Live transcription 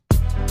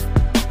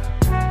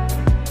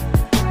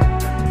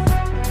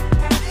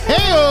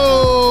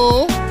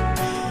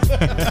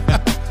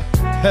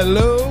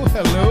Hello,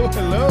 hello,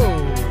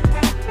 hello.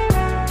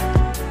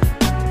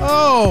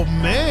 Oh,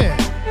 man.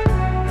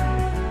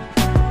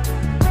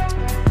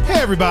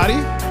 Hey, everybody.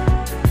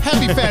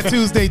 Happy Fat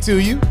Tuesday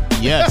to you.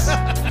 Yes.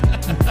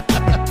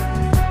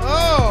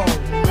 Oh,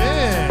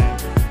 man.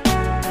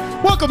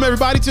 Welcome,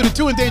 everybody, to the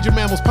Two Endangered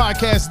Mammals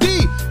podcast,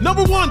 the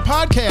 #1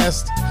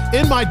 podcast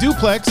in my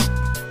duplex.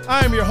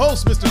 I am your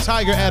host, Mr.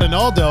 Tiger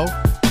Adinaldo.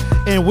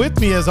 And with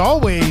me, as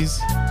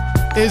always,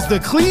 is the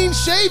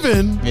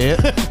clean-shaven,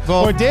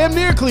 well, or damn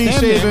near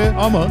clean-shaven,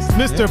 almost,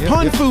 Mr.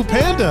 Pun Fu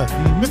Panda.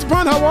 Mr.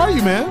 Pun, how are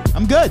you, man?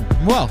 I'm good.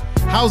 Well,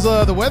 how's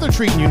the weather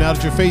treating you now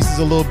that your face is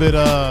a little bit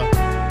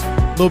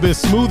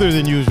smoother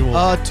than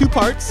usual? 2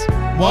 parts.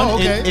 One,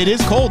 okay. it is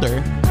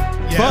colder,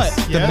 but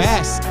the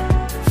mask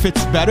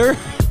fits better.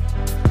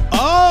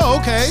 Oh,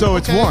 okay. So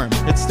it's warm.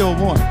 It's still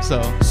warm.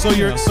 So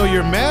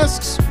your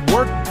masks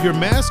work. Your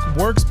mask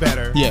works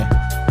better. Yeah.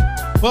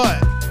 But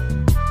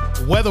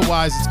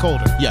weather-wise, it's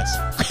colder. Yes.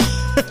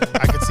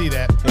 I can see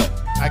that. Yeah.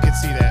 I can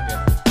see that.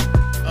 Yeah.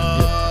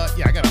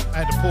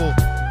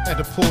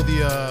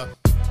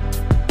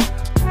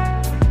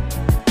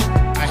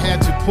 I had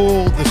to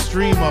pull the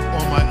stream up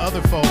on my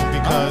other phone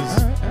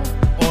because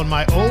on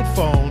my old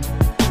phone,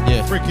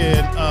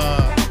 freaking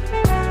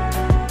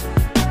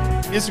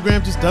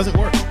Instagram just doesn't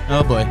work.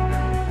 Oh boy.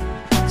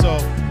 So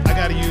I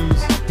got to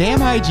use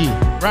damn IG.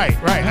 Right.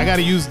 I got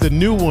to use the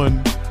new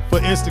one for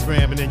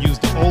Instagram and then use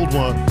the old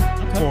one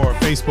for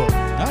Facebook.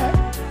 All right.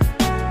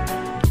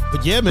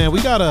 But yeah, man, we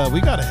got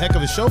a heck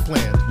of a show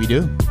planned. We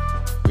do.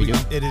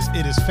 It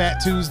is Fat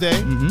Tuesday.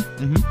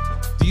 Mm-hmm.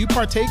 Do you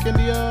partake in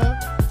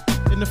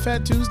the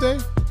Fat Tuesday?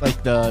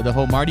 Like the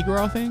whole Mardi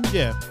Gras thing?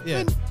 Yeah.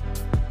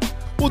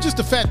 Well, just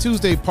the Fat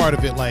Tuesday part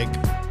of it, like,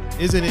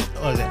 isn't it?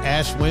 Is it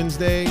Ash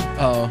Wednesday?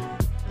 Oh.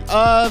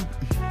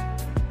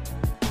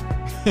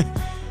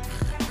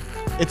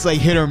 It's like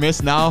hit or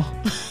miss now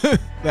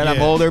that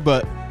I'm older,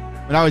 but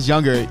when I was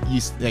younger,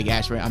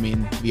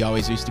 we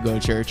always used to go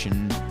to church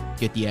and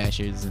get the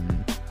ashes and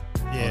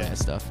all that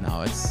stuff.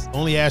 Now it's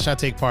only ash I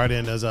take part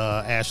in is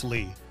Ash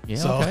Lee. Yeah.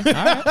 So. Okay.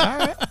 All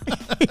right.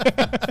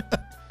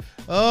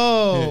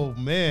 Oh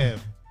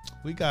man,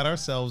 we got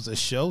ourselves a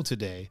show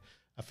today.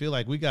 I feel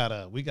like we got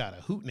a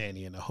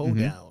hootenanny and a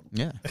hoedown.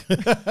 Yeah.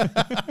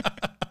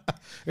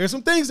 There's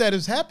some things that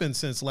has happened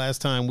since last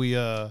time we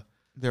were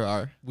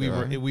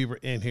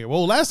in here.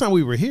 Well, last time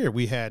we were here,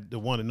 we had the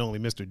one and only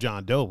Mr.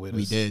 John Doe with us.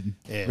 We did,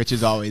 which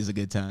is always a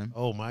good time.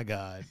 Oh my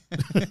God,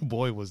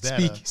 boy, was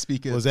that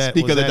speak of that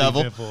the devil?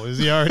 Eventful? Is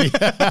he already?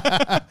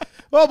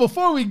 Well,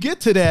 before we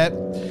get to that,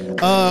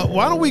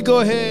 why don't we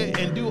go ahead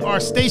and do our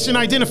station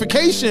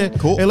identification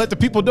and let the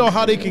people know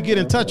how they can get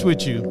in touch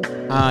with you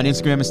on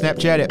Instagram and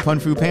Snapchat at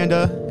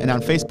PunFuPanda and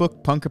on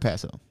Facebook Pun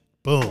Capasso.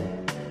 Boom.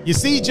 You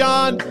see,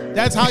 John,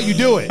 that's how you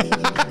do it.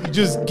 You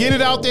just get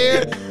it out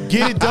there,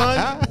 get it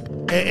done,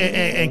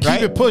 and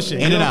keep it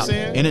pushing. You know what I'm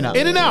saying? In and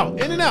out.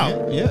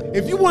 Yeah.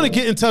 If you want to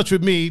get in touch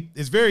with me,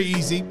 it's very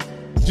easy.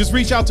 Just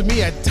reach out to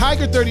me at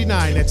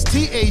Tiger39. That's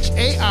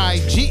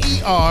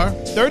THAIGER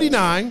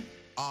 39.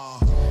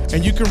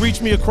 And you can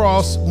reach me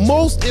across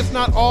most, if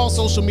not all,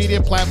 social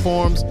media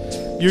platforms.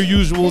 Your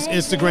usuals: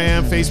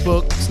 Instagram,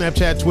 Facebook,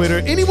 Snapchat, Twitter.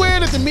 Anywhere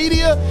that the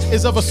media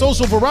is of a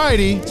social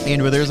variety.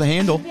 And where there's a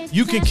handle.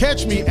 You can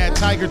catch me at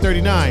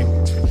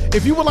Tiger39.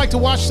 If you would like to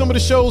watch some of the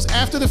shows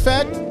after the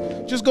fact,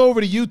 just go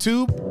over to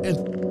YouTube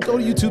and go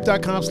to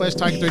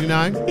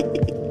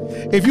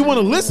youtube.com/Tiger39. If you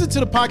want to listen to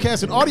the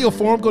podcast in audio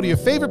form, go to your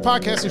favorite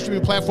podcast and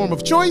streaming platform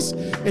of choice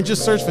and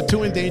just search for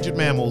Two Endangered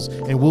Mammals,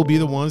 and we'll be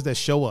the ones that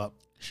show up.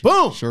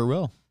 Boom. Sure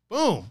will.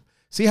 Boom.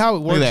 See how it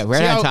works. Look at that.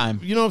 We're out of time.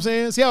 You know what I'm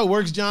saying? See how it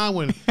works, John,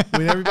 when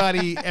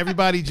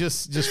everybody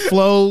just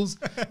flows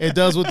and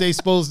does what they're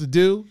supposed to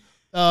do.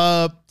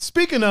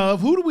 Speaking of,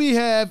 who do we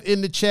have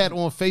in the chat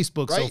on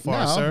Facebook so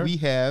far, now, sir? We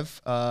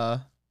have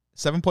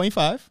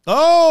 7.5.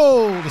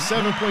 Oh, the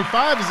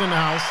 7.5 is in the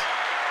house.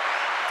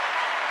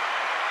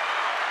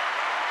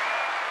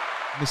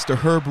 Mr.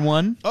 Herb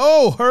 1.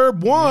 Oh,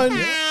 Herb 1.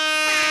 Yeah.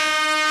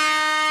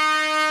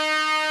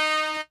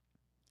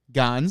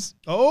 Gonz.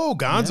 Oh,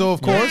 Gonzo,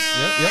 of course.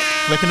 Yep.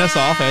 Flicking us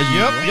off as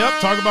usual. Yep.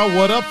 Talk about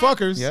what up,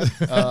 fuckers. Yep.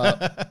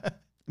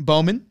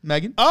 Bowman,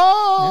 Megan.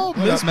 Oh,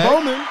 Miss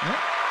Bowman. Yep.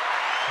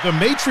 The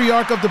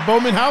matriarch of the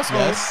Bowman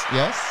household.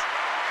 Yes.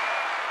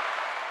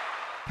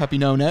 Peppy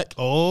No Neck.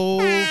 Oh,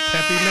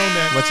 Peppy No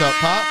Neck. What's up,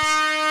 Pops?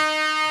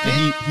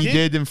 And he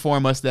did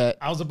inform us that.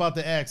 I was about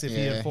to ask if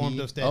he informed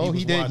us that he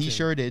was did. watching. He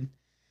sure did.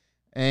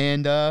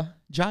 And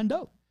John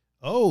Doe.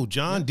 Oh,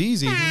 John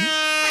Deasy.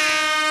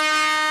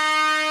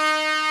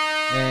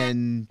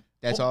 And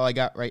that's all I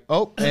got, right?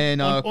 Oh,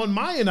 and on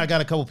my end, I got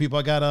a couple people.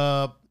 I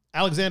got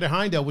Alexander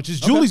Heindel, which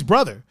is Julie's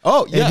brother.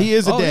 Oh, yeah. And he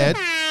is a dad.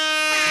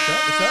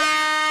 Yeah. What's up?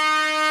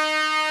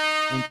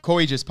 And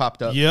Corey just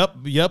popped up. Yep.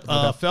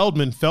 Okay.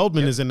 Feldman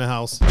is in the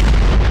house.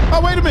 Oh,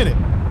 wait a minute.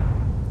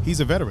 He's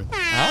a veteran.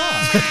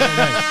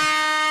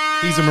 Ah,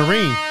 nice. He's a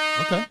Marine.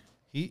 Okay.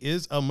 He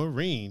is a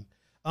Marine.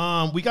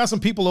 We got some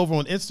people over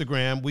on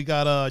Instagram. We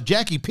got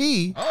Jackie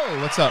P. Oh,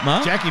 what's up,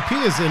 man? Jackie P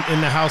is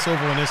in the house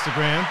over on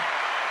Instagram.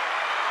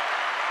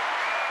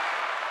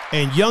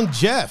 And Young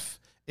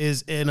Jeff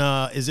is in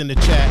the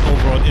chat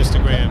over on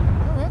Instagram.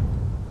 All right.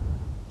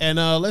 And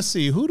let's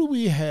see, who do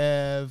we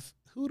have?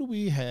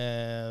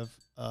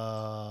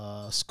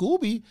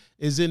 Scooby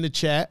is in the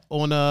chat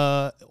on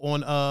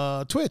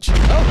Twitch.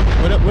 Oh,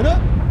 what up? What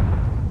up?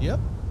 Yep.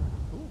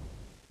 Ooh.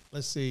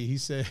 Let's see. He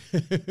said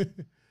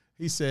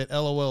he said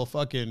LOL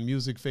fucking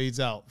music fades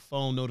out.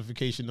 Phone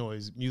notification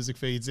noise. Music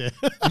fades in.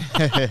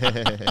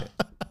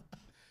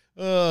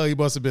 Oh, he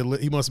must have been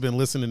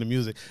listening to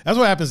music. That's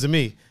what happens to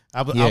me.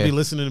 I'll be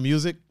listening to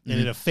music and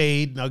it'll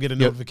fade and I'll get a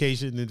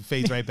notification and it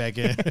fades right back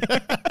in.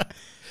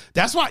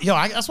 That's why,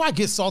 that's why I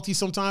get salty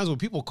sometimes when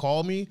people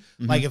call me.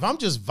 Like if I'm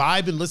just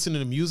vibing,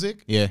 listening to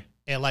music. Yeah.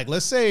 And like,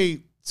 let's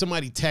say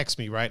somebody texts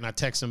me, right? And I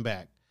text them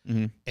back.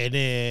 And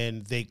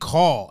then they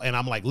call and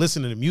I'm like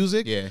listening to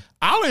music. Yeah.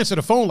 I'll answer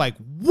the phone like,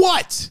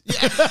 what?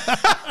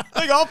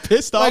 Like all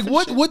pissed off.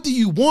 Like what do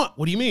you want?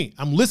 What do you mean?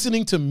 I'm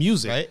listening to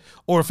music. Right.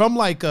 Or if I'm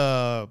like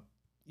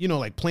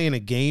like playing a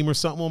game or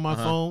something on my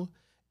phone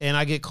and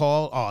I get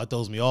called, it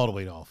throws me all the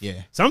way off.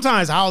 Yeah.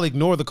 Sometimes I'll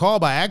ignore the call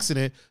by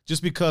accident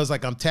just because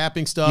like I'm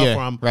tapping stuff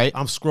or I'm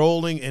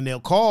scrolling and they'll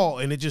call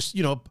and it just,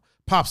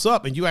 pops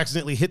up and you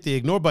accidentally hit the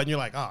ignore button. You're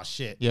like, oh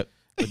shit. Yep.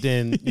 But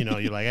then,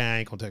 you're like, I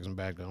ain't gonna text them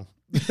back though.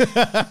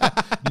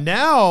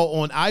 Now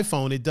on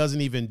iPhone, it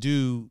doesn't even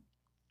do,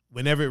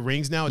 whenever it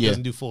rings now, it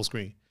doesn't do full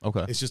screen.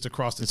 Okay. It's just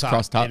across the top.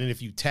 Across top. And then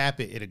if you tap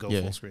it, it'll go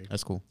full screen.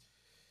 That's cool.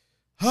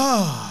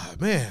 Ah,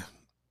 man.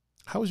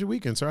 How was your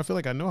weekend, sir? I feel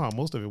like I know how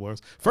most of it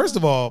was. First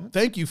of all,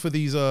 thank you for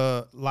these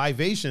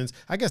libations.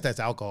 I guess that's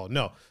alcohol.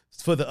 No,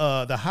 it's for the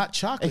hot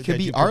chocolate. It could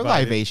be our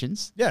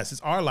libations. Yes,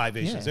 it's our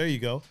libations. Yeah. There you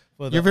go.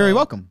 You're very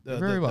welcome. You're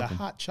very welcome.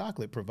 The hot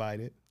chocolate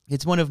provided.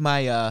 It's one of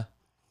my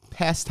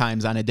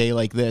pastimes on a day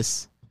like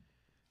this.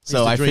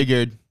 So I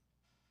figured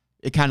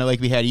it kind of like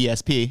we had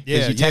ESP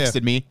because you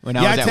texted me when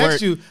I was at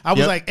work. You. I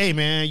was like, hey,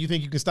 man, you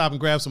think you can stop and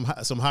grab some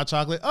hot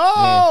chocolate?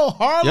 Oh,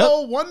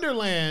 Harlow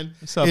Wonderland.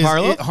 What's up,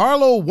 Harlow?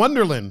 Harlow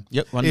Wonderland,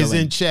 is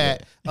in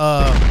chat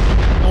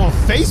on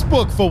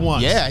Facebook for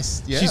once. Yeah.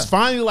 She's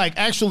finally like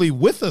actually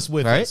with us,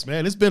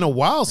 man. It's been a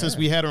while since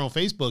we had her on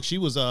Facebook.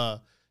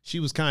 She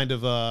was kind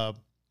of,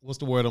 what's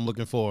the word I'm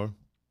looking for?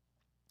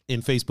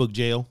 In Facebook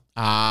jail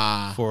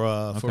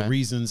for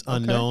reasons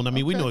unknown. I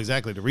mean, we know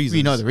exactly the reasons.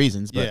 We know the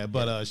reasons, but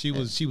but she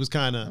was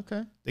kind of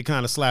they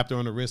kind of slapped her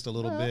on the wrist a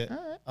little bit.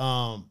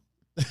 All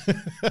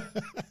right.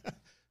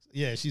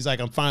 Yeah, she's like,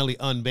 I'm finally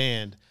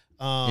unbanned.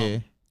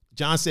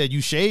 John said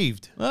you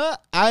shaved.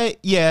 I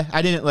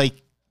didn't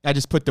I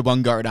just put the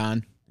one guard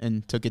on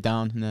and took it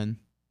down, and then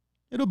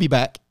it'll be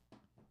back.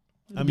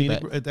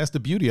 That's the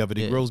beauty of it.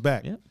 It grows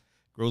back. Yeah.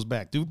 Grows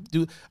back. I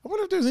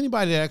wonder if there's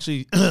anybody that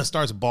actually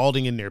starts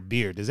balding in their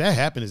beard. Does that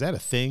happen? Is that a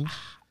thing?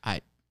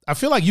 I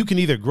feel like you can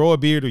either grow a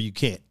beard or you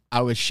can't.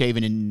 I was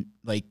shaving in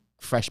like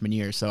freshman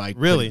year, so I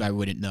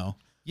wouldn't know.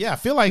 Yeah, I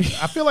feel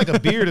like a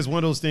beard is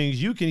one of those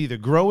things you can either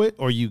grow it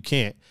or you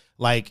can't.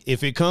 Like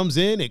if it comes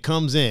in, it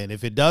comes in.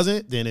 If it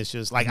doesn't, then it's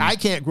just like I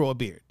can't grow a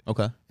beard.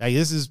 Okay. Like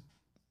this is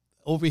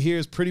over here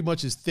is pretty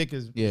much as thick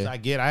as I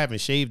get. I haven't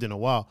shaved in a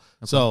while,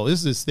 so this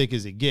is as thick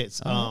as it gets.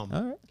 All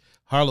right.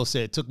 Harlow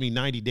said it took me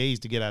 90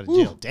 days to get out of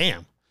jail.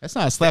 Damn. That's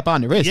not a slap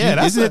on the wrist.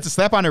 Yeah, isn't it a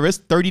slap on the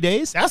wrist 30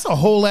 days? That's a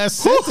whole ass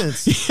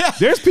sentence. Yeah.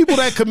 There's people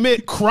that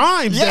commit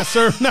crimes that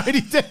serve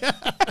 90 days.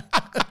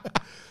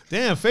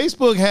 Damn,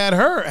 Facebook had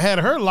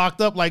her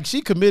locked up like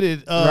she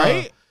committed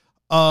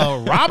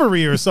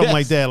robbery or something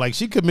like that. Like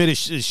she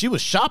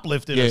was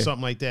shoplifting or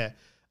something like that.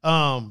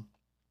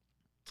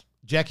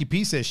 Jackie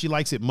P says she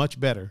likes it much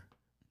better.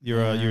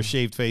 Your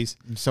shaved face.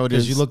 So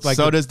does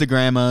the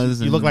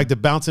grandmas. You look like the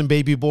bouncing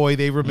baby boy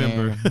they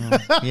remember.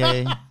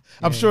 Yeah.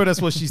 I'm sure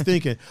that's what she's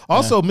thinking.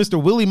 Also,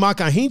 Mr. Willie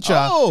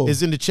Makahincha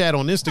is in the chat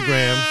on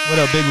Instagram. What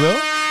up, Big Will?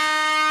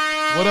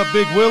 What up,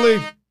 Big Willie?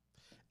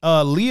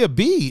 Leah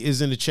B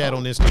is in the chat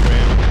on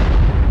Instagram.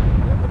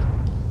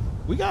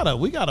 We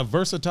got a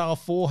versatile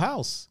full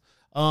house.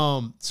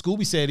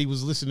 Scooby said he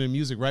was listening to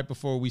music right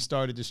before we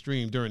started the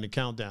stream during the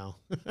countdown.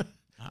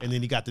 And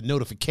then he got the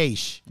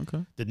notification.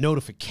 Okay. The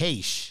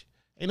notification.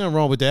 Ain't nothing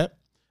wrong with that.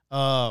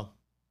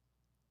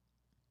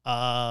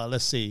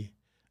 Let's see.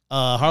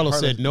 Harlow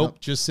said nope,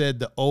 just said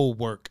the O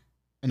work.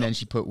 And then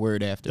she put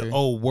word after. The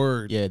O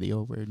word. Yeah, the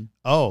O word.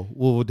 Oh,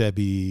 what would that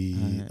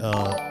be?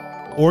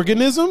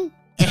 Organism?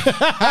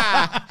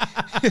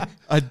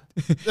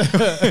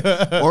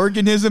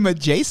 Organism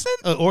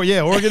adjacent?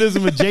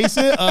 Organism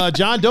adjacent.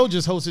 John Doe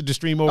just hosted the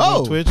stream over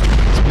on Twitch.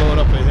 Let's blow it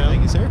up for him.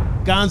 Thank you, sir.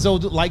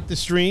 Gonzo liked the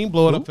stream.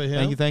 Blow it up for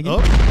him. Thank you.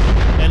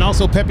 And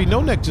also Peppy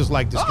No Neck just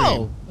liked the stream.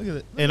 Oh, look at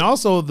it. And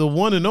also the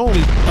one and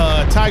only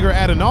Tiger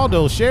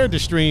Adinaldo shared the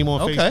stream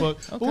on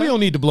Facebook. But we don't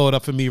need to blow it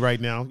up for me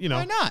right now.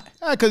 Why not?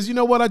 Because you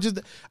know what?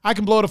 I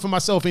can blow it up for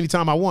myself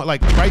anytime I want.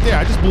 Like right there,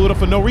 I just blew it up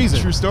for no reason.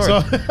 True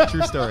story.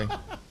 True story.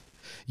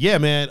 Yeah,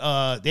 man.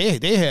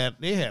 They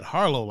had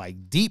Harlow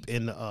like deep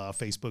in the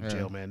Facebook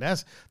jail, man.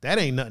 That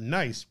ain't nothing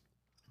nice.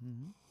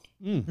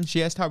 And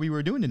she asked how we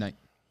were doing tonight.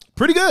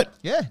 Pretty good.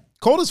 Yeah.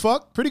 Cold as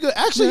fuck. Pretty good.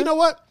 Actually, you know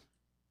what?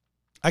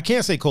 I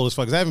can't say cold as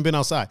fuck because I haven't been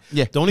outside.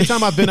 Yeah. The only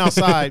time I've been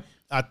outside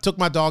I took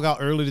my dog out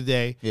early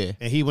today. Yeah.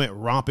 And he went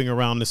romping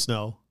around the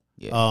snow.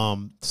 Yeah.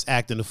 Just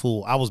acting the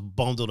fool. I was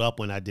bundled up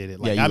when I did it.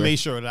 Like I made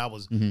sure that I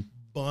was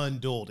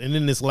bundled. And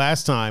then this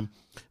last time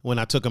when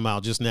I took him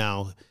out just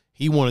now,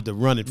 he wanted to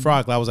run and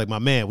frolic. I was like, my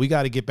man, we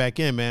got to get back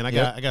in, man.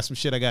 I got some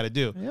shit I got to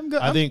do. Yeah, I'm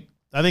good. I think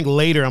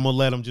later I'm gonna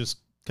let him just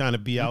kind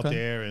of be out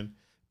there and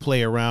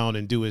play around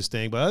and do his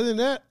thing. But other than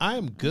that, I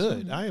am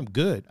good. I am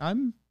good.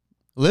 I'm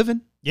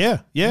living. Yeah.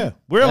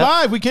 We're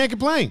alive. We can't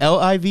complain.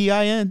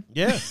 LIVIN.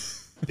 Yeah.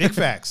 Big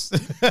facts.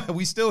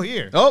 We still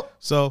here. Oh.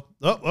 So,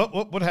 what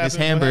happened? Miss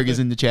Hamburg is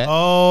in the chat.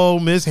 Oh,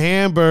 Miss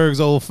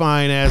Hamburg's old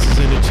fine ass is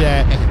in the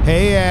chat.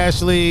 Hey,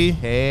 Ashley.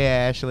 Hey,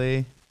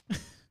 Ashley.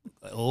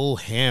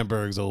 Old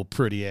Hamburg's old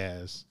pretty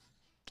ass.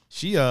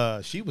 She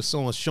was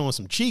showing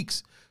some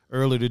cheeks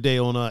earlier today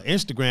on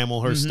Instagram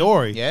on her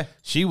story. Yeah.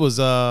 She was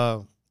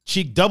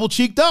double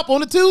cheeked up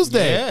on a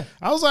Tuesday. Yeah.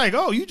 I was like,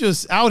 oh, you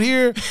just out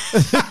here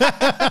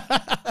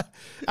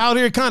out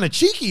here kind of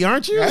cheeky,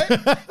 aren't you?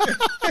 Right?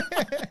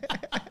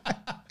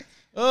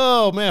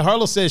 Oh man,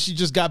 Harlow says she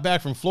just got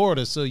back from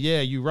Florida, so yeah,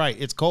 you're right.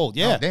 It's cold.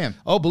 Yeah. Oh, damn.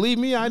 Oh, believe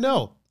me, I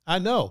know.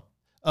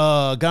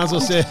 Gonzo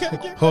said,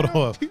 hold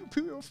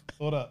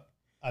up.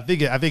 I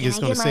think it's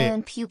gonna say it.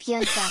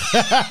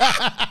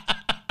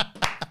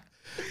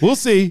 We'll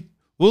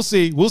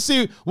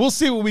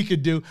see what we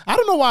could do. I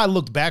don't know why I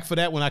looked back for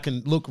that when I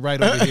can look right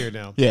over here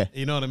now. Yeah.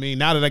 You know what I mean?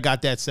 Now that I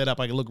got that set up,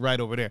 I can look right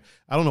over there.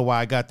 I don't know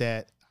why I got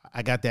that.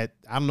 I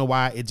don't know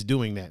why it's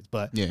doing that,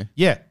 but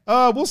yeah.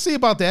 We'll see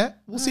about that.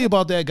 We'll see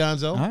about that,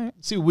 Gonzo. All right.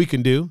 See what we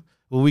can do,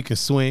 what we can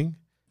swing.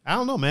 I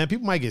don't know, man.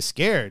 People might get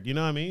scared. You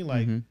know what I mean?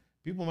 Like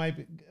people might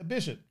be,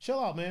 Bishop, chill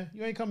out, man.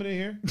 You ain't coming in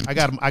here. I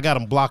got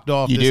him blocked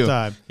off this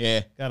time.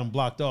 Yeah. Got him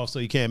blocked off so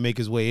he can't make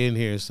his way in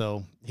here.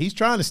 So he's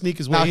trying to sneak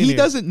his way in here. Now, he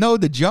doesn't know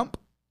the jump?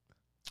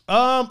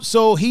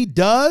 So he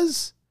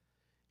does.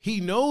 He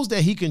knows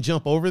that he can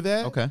jump over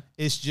that. Okay.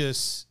 It's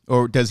just.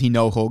 Or does he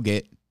know he'll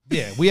get?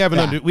 Yeah, we have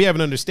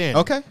an understanding.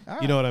 Okay.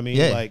 You know what I mean?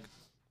 Yeah. Like,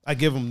 I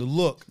give him the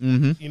look.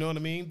 You know what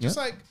I mean? Just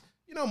like,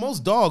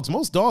 most dogs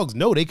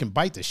know they can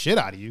bite the shit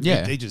out of you.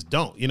 Yeah. They just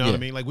don't. You know what I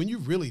mean? Like, when you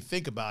really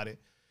think about it,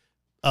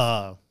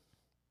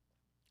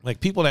 like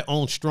people that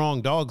own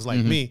strong dogs like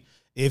me,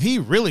 if he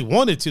really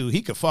wanted to,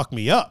 he could fuck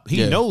me up.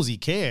 He knows he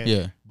can.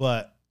 Yeah.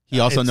 But he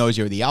also knows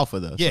you're the alpha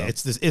though. Yeah,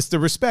 so. it's the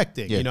respect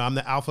thing. Yeah. You know, I'm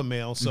the alpha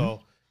male,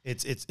 so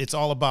it's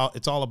all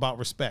about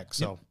respect.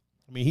 So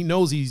I mean, he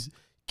knows he's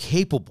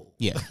capable.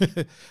 Yeah.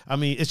 I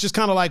mean, it's just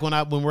kind of like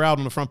when we're out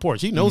on the front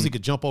porch. He knows he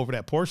could jump over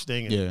that porch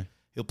thing and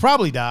he'll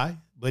probably die,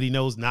 but he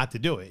knows not to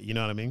do it. You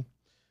know what I mean?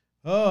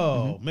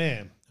 Oh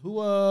man. Who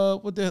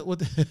what the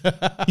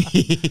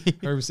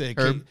Herb said,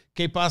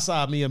 ¿Qué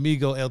pasa, mi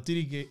amigo el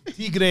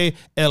tigre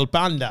el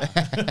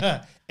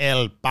panda?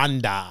 El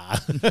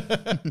panda.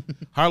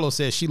 Harlow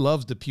says she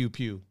loves the pew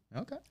pew.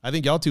 Okay. I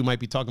think y'all two might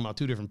be talking about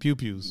two different pew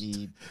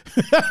pews.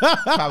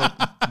 Probably,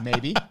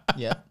 maybe.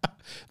 Yeah. I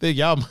think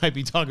y'all might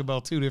be talking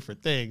about two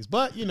different things.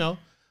 But,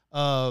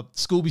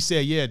 Scooby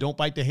said, yeah, don't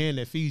bite the hand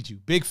that feeds you.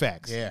 Big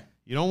facts. Yeah.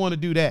 You don't want to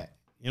do that.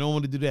 As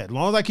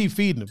long as I keep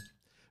feeding him.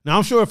 Now,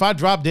 I'm sure if I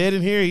drop dead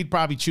in here, he'd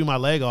probably chew my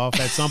leg off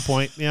at some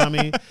point. You know what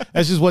I mean?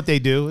 That's just what they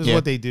do. It's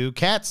what they do.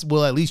 Cats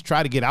will at least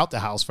try to get out the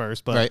house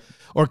first. But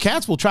or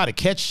cats will try to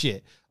catch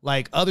shit.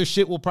 Like, other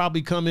shit will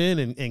probably come in,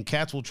 and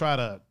cats will try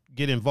to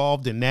get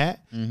involved in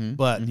that.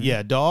 But,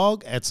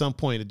 dog, at some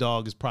point, the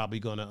dog is probably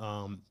going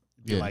to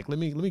be like, let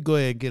me go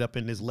ahead and get up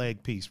in this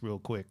leg piece real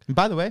quick. And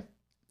by the way,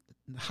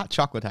 the hot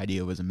chocolate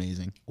idea was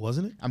amazing.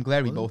 Wasn't it? I'm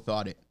glad we both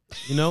thought it.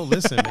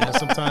 Listen, man,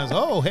 sometimes,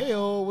 what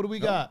do we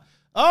got?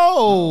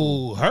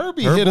 Oh,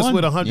 Herbie hit us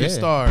with 100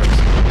 stars.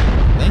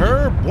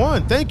 Herb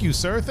won. Thank you,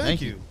 sir.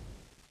 Thank you.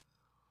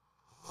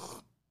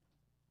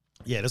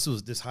 Yeah,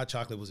 this hot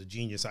chocolate was a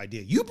genius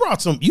idea. You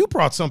brought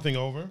something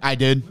over. I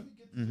did.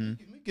 Let me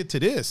get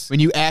to this. When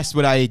you asked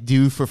what I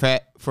do for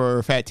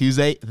Fat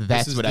Tuesday,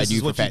 that's what I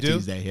do for Fat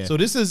Tuesday. Yeah. So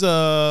this is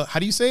how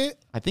do you say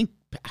it? I think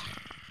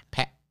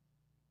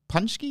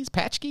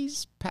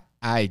Patchkes?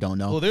 I don't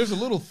know. Well, there's a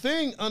little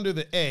thing under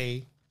the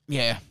A.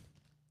 Yeah.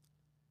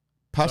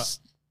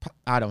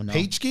 I don't know.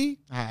 Patchkey?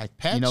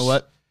 You know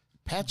what?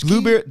 Patchkey?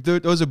 Blueberry.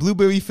 Those are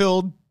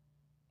blueberry-filled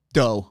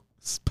dough.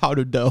 It's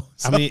powdered dough.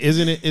 So I mean,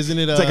 isn't it? It's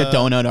like a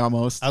donut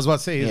almost. I was about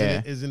to say,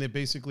 isn't it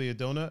basically a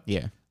donut?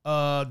 Yeah.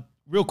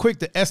 Real quick,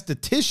 the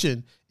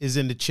esthetician is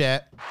in the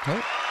chat. Hello.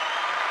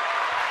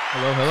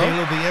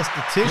 Kayla, the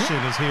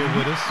esthetician, is here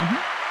with us.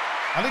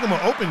 I think I'm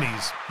gonna open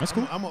these. That's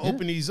cool. I'm gonna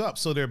open these up.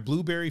 So they're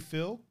blueberry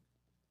filled.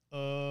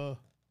 Herb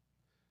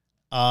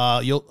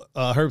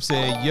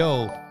said,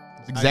 "Yo."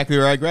 That's exactly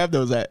where I grabbed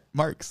those at.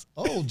 Mark's.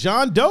 Oh,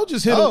 John Doe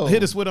just hit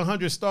us with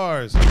 100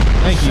 stars.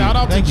 Thank you. Shout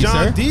out to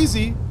John sir.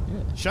 Deasy.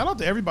 Yeah. Shout out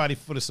to everybody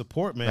for the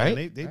support, man.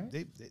 Right?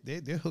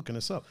 They're hooking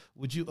us up.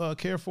 Would you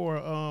care for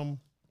a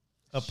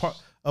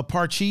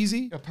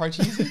parcheesi? A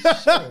parcheesi?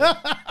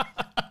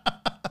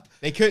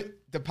 Sure.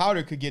 The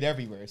powder could get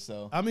everywhere.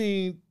 So I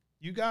mean,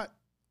 you got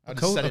a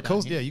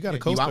coast. Yeah, you got a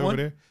coaster over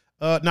there.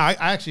 No,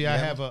 I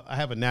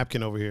have a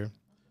napkin over here.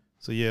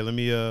 So yeah, let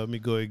me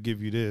go ahead and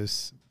give you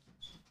this.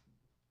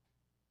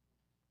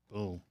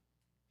 Boom.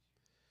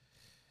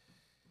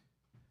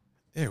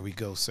 There we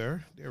go,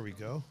 sir. There we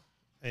go.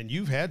 And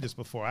you've had this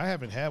before. I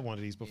haven't had one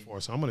of these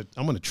before, so I'm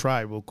gonna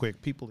try real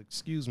quick. People,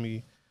 excuse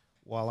me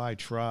while I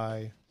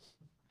try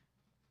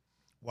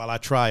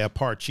a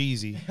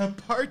Parcheesi. A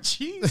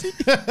Parcheesi.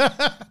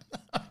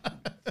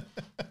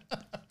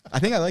 I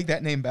think I like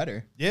that name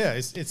better. Yeah,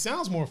 it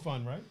sounds more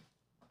fun, right?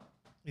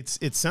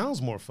 It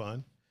sounds more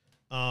fun.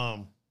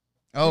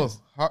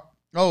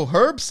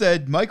 Herb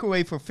said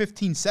microwave for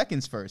 15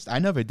 seconds first. I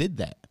never did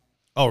that.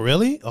 Oh,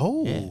 really?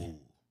 Oh, yeah.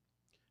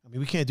 I mean,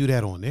 we can't do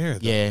that on there,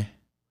 though. Yeah.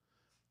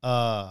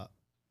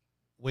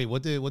 Wait,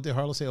 what did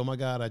Harlow say? Oh my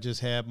God, I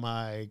just had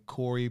my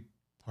Corey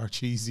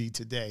Parcheesi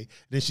today.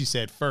 Then she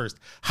said first.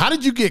 How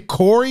did you get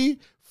Corey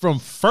from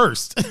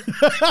first?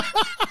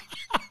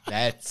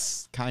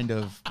 That's kind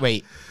of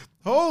wait.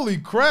 Holy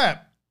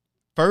crap!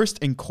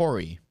 First and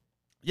Corey.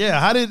 Yeah,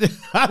 how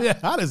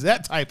does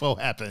that typo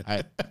happen?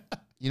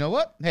 You know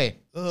what? Hey,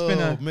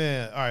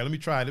 man! All right, let me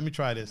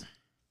try this.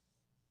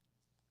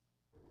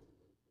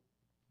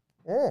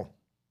 Oh.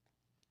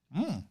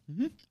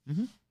 Mm-hmm.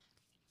 Mm-hmm.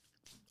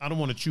 I don't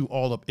want to chew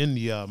all up in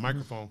the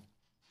microphone.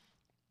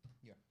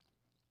 Yeah.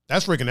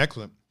 That's freaking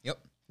excellent. Yep.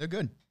 They're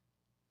good.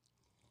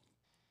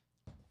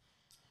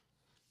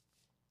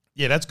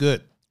 Yeah, that's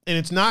good. And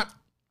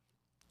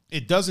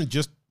it doesn't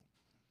just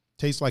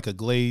taste like a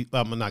glaze,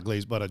 not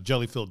glaze, but a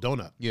jelly-filled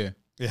donut. Yeah.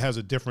 It has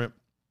a different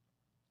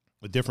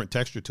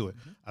texture to it.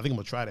 I think I'm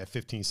going to try that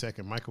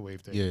 15-second microwave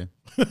thing.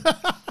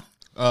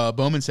 Yeah.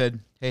 Bowman said,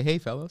 hey,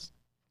 fellas.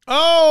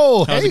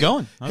 Oh, how's it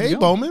going?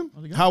 Bowman.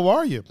 How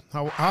are you?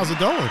 How's it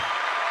going?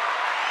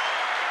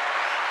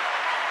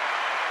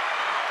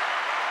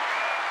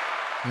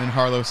 And then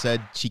Harlow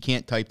said she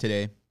can't type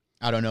today.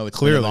 I don't know. It's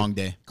been a long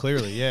day.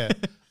 Clearly, yeah.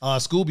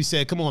 Scooby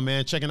said, come on,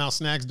 man. Checking out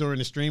snacks during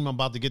the stream. I'm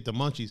about to get the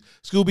munchies.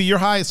 Scooby, you're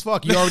high as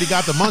fuck. You already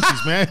got the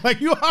munchies, man.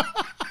 Like you are.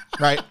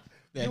 Right.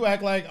 Yeah. You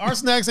act like our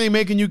snacks ain't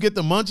making you get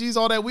the munchies.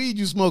 All that weed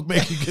you smoke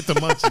make you get the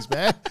munchies,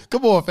 man.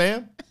 Come on,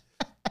 fam.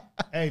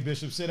 Hey,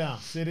 Bishop, sit down.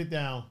 Sit it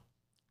down.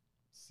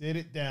 Sit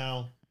it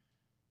down.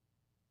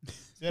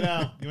 Sit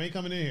down. You ain't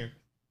coming in here.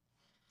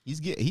 He's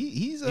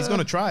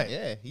gonna try it.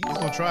 Yeah, he's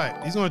gonna try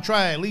it. He's gonna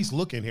try at least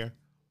look in here.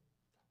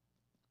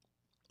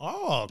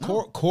 Oh,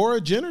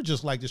 Cora Jenner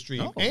just liked the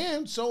stream,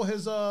 and so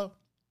has the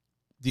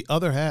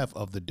other half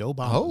of the Dough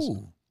Bombers.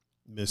 Oh,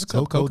 Miss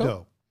Coco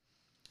Dough.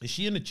 Is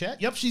she in the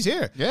chat? Yep, she's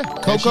here. Yeah,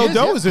 Coco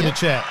Dough is in the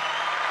chat.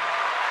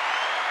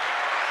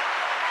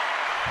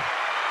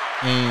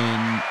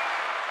 And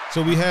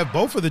so we have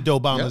both of the Dough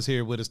Bombers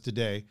here with us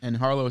today. And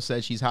Harlow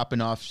says she's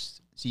hopping off.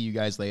 See you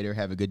guys later.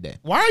 Have a good day.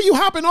 Why are you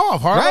hopping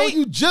off, Harlow? Right?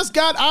 You just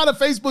got out of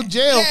Facebook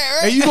jail,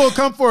 and you gonna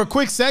come for a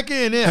quick second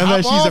and then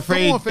unless hop she's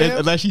off? afraid.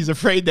 Unless she's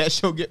afraid that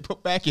she'll get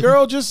put back in.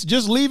 Girl, just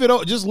leave it.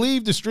 Just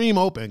leave the stream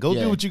open. Go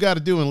do what you got to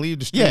do and leave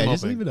the stream open.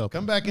 Just leave it open.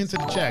 Come back into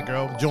the chat,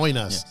 girl. Join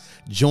us.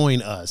 Yeah.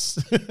 Join us.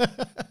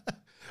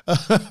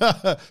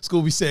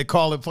 Scooby said,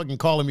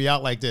 calling me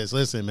out like this.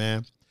 Listen,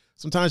 man.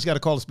 Sometimes you got to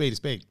call a spade a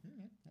spade.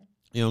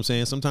 You know what I'm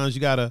saying? Sometimes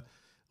you got to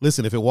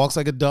listen. If it walks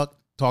like a duck,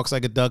 talks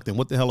like a duck, then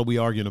what the hell are we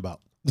arguing about?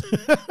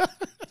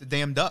 It's a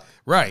damn duck.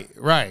 Right.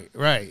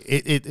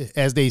 It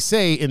as they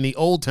say in the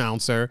old town,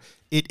 sir,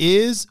 it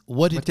is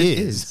what it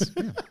is.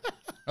 Yeah.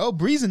 Oh,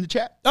 Bree's in the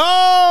chat.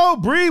 Oh,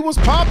 Bree was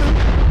popping.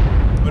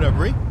 What up,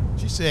 Bree?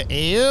 She said,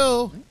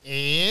 ew.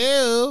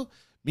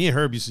 Me and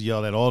Herb used to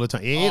yell that all the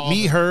time.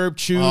 Herb,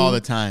 Chew. All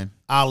the time.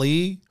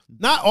 Ali.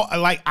 Not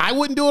like I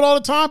wouldn't do it all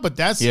the time, but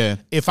that's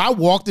if I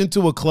walked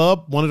into a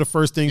club, one of the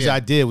first things I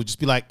did would just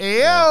be like,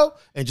 ew,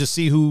 and just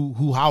see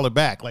who hollered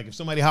back. Like if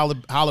somebody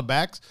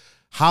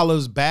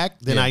hollers back,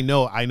 then I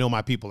know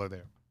my people are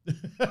there.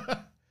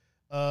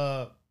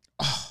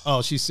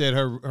 She said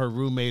her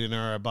roommate and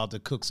her are about to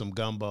cook some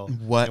gumbo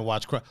and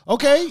watch.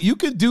 Okay, you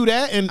could do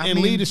that and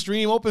leave the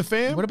stream open,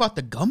 fam. What about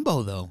the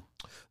gumbo though?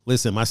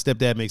 Listen, my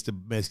stepdad makes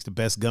the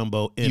best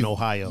gumbo in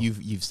Ohio.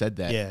 You've said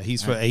that. Yeah,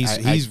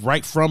 he's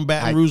right from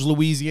Baton Rouge,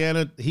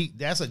 Louisiana.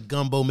 That's a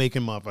gumbo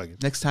making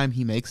motherfucker. Next time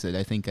he makes it,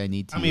 I think I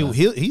need to. I mean,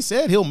 he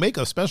said he'll make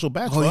a special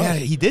batch. Oh yeah,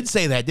 he did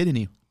say that, didn't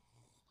he?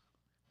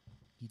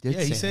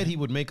 He said he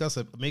would make us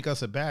a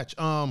batch.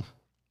 Oh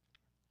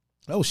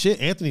shit,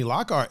 Anthony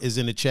Lockhart is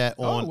in the chat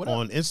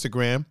on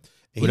Instagram.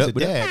 He's a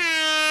dad.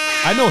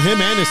 I know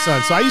him and his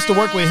son. So I used to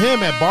work with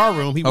him at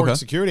Barroom. He worked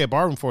security at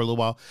Barroom for a little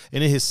while,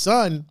 and then his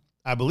son.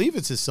 I believe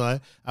it's his son.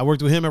 I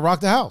worked with him at Rock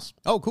the House.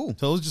 Oh, cool.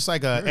 So it was just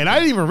like I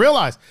didn't even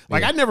realize.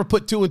 Like I never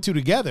put two and two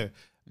together.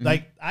 Mm-hmm.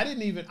 Like I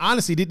didn't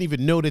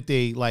even know that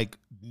they like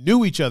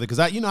knew each other because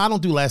I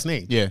don't do last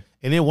names. Yeah.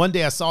 And then one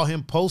day I saw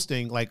him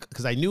posting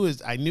because I knew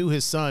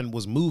his son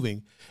was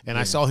moving, and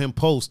I saw him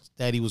post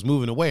that he was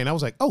moving away, and I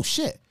was like, oh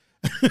shit.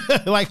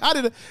 Like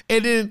and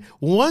then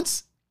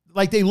once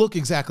they look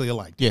exactly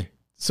alike. Yeah.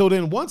 So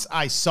then once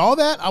I saw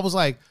that, I was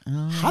like,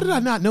 how did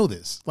I not know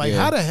this? Like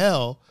how the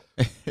hell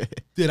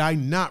did I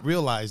not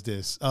realize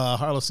this?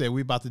 Harlow said,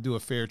 we about to do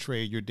a fair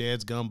trade. Your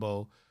dad's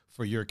gumbo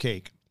for your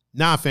cake.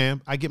 Nah,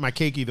 fam. I get my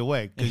cake either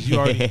way because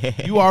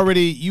you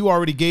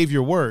already gave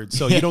your word.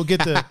 So you don't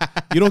get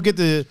You don't get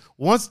to,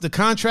 once the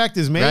contract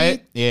is made,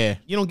 Right? Yeah.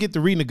 you don't get to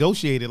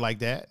renegotiate it like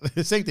that.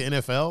 This ain't the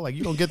NFL. Like,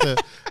 you don't get to.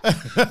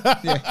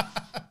 Yeah.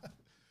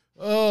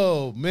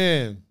 Oh,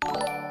 man.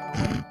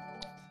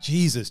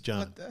 Jesus,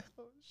 John.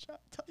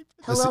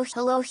 Hello,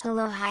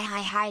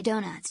 hi,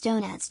 donuts, get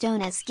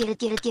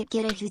it,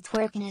 who's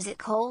twerking, is it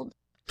cold?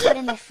 What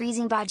in the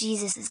freezing by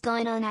Jesus is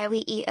going on,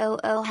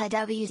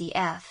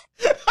 WTF?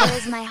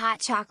 Where's my hot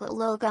chocolate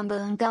low gumbo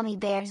and gummy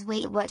bears,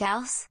 wait, what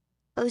else?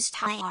 Those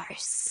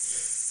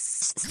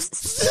tires.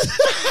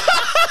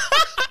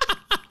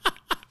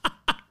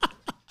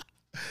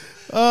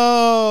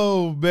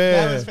 Oh,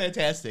 man. That was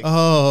fantastic.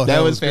 Oh,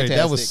 that was great.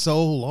 fantastic. That was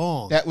so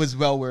long. That was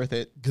well worth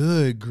it.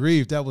 Good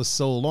grief. That was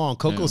so long.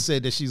 Coco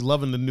said that she's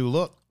loving the new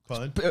look.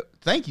 Fun.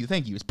 Thank you.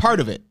 It's part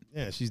of it.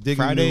 Yeah, she's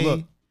digging the new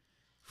look.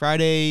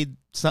 Friday,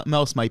 something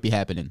else might be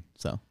happening.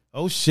 So.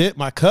 Oh, shit.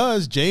 My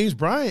cuz, James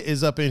Bryant,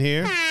 is up in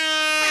here.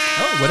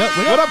 Oh, what up?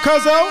 What up,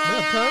 cuzzo? What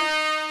up, cuz?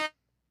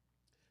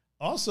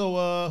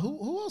 Also,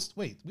 who else?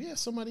 Wait, we have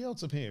somebody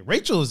else up here.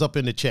 Rachel is up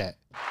in the chat.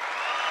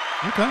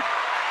 Okay.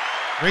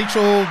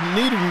 Rachel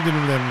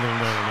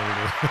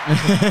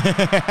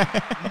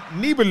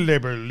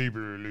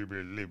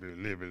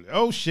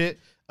Oh shit.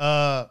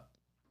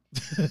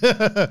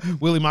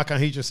 Willie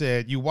Makahitra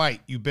said, "You white,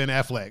 you Ben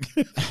Affleck."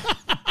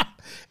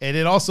 And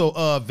then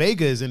also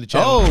Vega is in the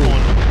chat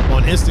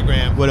on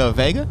Instagram. What up,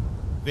 Vega?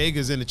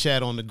 Vega's in the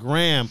chat on the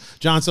gram.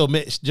 John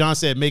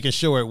said making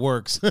sure it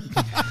works.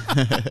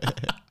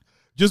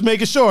 Just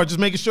making sure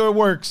it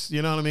works.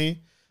 You know what I mean?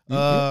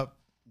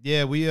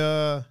 Yeah, we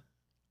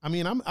I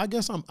mean, I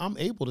guess I'm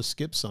able to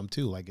skip some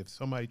too. Like if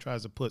somebody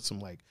tries to put some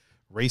like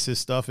racist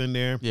stuff in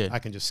there, I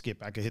can just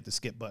skip. I can hit the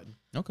skip button.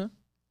 Okay.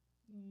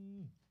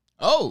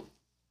 Oh,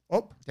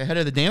 the head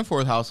of the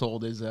Danforth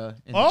household is in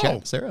the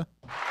chat, Sarah.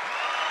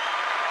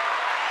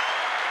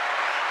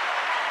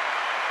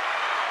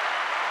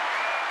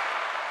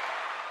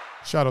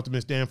 Shout out to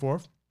Miss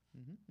Danforth.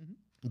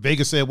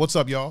 Vega said, "What's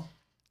up, y'all?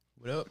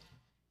 What up?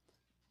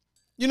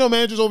 You know,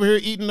 man, just over here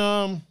eating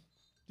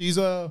these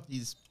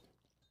paralleliums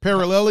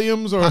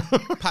or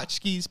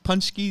potchkis,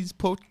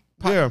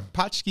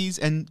 potchkis,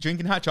 and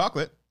drinking hot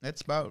chocolate.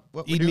 That's about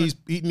what we're doing.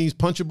 Eating these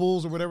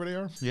punchables or whatever they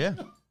are. Yeah.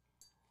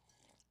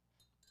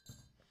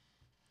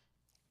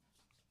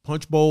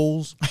 Punch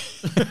bowls.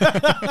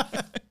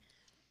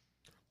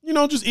 You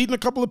know, just eating a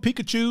couple of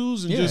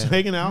Pikachus and just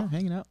hanging out.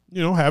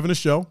 You know, having a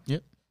show.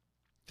 Yep.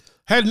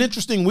 Had an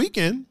interesting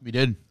weekend. We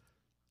did.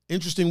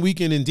 Interesting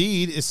weekend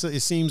indeed. It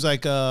seems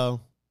like Gonzo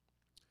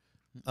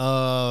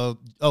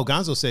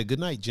said, "Good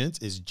night, gents.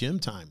 It's gym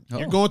time."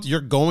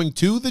 You're going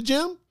to the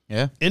gym?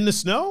 Yeah. In the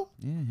snow?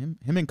 Yeah,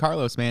 him and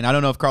Carlos, man. I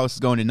don't know if Carlos is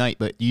going tonight,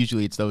 but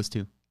usually it's those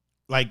two.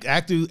 Like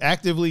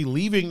actively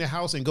leaving the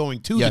house and going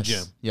to the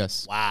gym.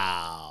 Yes.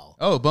 Wow.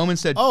 Oh, Bowman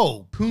said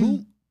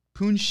Poonskis.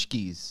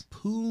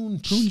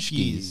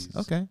 Poonskis.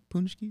 Okay.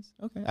 Poonskis.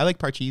 Okay. I like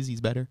Parcheesi's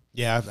better.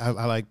 Yeah,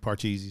 I like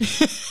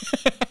Parcheesi's.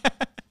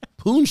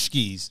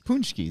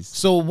 Poonskis.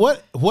 So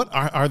what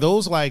are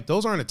those like?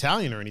 Those aren't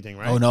Italian or anything,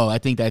 right? Oh no, I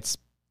think that's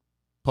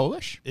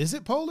Polish. Is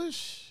it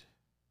Polish?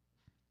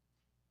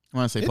 I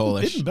want to say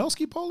Polish. Isn't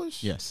Belsky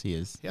Polish? Yes, he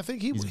is. Yeah, I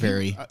think he's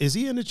very. Is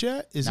he in the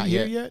chat? Is he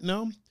here yet.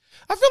 No.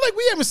 I feel like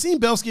we haven't seen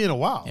Belsky in a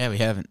while. Yeah, we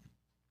haven't.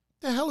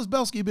 What the hell has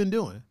Belsky been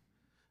doing?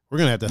 We're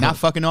gonna have to not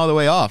fucking all the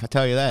way off. I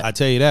tell you that. I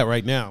tell you that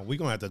right now. We're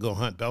gonna have to go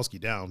hunt Belsky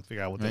down,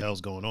 figure out what the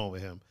hell's going on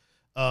with him.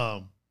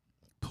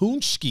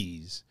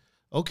 Poonskis.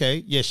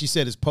 Okay. Yeah, she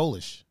said it's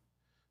Polish.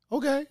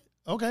 Okay.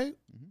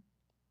 Mm-hmm.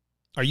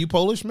 Are you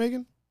Polish,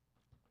 Megan?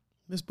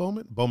 Miss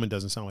Bowman? Bowman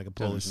doesn't sound like a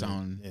Polish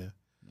sound. Yeah.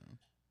 No.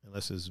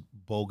 Unless it's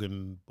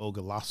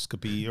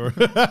Bogolowski or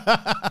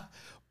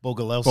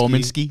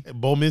Bogolowski.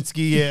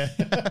 Bowminski, yeah.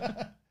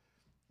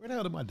 Where the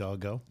hell did my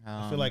dog go?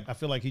 I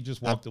feel like he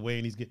just walked away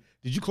and he's getting.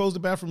 Did you close the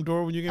bathroom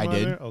door when you came out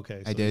there?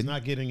 Okay, so I did. He's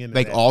not getting in.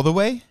 Like that. All the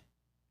way?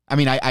 I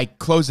mean, I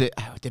closed it.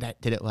 Oh, did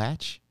it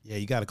latch? Yeah,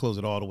 you got to close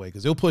it all the way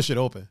because he'll push it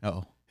open.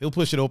 Oh. He'll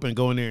push it open and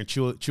go in there and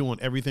chew on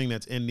everything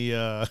that's in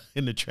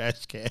the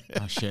trash can.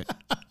 Oh shit!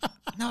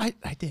 No, I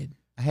did.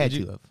 I had to.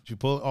 Did you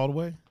pull it all the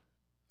way?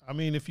 I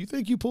mean, if you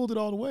think you pulled it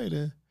all the way,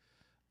 then.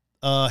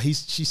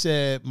 She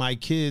said my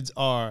kids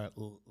are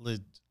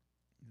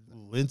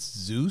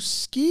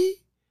Linzewski.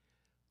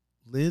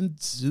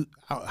 Linzewski?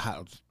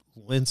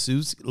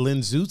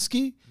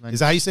 Is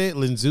that how you say it?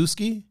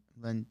 Linzewski?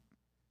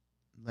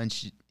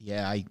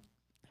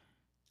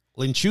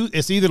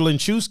 It's either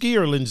Linchewski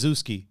or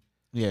Linzewski.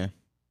 Yeah.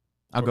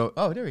 I'll go.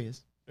 Oh, there he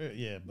is.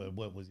 Yeah, but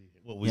what was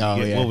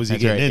he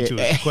getting into?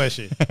 Is the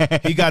question.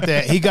 He got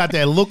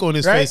that look on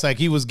his face like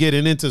he was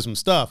getting into some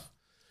stuff.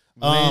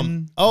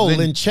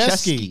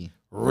 Linchewski.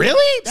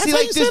 Really? That's how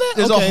you said it?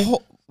 There's a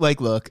whole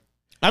look.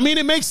 I mean,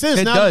 it makes sense.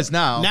 It does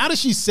now. Now that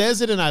she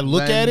says it and I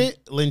look at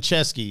it,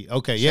 Linchewski.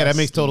 Okay, yeah, that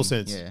makes total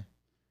sense. Yeah.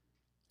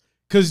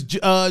 Because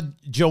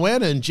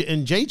Joanna and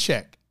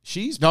Jacek,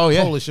 she's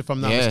Polish if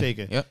I'm not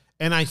mistaken. Yep.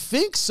 And I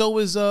think so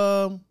is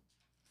the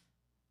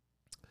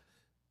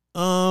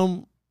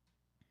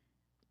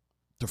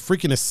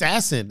freaking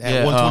assassin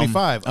at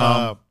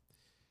 125.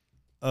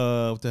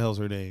 What the hell's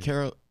her name?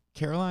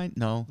 Caroline?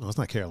 No, it's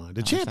not Caroline.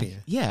 The champion.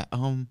 Yeah.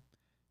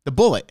 The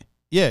Bullet.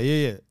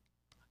 Yeah.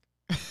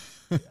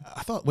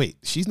 I thought. Wait,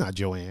 she's not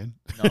Joanne.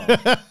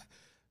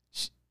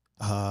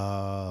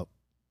 No.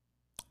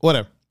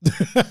 Whatever.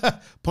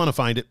 Pun to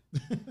find it.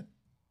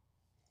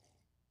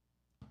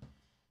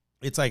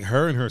 It's like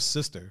her and her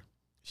sister.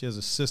 She has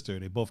a sister.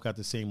 They both got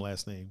the same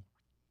last name.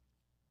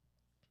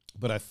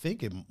 But I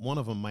think one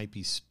of them might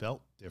be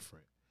spelt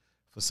different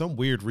for some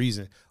weird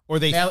reason. Or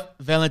they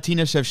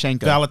Valentina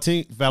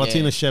Shevchenko.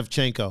 Valentina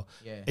Shevchenko.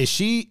 Yeah. Is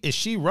she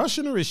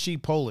Russian or is she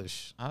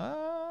Polish?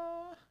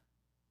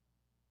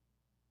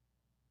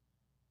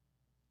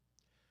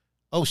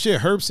 Oh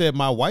shit! Herb said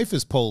my wife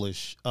is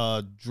Polish.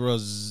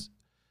 Drozdowski.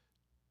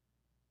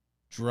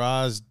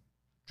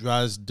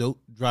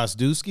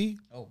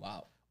 Oh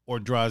wow. Or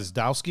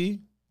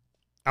Drozdowski.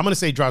 I'm gonna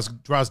say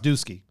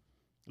Drozdowski.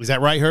 Is that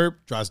right, Herb?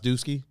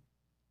 Drozdowski.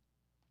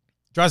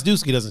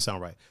 Drozdowski doesn't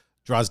sound right.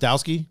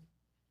 Drozdowski.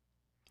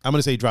 I'm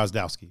gonna say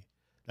Drozdowski.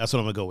 That's what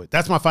I'm gonna go with.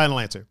 That's my final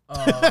answer.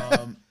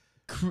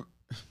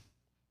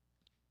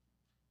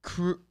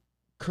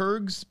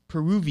 Kurg's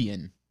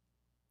Peruvian.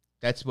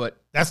 That's where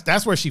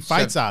she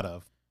fights out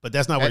of, but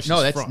that's not where she's from.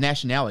 No, that's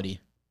nationality.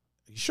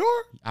 You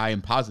sure? I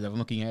am positive. I'm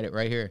looking at it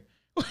right here.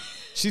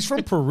 She's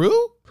from Peru?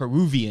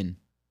 Peruvian.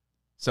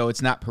 So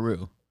it's not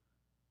Peru.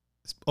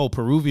 Oh,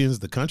 Peruvian's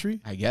the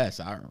country? I guess.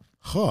 I don't know.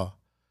 Huh.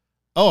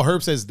 Oh,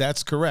 Herb says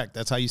that's correct.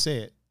 That's how you say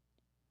it.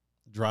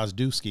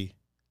 Drozdowski.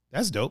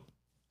 That's dope.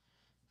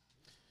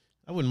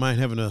 I wouldn't mind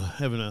having a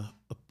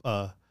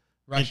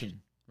Russian.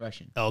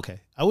 Oh,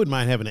 okay. I wouldn't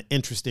mind having an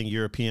interesting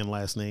European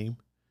last name.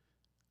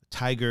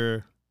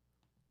 Tiger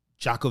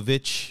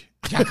Djokovic.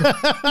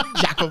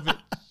 Djokovic.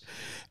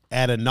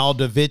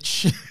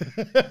 Adanaldovich.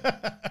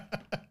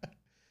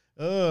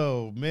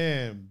 Oh,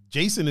 man.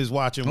 Jason is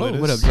watching with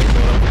us. What up,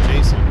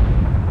 Jason?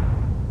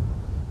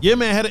 Yeah,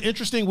 man. Had an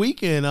interesting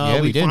weekend.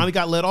 We finally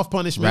got let off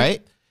punishment.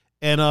 Right.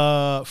 And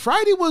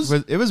Friday was...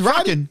 It was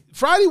rocking.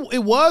 Friday,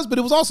 it was, but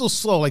it was also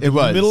slow. Like, the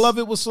middle of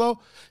it was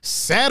slow.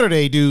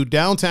 Saturday, dude,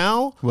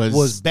 downtown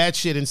was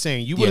batshit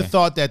insane. You would have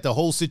thought that the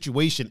whole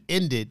situation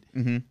ended.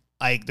 Mm-hmm.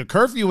 Like, the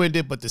curfew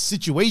ended, but the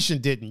situation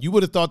didn't. You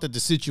would have thought that the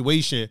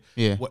situation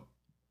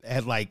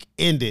had, like,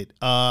 ended.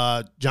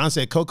 John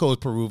said Coco is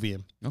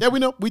Peruvian. Okay. Yeah, we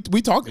know. We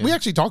talked. Yeah. We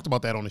actually talked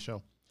about that on the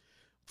show.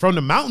 From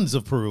the mountains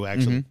of Peru,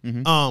 actually.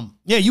 Mm-hmm, mm-hmm.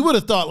 Yeah, you would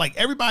have thought, like,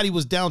 everybody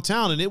was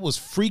downtown, and it was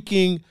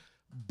freaking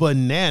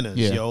bananas,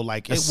 yo.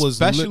 Like, it was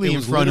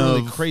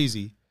literally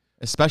crazy.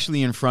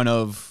 Especially in front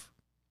of,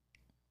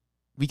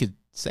 we could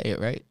say it,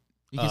 right?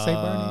 You can say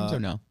bar names or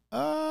no?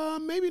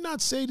 Maybe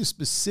not say the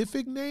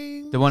specific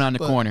name. The one on the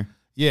corner.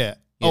 Yeah.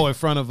 Oh, in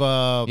front of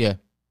where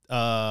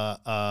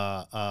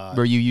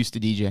you used to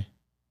DJ.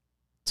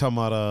 Talking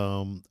about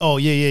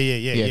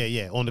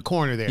yeah. On the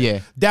corner there.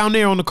 Yeah. Down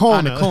there on the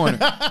corner. On the corner.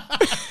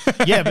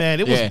 Yeah, man.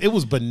 It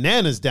was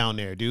bananas down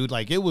there, dude.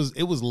 Like, it was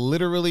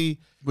literally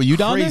Were you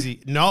down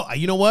crazy. there? No,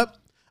 you know what?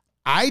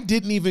 I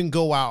didn't even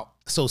go out.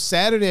 So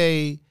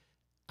Saturday,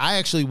 I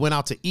actually went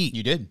out to eat.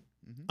 You did.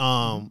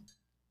 Mm-hmm.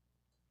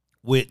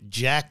 With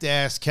jacked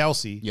ass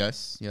Kelsey.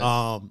 Yes.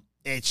 And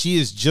she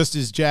is just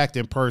as jacked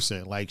in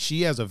person. Like,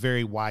 she has a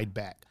very wide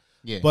back.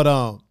 Yeah.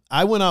 But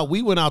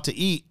we went out to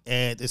eat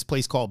at this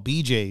place called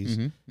BJ's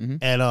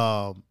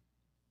and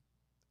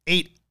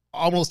ate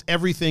almost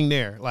everything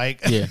there.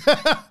 Like,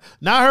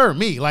 not her,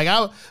 me. Like,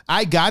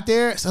 I got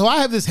there. So I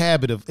have this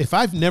habit of, if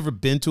I've never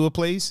been to a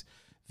place,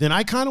 then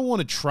I kind of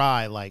want to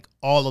try, like,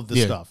 all of the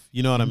stuff.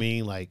 You know what I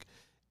mean? Like,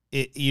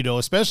 it,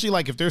 especially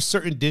like if there's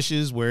certain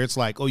dishes where it's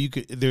like, oh,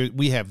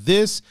 we have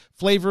this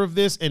flavor of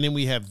this, and then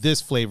we have this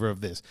flavor of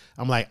this.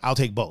 I'm like, I'll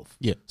take both.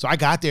 Yeah. So I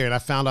got there and I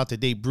found out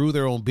that they brew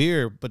their own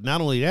beer, but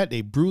not only that,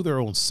 they brew their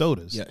own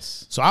sodas.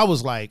 Yes. So I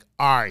was like,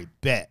 all right,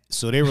 bet.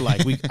 So they were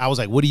like, I was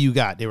like, what do you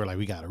got? They were like,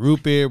 we got a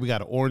root beer, we got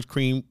an orange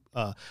cream.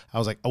 I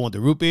was like, I want the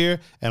root beer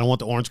and I want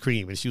the orange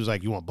cream. And she was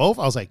like, you want both?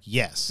 I was like,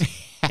 yes.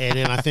 And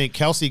then I think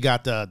Kelsey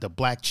got the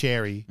black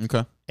cherry.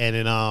 Okay. And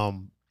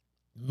then,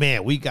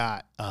 man, we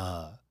got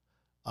a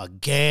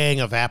gang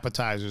of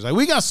appetizers. Like,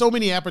 we got so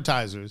many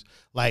appetizers.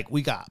 Like,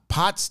 we got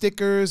pot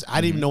stickers.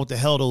 I didn't even know what the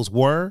hell those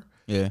were.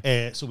 Yeah.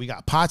 And so we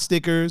got pot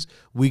stickers.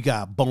 We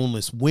got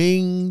boneless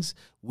wings.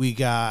 We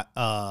got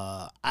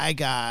I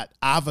got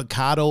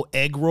avocado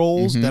egg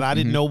rolls that I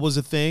didn't know was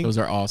a thing. Those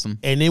are awesome.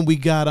 And then we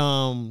got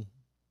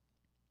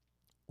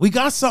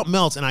something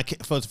else, and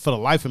for the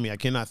life of me, I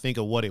cannot think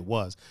of what it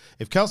was.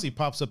 If Kelsey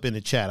pops up in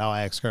the chat, I'll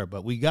ask her.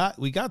 But we got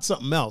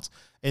something else,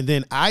 and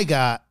then I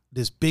got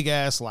this big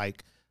ass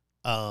like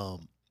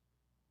crunchy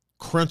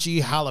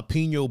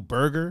jalapeno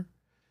burger,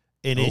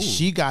 and then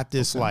she got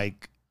this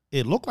like,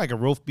 it looked like a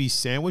roast beef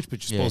sandwich,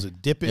 but you're supposed to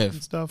dip it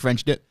and stuff.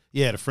 French dip.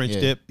 Yeah, the French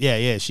dip.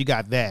 Yeah. She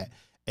got that,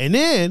 and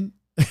then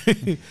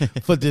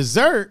for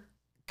dessert,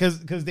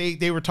 because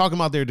they were talking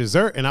about their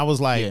dessert, and I was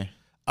like,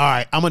 all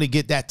right, I'm gonna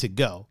get that to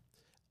go.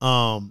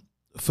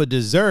 For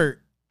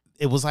dessert,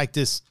 it was like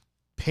this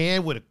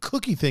pan with a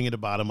cookie thing at the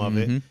bottom of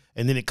it,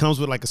 And then it comes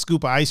with like a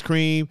scoop of ice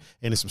cream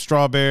and some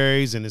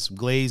strawberries and some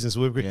glaze and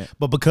some whipped cream. Yeah.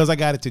 But because I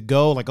got it to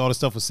go, like all the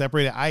stuff was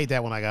separated, I ate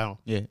that when I got home.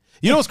 Yeah.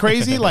 You know what's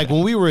crazy? Like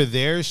when we were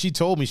there, she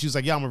told me, she was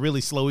like, yeah, I'm a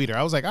really slow eater.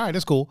 I was like, all right,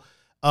 that's cool.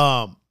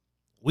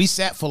 We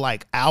sat for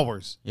like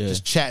hours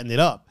just chatting it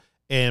up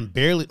and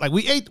barely, like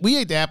we ate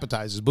the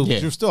appetizers, but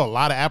there's still a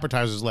lot of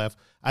appetizers left.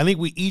 I think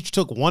we each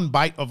took one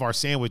bite of our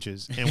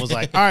sandwiches and was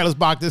like, all right, let's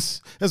box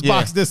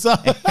this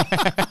up.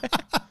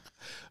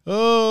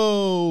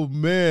 Oh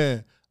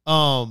man.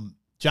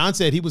 John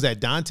said he was at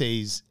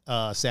Dante's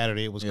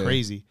Saturday. It was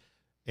crazy.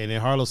 And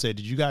then Harlow said,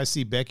 did you guys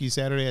see Becky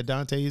Saturday at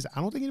Dante's?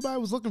 I don't think anybody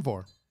was looking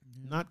for her.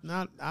 I don't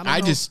know.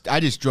 I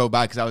just drove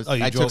by because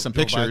I took some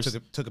pictures.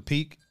 Took a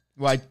peek.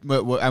 Well,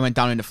 I went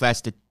down in the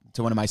flats to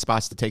one of my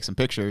spots to take some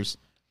pictures,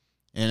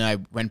 and I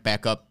went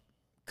back up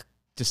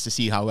just to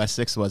see how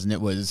S6 was, and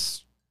it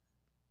was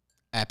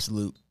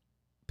absolute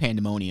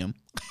pandemonium.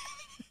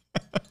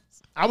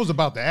 I was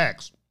about to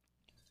ask.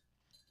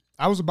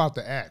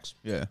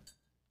 Yeah.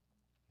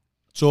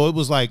 So it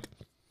was like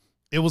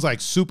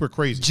super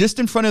crazy. Just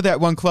in front of that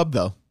one club,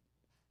 though.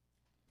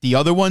 The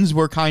other ones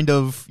were kind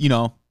of,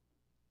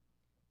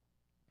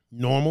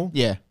 normal.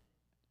 Yeah.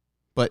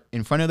 But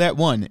in front of that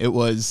one, it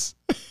was,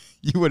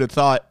 you would have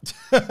thought.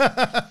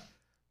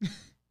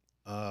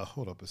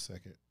 Hold up a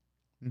second.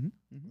 Mm-hmm.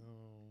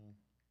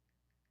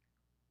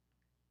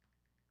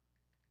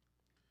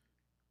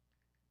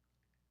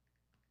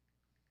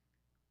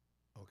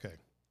 Okay.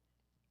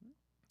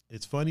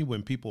 It's funny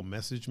when people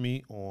message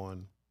me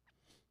on.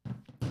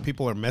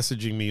 People are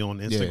messaging me on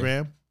Instagram. Yeah.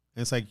 And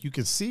it's like you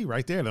can see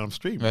right there that I'm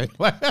streaming.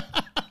 Right.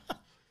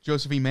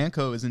 Josephine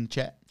Manco is in the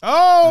chat.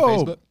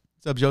 Oh, Facebook.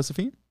 What's up,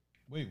 Josephine?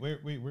 Wait, where are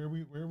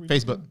we?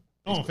 Facebook.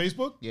 Oh, on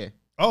Facebook? Yeah.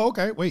 Oh,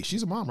 okay. Wait,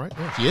 she's a mom, right?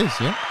 Yeah. She is,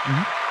 yeah.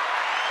 Mm-hmm.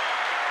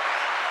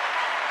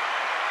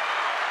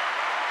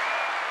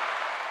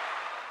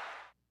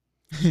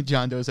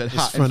 John Doe said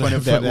hot in front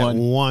of that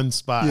one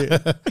spot.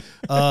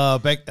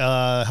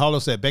 Yeah. Harlow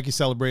said Becky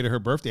celebrated her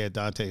birthday at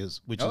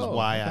Dante's, which is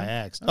why I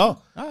asked.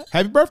 Oh, right.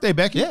 Happy birthday,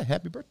 Becky. Yeah,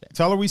 happy birthday.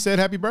 Tell her we said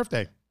happy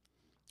birthday.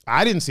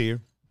 I didn't see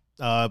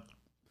her.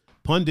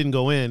 Pun didn't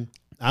go in.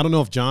 I don't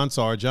know if John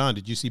saw her. John,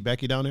 did you see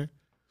Becky down there?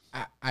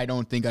 I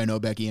don't think I know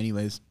Becky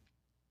anyways.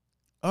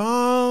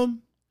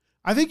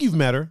 I think you've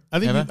met her. I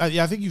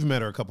think you've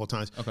met her a couple of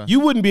times. Okay.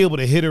 You wouldn't be able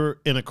to hit her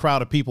in a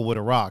crowd of people with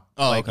a rock.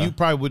 Oh, like okay. You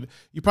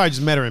probably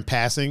just met her in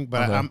passing,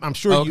 but okay. I'm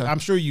sure I'm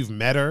sure you've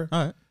met her.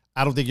 All right.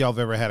 I don't think y'all have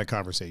ever had a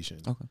conversation.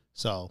 Okay.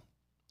 So,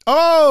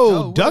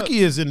 Ducky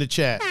is in the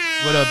chat.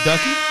 What up,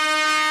 Ducky?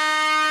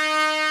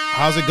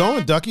 How's it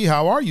going, Ducky?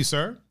 How are you,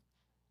 sir?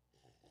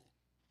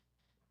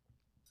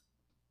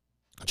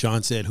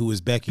 John said, "Who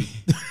is Becky?"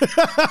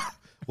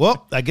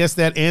 Well, I guess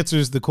that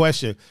answers the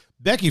question.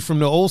 Becky from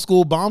the old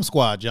school Bomb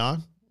Squad,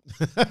 John.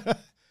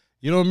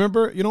 You don't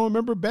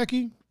remember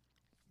Becky?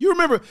 You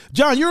remember,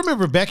 John, you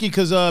remember Becky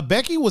because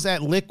Becky was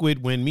at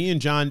Liquid when me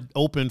and John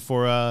opened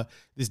for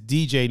this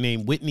DJ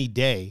named Whitney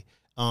Day.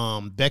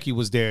 Becky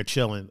was there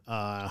chilling,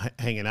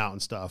 hanging out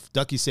and stuff.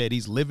 Ducky said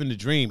he's living the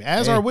dream,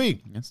 as are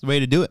we. That's the way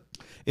to do it.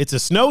 It's a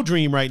snow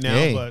dream right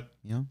now, but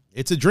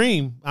it's a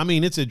dream. I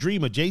mean, it's a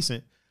dream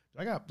adjacent.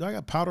 Do I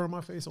got powder on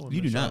my face?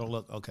 You do not. I don't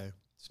look okay.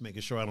 Just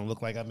making sure I don't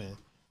look like I'm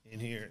in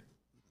here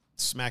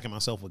smacking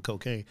myself with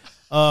cocaine.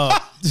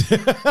 I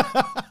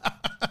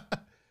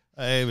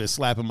ain't been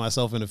slapping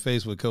myself in the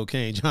face with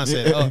cocaine. John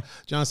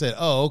said,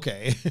 "Oh,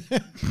 okay."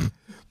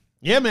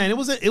 Yeah, man, it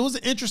was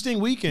an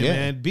interesting weekend,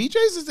 man.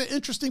 BJ's is an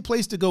interesting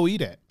place to go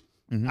eat at.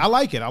 Mm-hmm. I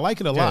like it. I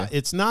like it a lot.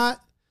 It's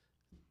not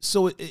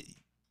so.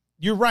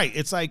 You're right.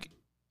 It's like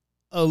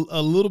a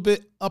little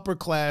bit upper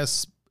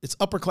class. It's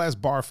upper class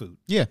bar food.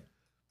 Yeah,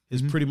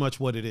 is pretty much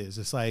what it is.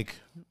 It's like.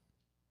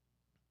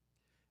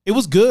 It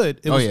was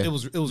good. It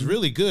was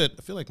really good.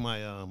 I feel like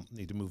my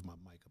need to move my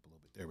mic up a little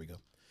bit. There we go.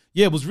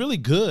 Yeah, it was really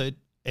good,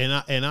 and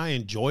I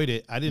enjoyed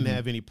it. I didn't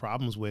have any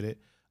problems with it.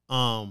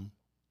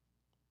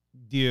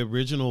 The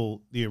original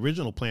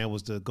plan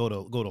was to go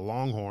to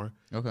Longhorn.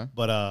 Okay.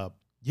 But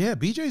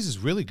BJ's is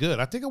really good.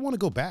 I think I want to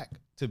go back.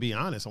 To be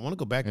honest, I want to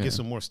go back and get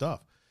some more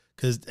stuff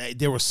because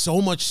there was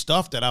so much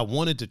stuff that I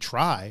wanted to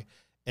try,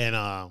 and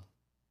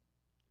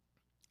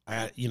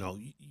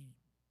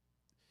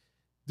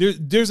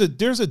There's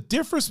a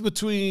difference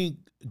between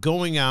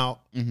going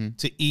out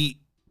to eat,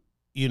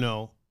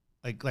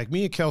 like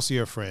me and Kelsey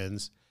are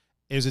friends.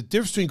 There's a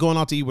difference between going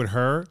out to eat with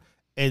her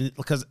and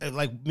because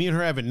like me and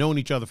her haven't known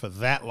each other for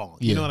that long.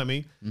 You know what I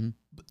mean? Mm-hmm.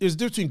 There's a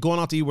difference between going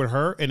out to eat with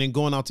her and then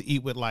going out to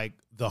eat with like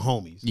the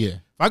homies. Yeah.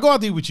 If I go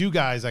out to eat with you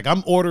guys, like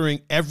I'm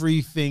ordering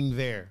everything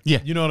there. Yeah.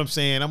 You know what I'm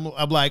saying?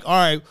 I'm like, all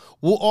right,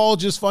 we'll all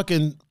just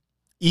fucking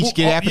each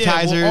get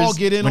appetizers. We'll all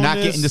get in. We're on not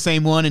this. getting the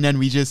same one, and then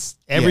we just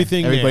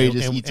everything. Everybody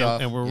just eats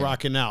off, and we're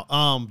rocking out.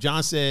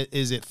 John said,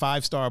 "Is it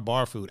 5-star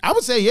bar food?" I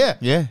would say, yeah.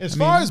 Yeah. As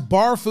far as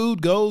bar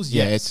food goes,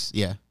 yes.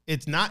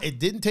 It's not. It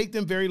didn't take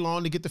them very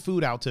long to get the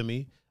food out to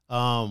me.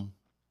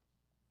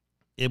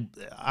 It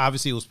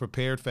obviously was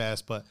prepared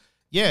fast, but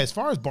yeah, as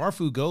far as bar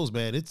food goes,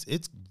 man,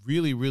 it's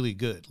really really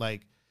good.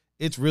 Like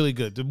it's really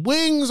good. The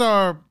wings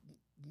are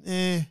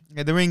eh.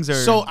 Yeah, the wings are.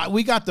 So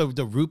we got the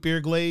root beer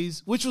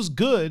glaze, which was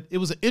good. It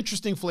was an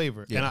interesting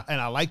flavor, Yeah. and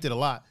I liked it a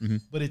lot.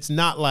 But it's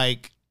not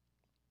like,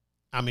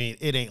 I mean,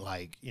 it ain't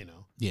like, you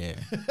know, yeah.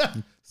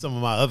 some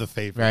of my other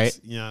favorites. Right.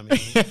 You know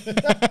what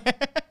I mean?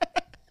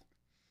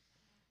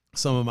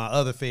 Some of my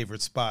other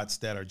favorite spots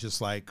that are just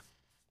like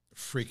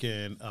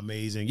freaking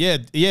amazing. Yeah,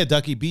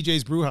 Ducky,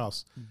 BJ's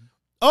Brewhouse.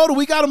 Oh, do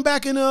we got them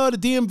back in the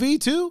DMV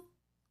too,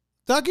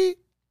 Ducky?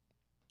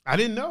 I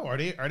didn't know. Are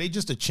they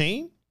just a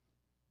chain?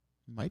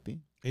 Might be.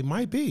 It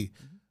might be.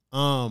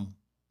 John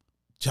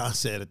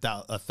said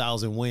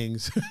 1,000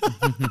 wings.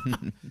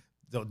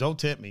 Don't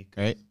tempt me,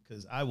 Right.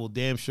 because I will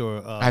damn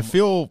sure. I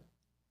feel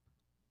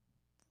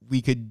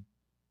we could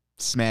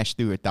smash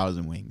through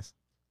 1,000 wings.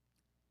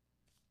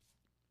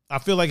 I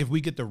feel like if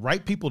we get the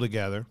right people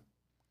together,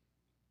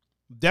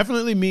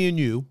 definitely me and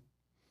you,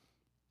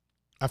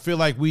 I feel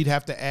like we'd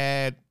have to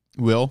add.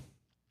 Will,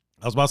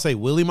 I was about to say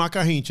Willie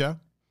Makahincha.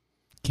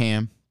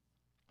 Cam.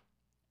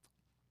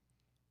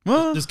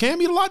 Well, Does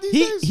Cam eat a lot these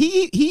days?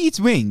 he eats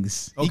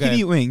wings. He Okay. can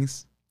eat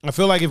wings. I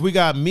feel like if we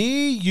got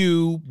me,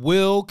 you,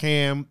 Will,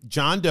 Cam,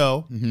 John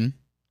Doe,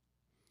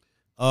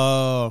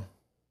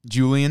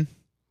 Julian.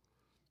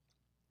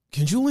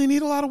 can Julian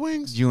eat a lot of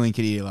wings? Julian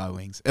could eat a lot of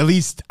wings. At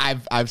least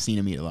I've seen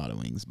him eat a lot of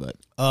wings, but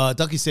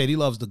Ducky said he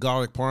loves the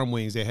garlic parm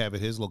wings they have at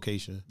his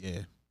location.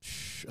 yeah.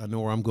 I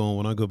know where I'm going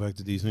when I go back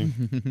to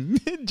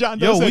DC. John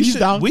Yo, Doe said he's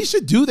down. we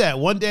should do that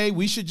one day.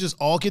 We should just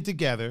all get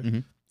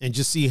together and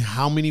just see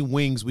how many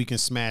wings we can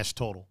smash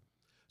total.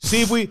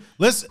 See if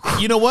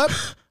you know what?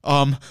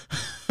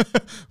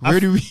 Where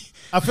do we?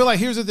 I feel like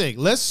here's the thing.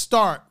 Let's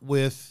start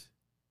with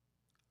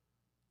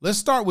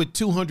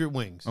 200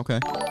 wings. Okay.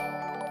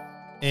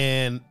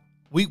 And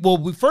we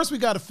first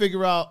got to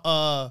figure out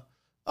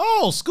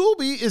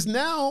Scooby is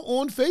now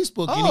on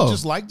Facebook and he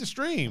just liked the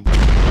stream.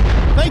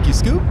 Thank you,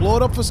 Scoop. Blow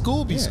it up for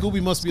Scooby. Yeah.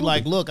 Scooby must be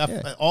like, look,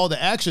 all the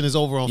action is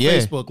over on Yeah,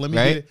 Facebook. Let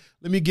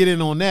me get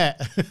in on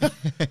that.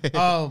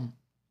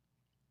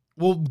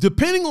 Well,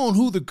 depending on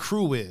who the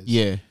crew is.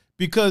 Yeah.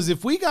 Because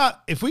if we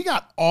got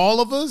all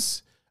of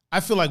us, I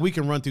feel like we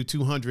can run through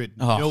 200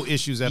 no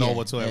issues at all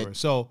whatsoever. Right.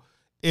 So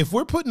if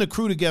we're putting a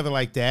crew together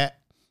like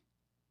that,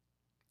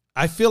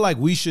 I feel like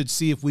we should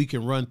see if we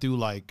can run through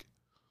like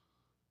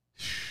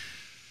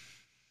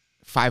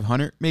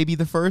 500, maybe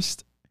the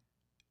first.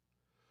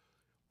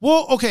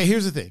 Well, okay,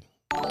 here's the thing.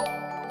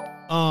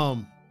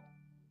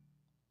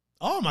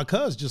 My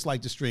cuz just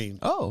like to stream.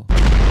 Oh,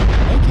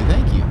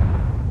 thank you.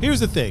 Here's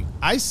the thing.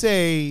 I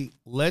say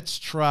let's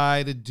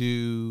try to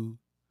do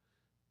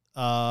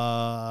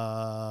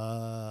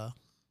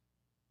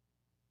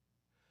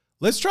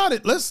let's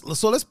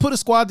put a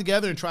squad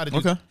together and try to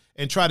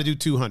do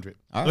 200.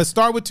 All right. Let's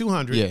start with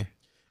 200. Yeah.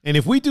 And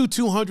if we do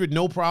 200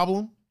 no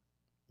problem,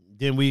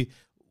 then we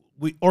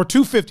or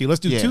 250. Let's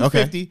do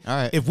 250. Okay. All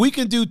right. If we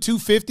can do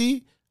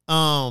 250,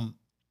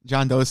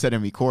 John Doe said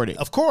and record it.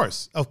 Of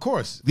course. If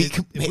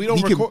we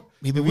don't could- record,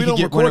 maybe if we we could don't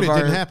get one record of it, our-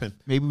 didn't happen.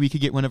 Maybe we could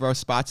get one of our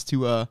spots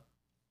to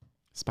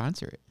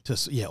sponsor it.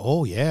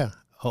 Oh yeah.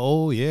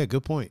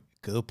 Good point.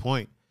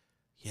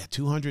 Yeah,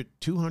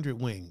 200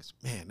 wings.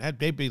 Man,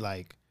 they'd be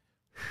like,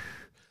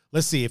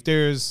 let's see, if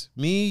there's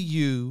me,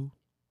 you,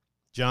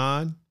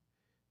 John,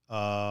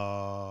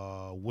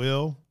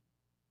 Will,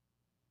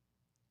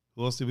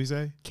 who else did we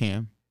say?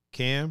 Cam.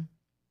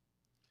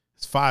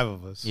 It's 5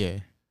 of us. Yeah.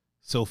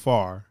 So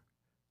far.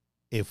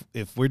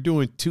 If we're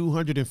doing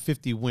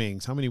 250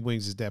 wings, how many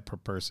wings is that per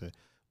person?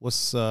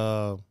 What's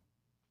Alexa?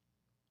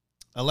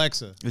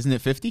 Isn't it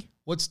 50?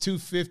 What's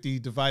 250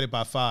 divided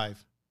by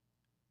 5?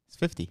 It's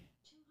 50.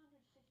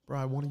 Bro,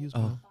 I want to use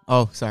my.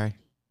 Oh, sorry.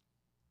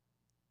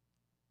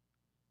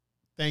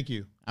 Thank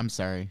you. I'm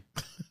sorry.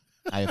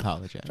 I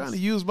apologize. Trying to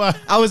use my.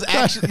 I was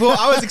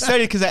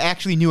excited because I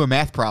actually knew a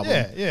math problem.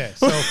 Yeah.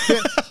 So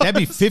that'd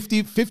be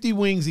 50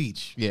 wings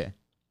each. Yeah.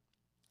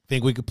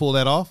 Think we could pull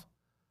that off?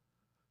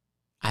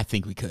 I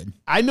think we could.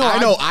 I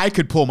know I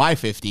could pull my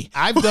 50.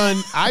 I've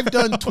done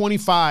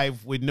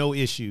 25 with no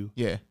issue.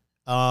 Yeah.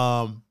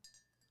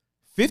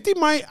 50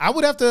 might. I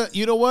would have to.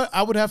 You know what?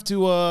 I would have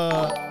to.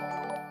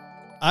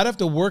 I'd have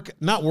to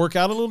not work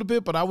out a little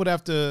bit, but I would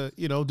have to,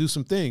 do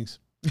some things.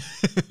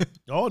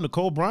 Oh,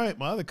 Nicole Bryant,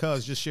 my other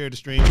cuz, just shared the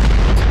stream.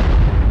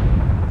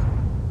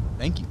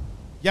 Thank you.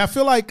 Yeah, I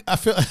feel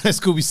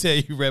Scooby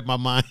said you read my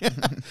mind.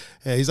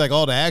 Yeah, he's like,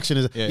 all the action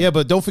is. Yeah.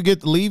 But don't forget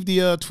to leave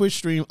the Twitch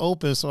stream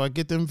open so I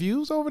get them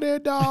views over there,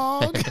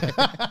 dog.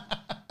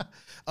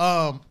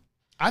 I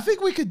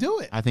think we could do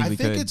it. I think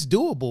could. It's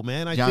doable,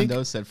 man. John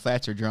Doe said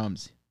flats or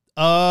drums.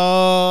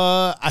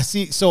 I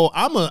see. So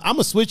I'm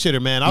a switch hitter,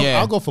 man.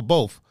 I'll go for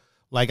both.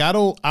 Like I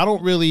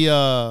don't really.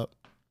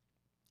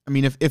 I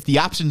mean, if the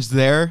option's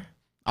there,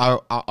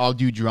 I'll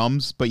do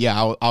drums. But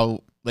yeah,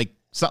 I'll like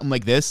something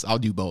like this. I'll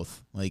do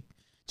both. Like,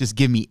 just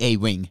give me a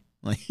wing.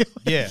 Like,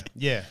 yeah.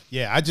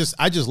 I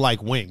just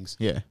like wings.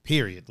 Yeah.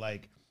 Period.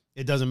 Like,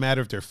 it doesn't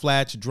matter if they're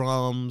flats,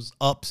 drums,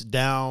 ups,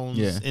 downs,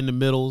 in the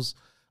middles.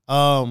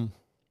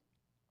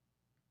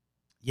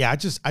 Yeah, I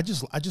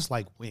just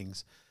like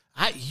wings.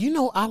 I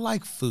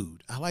like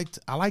food. I like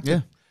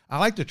I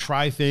like to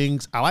try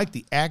things. I like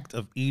the act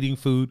of eating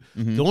food.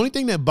 The only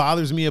thing that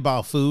bothers me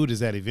about food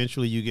is that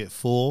eventually you get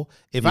full.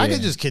 If I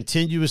could just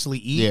continuously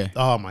eat,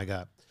 oh my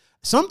God.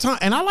 Sometimes,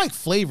 and I like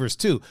flavors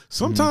too.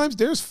 Sometimes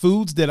there's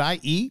foods that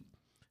I eat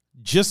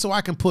just so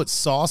I can put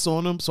sauce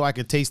on them so I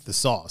can taste the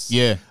sauce.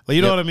 Yeah. Like,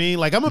 you know what I mean?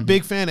 Like, I'm a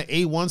big fan of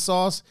A1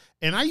 sauce,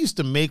 and I used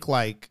to make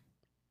like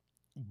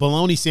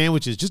bologna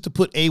sandwiches just to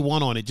put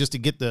A1 on it just to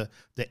get the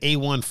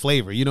A1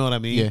 flavor. You know what I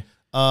mean?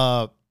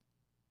 Yeah.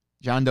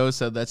 John Doe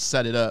said, let's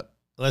set it up.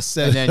 Let's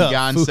set And it then up.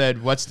 Gon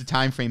said, what's the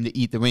time frame to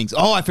eat the wings?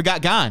 Oh, I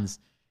forgot Gon's.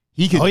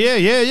 He could. Oh,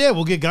 yeah.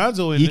 We'll get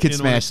Gonzo in. He could in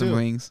smash on it, some too.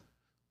 wings.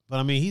 But,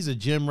 I mean, he's a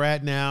gym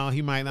rat now.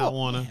 He might not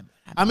want to.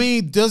 man, I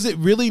mean, does it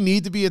really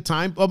need to be a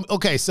time?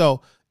 Okay,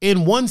 so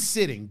in one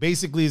sitting,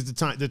 basically is the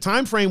time. The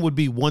time frame would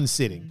be one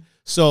sitting.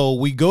 So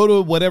we go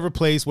to whatever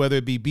place, whether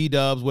it be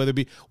B-dubs, whether it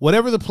be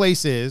whatever the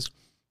place is,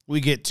 we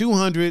get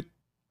 200,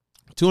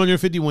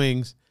 250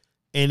 wings,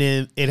 and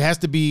then it has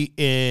to be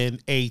in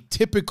a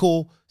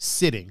typical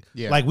sitting.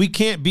 Yeah. Like, we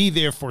can't be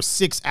there for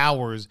 6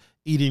 hours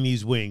eating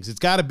these wings. It's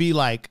got to be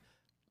like,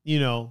 you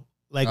know,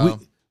 like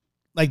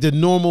like the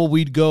normal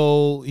we'd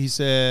go, he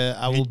said,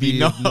 I will be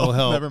no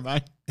help. Never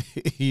mind.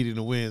 Eating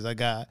the wings. I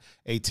got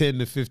a 10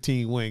 to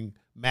 15 wing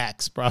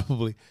max,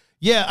 probably.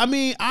 Yeah, I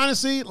mean,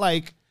 honestly,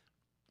 like,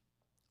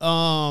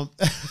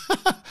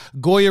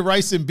 Goya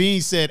Rice and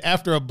Beans said,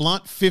 after a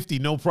blunt, 50,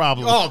 no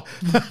problem. Oh,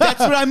 that's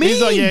what I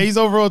mean. He's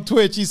over on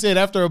Twitch. He said,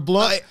 after a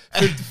blunt,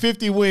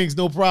 50 wings,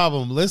 no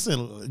problem.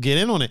 Listen, get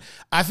in on it.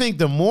 I think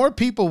the more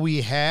people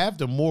we have,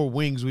 the more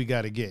wings we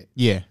got to get.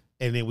 Yeah.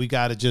 And then we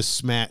got to just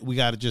smash.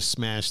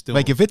 Through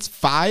Like, them. if it's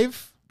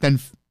 5, then,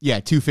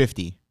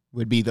 250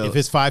 would be the. If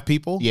it's 5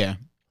 people? Yeah.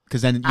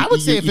 Because then I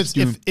would say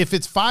if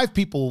it's 5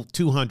 people,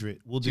 200.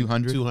 We'll do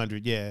 200?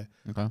 200, yeah.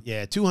 Okay.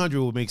 Yeah, 200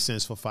 will make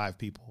sense for 5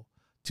 people.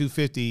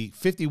 250,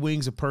 50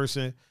 wings a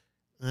person.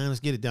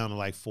 Let's get it down to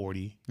like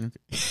 40. Okay.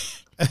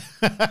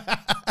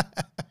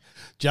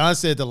 John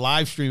said to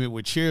live stream it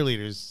with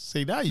cheerleaders.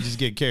 See, now you just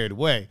get carried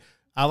away.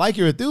 I like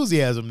your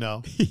enthusiasm,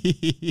 though.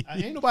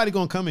 Ain't nobody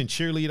going to come and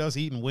cheerlead us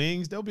eating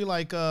wings. They'll be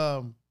like,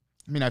 I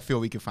mean, I feel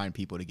we can find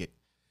people to get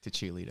to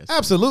cheerlead us.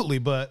 Absolutely,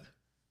 but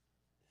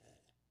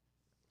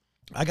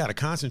I got to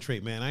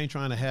concentrate, man. I ain't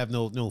trying to have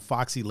no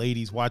foxy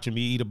ladies watching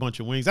me eat a bunch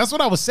of wings. That's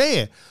what I was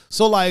saying.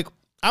 So, like,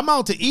 I'm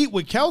out to eat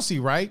with Kelsey,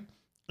 right?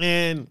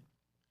 And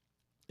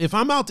if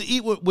I'm out to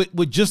eat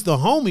with just the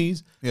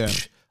homies,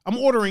 I'm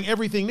ordering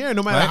everything there,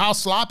 no matter how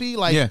sloppy.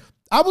 Like,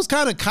 I was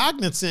kind of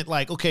cognizant,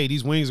 like, okay,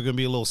 these wings are going to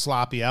be a little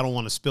sloppy. I don't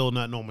want to spill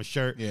nothing on my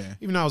shirt. Yeah.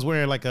 Even though I was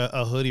wearing like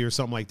a hoodie or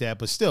something like that,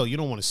 but still, you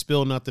don't want to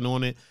spill nothing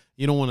on it.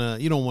 You don't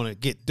want to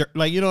get dirt,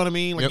 like, you know what I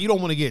mean? Like, you don't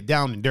want to get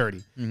down and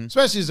dirty,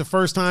 especially as the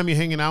first time you're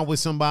hanging out with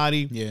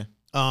somebody. Yeah.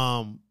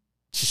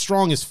 She's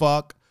strong as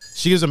fuck.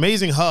 She gives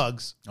amazing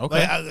hugs.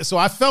 Okay. Like, so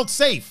I felt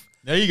safe.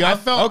 There you go. I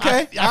felt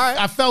okay.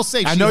 I felt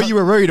safe. I know you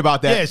were worried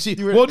about that.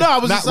 Yeah. Well, no, I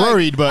was not just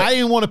worried, but I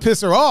didn't want to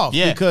piss her off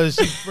because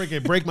she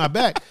freaking break my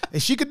back,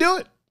 and she could do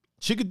it.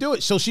 She could do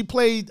it. So she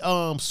played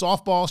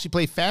softball. She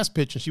played fast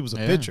pitch, and she was a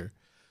pitcher.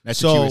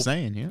 That's what she was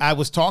saying. Yeah. I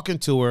was talking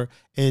to her,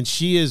 and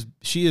she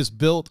is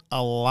built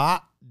a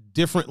lot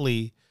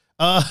differently.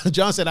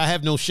 John said, "I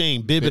have no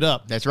shame. Bib it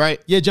up." That's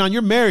right. Yeah, John,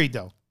 you're married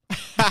though.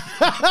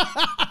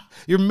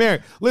 You're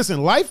married.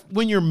 Listen, life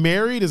when you're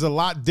married is a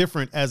lot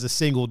different as a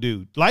single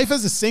dude. Life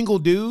as a single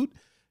dude,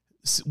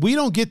 we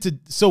don't get to.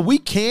 So we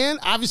can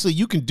obviously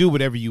you can do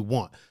whatever you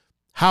want.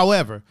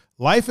 However,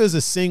 life as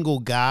a single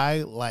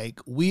guy, like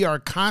we are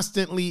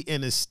constantly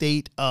in a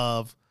state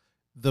of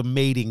the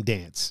mating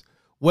dance.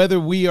 Whether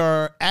we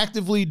are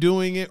actively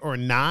doing it or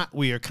not,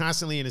 we are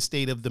constantly in a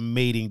state of the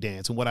mating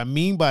dance. And what I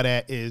mean by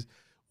that is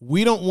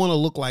we don't want to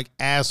look like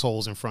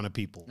assholes in front of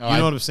people. You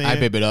know what I'm saying? I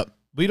bib it up.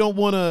 We don't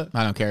want to.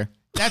 I don't care.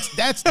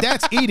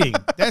 That's eating.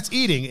 That's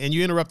eating, and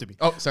you interrupted me.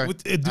 Oh, sorry.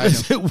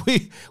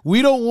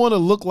 We don't want to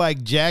look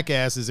like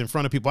jackasses in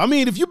front of people. I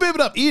mean, if you bib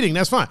it up eating,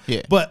 that's fine.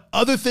 Yeah. But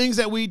other things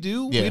that we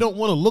do, we don't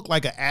want to look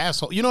like an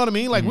asshole. You know what I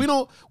mean? Like we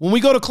don't. When we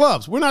go to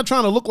clubs, we're not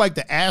trying to look like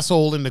the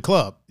asshole in the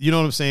club. You know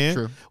what I'm saying?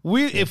 True.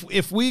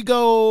 If we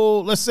go,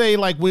 let's say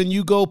like when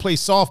you go play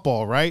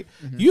softball, right?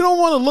 You don't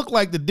want to look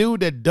like the dude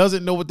that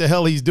doesn't know what the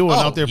hell he's doing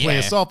out there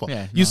playing softball.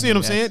 Yeah. You see what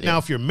I'm saying? Now,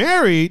 if you're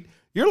married,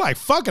 you're like,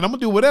 fuck it, I'm going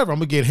to do whatever. I'm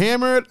going to get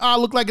hammered. I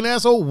look like an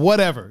asshole,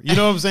 whatever. You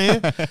know what I'm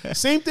saying?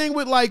 Same thing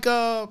with like,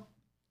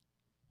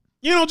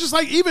 just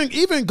like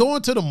even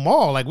going to the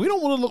mall. Like, we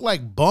don't want to look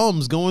like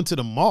bums going to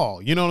the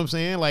mall. You know what I'm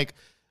saying? Like,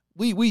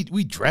 we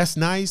dress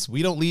nice.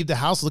 We don't leave the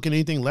house looking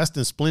anything less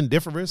than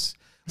splendiferous.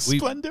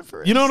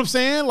 Splendiferous. You know what I'm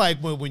saying? Like,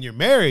 when you're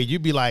married,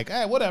 you'd be like,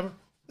 hey, whatever.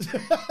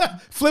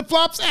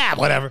 Flip-flops?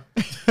 Whatever.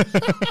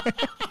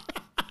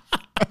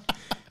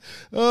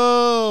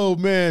 Oh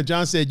man,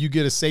 John said you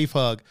get a safe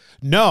hug.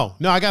 No,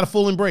 I got a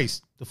full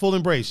embrace. The full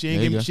embrace. She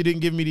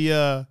didn't give me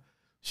the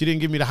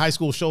high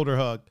school shoulder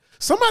hug.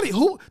 Somebody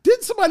do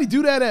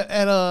that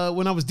at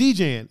when I was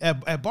DJing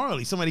at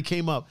Barley. Somebody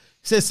came up,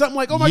 said something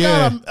like, "Oh my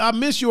God, I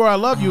miss you or I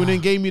love you," and then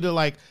gave me the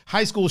like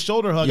high school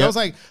shoulder hug. I was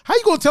like, "How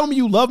you gonna tell me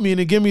you love me and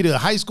then give me the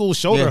high school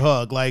shoulder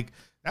hug?" Like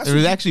it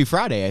was actually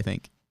Friday, I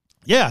think.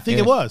 Yeah, I think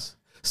it was.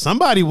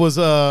 Somebody was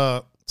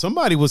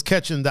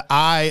catching the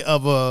eye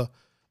of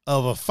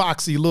a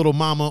foxy little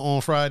mama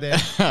on Friday.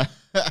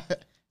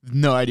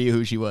 No idea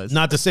who she was.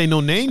 Not to say no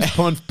names,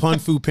 Pun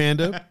Fu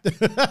Panda.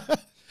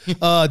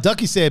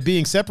 Ducky said,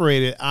 being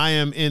separated, I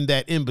am in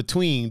that in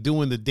between,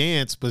 doing the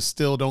dance, but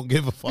still don't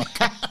give a fuck.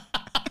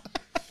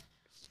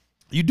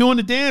 You doing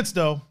the dance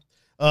though?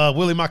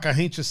 Willie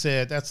Makahincha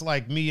said, that's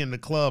like me in the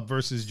club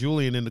versus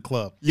Julian in the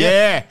club.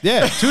 Yeah.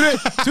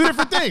 Two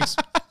different things.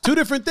 Two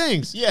different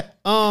things. Yeah.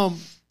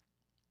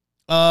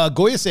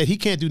 Goya said he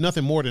can't do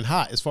nothing more than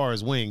hot as far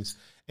as wings.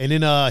 And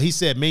then he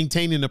said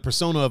maintaining the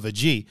persona of a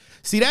G.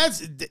 See,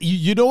 that's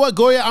you know what,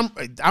 Goya?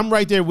 I'm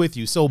right there with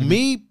you. So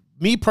me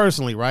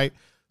personally, right?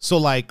 So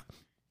like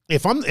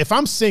if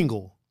I'm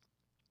single,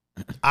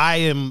 I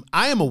am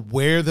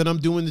aware that I'm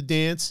doing the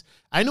dance.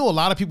 I know a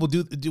lot of people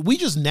do. We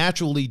just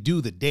naturally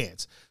do the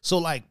dance. So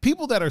like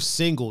people that are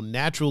single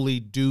naturally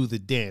do the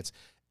dance,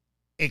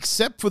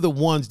 except for the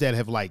ones that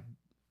have like,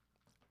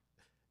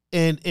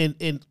 and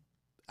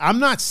I'm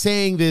not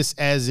saying this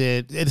as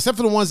it, except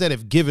for the ones that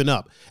have given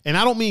up. And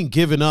I don't mean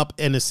given up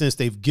in the sense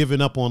they've given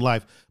up on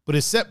life, but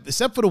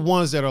except for the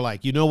ones that are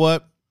like, you know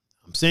what?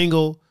 I'm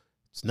single.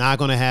 It's not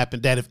going to happen.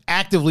 That have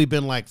actively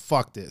been like,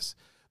 fuck this.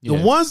 The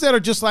ones that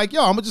are just like,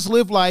 yo, I'm going to just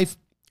live life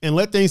and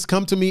let things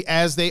come to me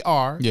as they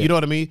are. Yeah. You know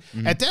what I mean?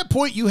 Mm-hmm. At that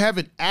point, you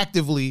haven't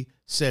actively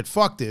said,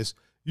 fuck this.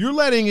 You're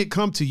letting it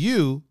come to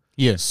you.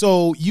 Yeah.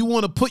 So you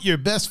want to put your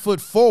best foot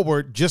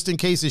forward just in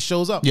case it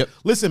shows up. Yep.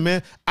 Listen,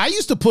 man, I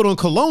used to put on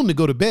cologne to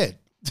go to bed.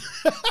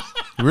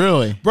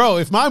 Really? Bro,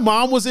 if my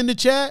mom was in the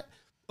chat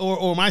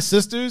or my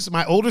sisters,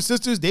 my older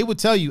sisters, they would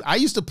tell you I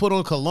used to put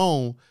on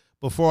cologne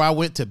before I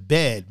went to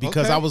bed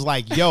because I was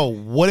like, yo,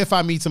 what if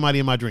I meet somebody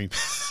in my dream?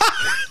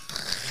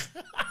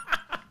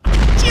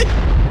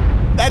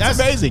 That's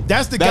amazing.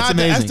 That's the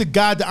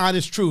God, the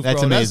honest truth. That's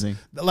bro. amazing.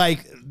 That's,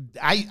 like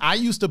I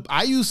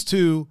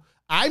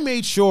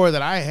made sure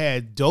that I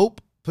had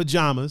dope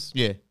pajamas.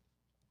 Yeah.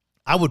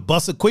 I would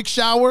bust a quick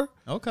shower.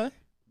 Okay.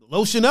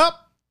 Lotion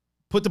up,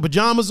 put the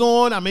pajamas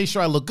on. I made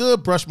sure I look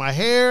good, brush my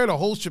hair, the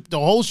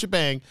whole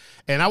shebang.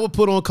 And I would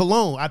put on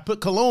cologne. I'd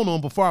put cologne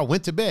on before I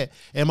went to bed.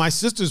 And my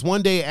sisters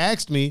one day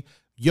asked me,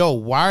 yo,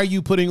 why are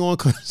you putting on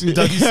cologne?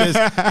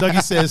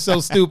 Dougie says, so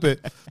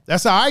stupid.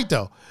 That's all right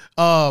though.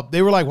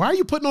 They were like, why are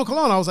you putting on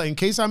cologne? I was like, in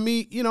case I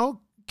meet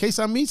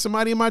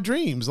somebody in my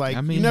dreams. Like,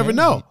 I mean, you never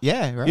know.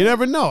 Yeah, right. You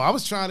never know. I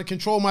was trying to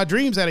control my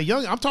dreams at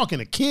I'm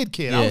talking a kid.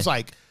 Yeah. I was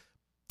like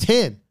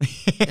 10.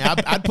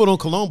 And I'd put on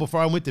cologne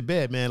before I went to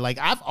bed, man. Like,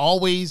 I've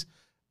always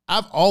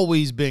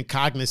been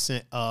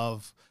cognizant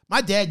of, my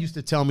dad used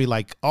to tell me,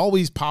 like,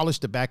 always polish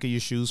the back of your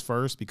shoes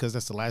first because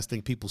that's the last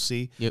thing people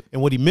see. Yep.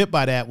 And what he meant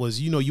by that was,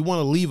 you want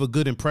to leave a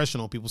good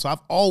impression on people. So I've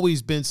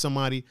always been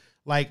somebody,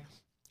 like,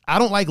 I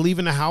don't like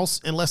leaving the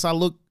house unless I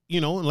look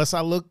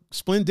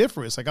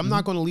splendiferous. Like, I'm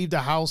not going to leave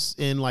the house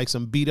in like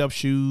some beat up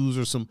shoes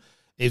or some.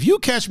 If you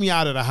catch me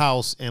out of the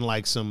house in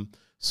like some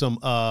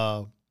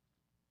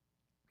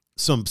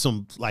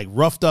like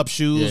roughed up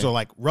shoes or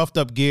like roughed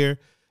up gear,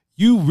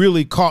 you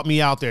really caught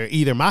me out there.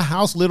 Either my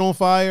house lit on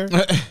fire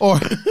or.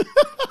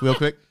 Real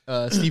quick,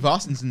 Steve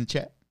Austin's in the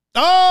chat.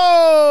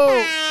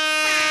 Oh.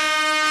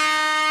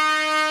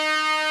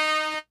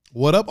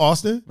 What up,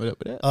 Austin? What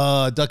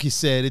up? Ducky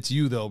said, it's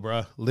you though,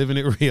 bro. Living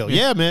it real.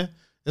 Yeah, man.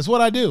 That's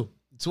what I do.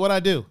 It's what I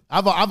do.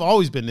 I've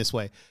always been this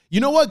way.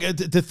 You know what?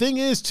 The thing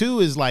is too,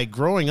 is like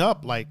growing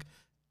up, like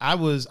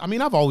I've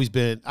always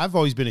been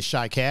a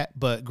shy cat,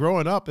 but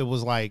growing up, it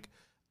was like,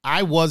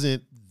 I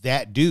wasn't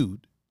that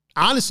dude.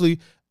 Honestly,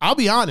 I'll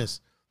be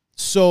honest.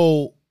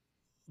 So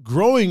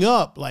growing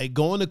up, like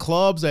going to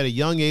clubs at a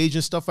young age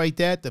and stuff like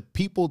that, the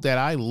people that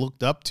I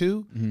looked up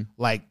to,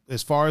 like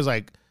as far as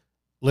like,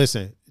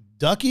 listen,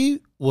 Ducky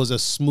was a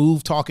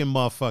smooth talking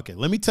motherfucker.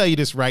 Let me tell you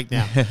this right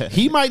now.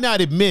 He might not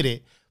admit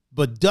it,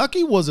 but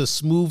Ducky was a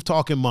smooth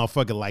talking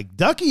motherfucker. Like,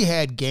 Ducky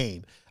had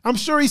game. I'm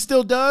sure he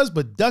still does,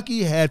 but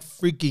Ducky had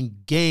freaking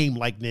game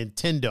like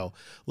Nintendo.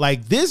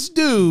 Like, this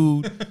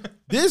dude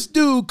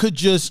could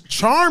just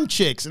charm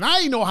chicks, and I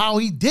didn't know how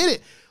he did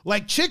it.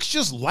 Like, chicks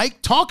just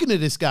like talking to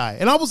this guy.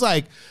 And I was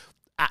like,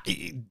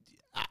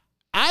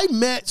 I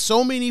met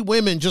so many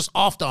women just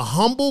off the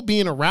humble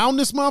being around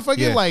this motherfucker.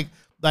 Yeah.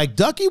 Like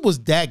Ducky was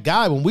that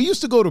guy. When we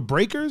used to go to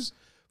breakers,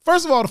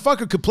 first of all, the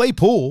fucker could play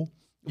pool,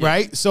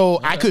 right? So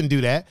I couldn't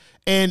do that.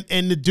 And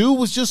the dude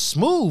was just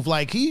smooth.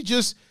 Like, he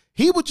was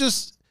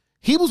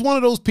one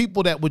of those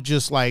people that would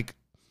just like,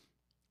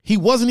 he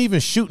wasn't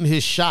even shooting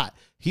his shot.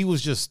 He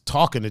was just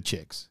talking to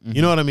chicks.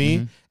 You know what I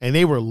mean? And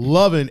they were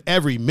loving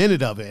every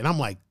minute of it. And I'm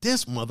like,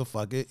 this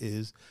motherfucker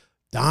is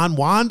Don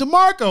Juan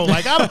DeMarco.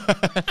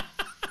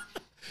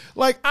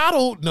 Like, I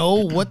don't know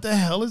what the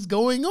hell is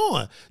going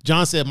on.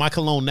 John said, my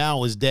cologne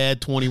now is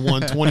Dad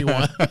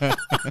 2121.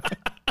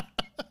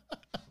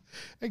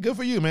 Hey, good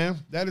for you, man.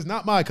 That is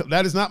not my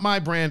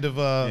brand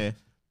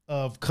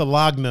of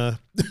Colagna.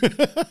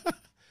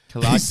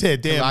 He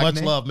said, damn,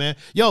 much love, man.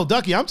 Yo,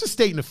 Ducky, I'm just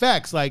stating the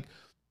facts. Like,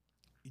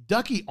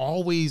 Ducky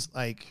always,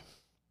 like,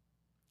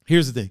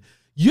 here's the thing.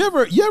 You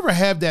ever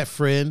have that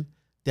friend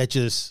that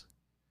just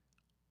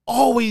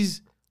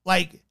always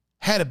like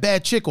had a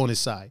bad chick on his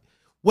side.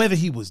 Whether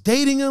he was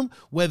dating him,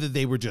 whether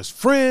they were just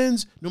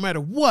friends, no matter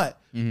what,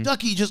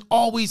 Ducky just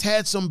always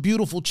had some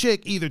beautiful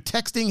chick either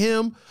texting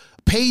him,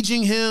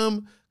 paging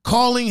him,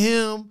 calling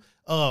him,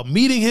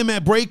 meeting him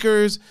at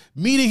Breakers,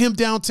 meeting him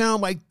downtown.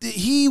 Like,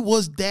 he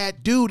was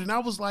that dude. And I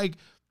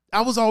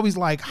was always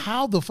like,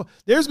 how the fuck?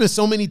 There's been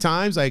so many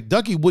times, like,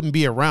 Ducky wouldn't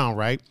be around,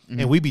 right?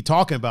 And we'd be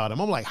talking about him.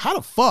 I'm like, how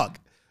the fuck?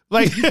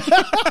 Like,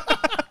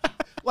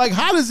 like,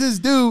 how does this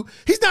dude,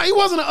 he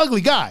wasn't an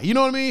ugly guy. You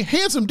know what I mean?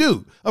 Handsome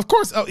dude. Of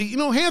course,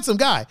 handsome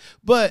guy.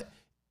 But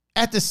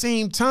at the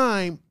same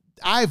time,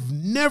 I've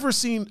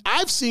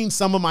seen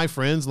some of my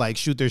friends like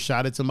shoot their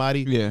shot at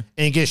somebody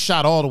and get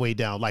shot all the way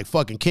down. Like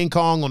fucking King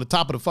Kong on the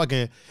top of the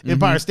fucking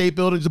Empire State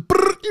Building. Just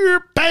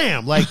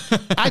bam. Like,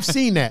 I've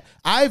seen that.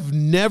 I've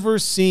never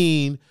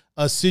seen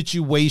a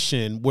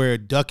situation where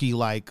Ducky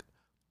like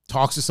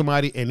talks to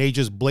somebody and they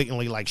just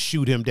blatantly like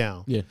shoot him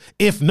down. Yeah.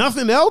 If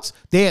nothing else,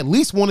 they at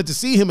least wanted to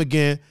see him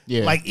again.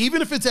 Yeah. Like,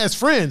 even if it's as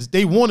friends,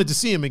 they wanted to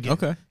see him again.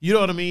 Okay. You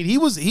know what I mean?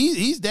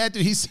 He's that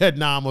dude. He said,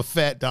 "Nah, I'm a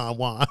fat Don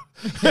Juan."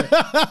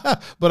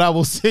 But I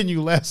will send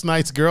you last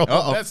night's girl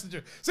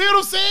messenger. See what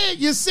I'm saying?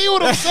 You see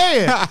what I'm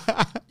saying?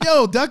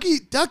 Yo,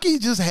 Ducky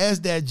just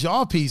has that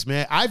jaw piece,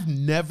 man. I've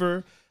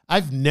never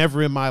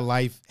in my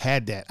life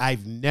had that.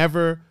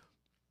 I'm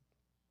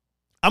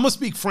gonna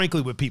speak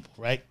frankly with people,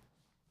 right?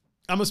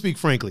 I'm going to speak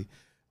frankly.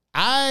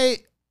 Out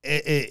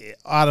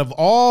of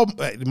all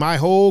my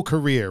whole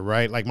career,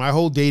 right? Like my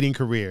whole dating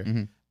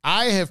career,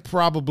 I have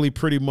probably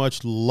pretty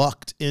much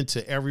lucked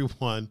into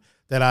everyone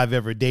that I've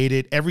ever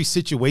dated, every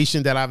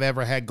situation that I've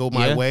ever had go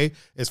my way.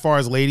 As far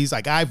as ladies,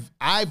 like I've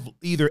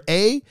either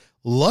A,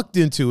 lucked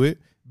into it,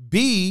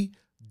 B,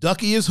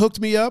 Ducky has hooked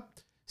me up,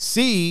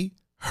 C,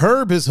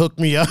 Herb has hooked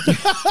me up,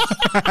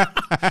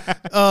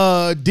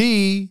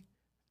 D,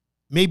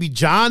 maybe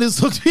John has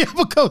hooked me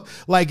up.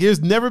 Like,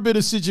 there's never been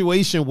a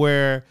situation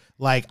where,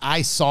 like,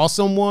 I saw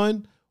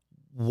someone,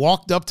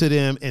 walked up to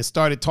them and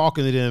started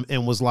talking to them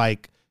and was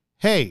like,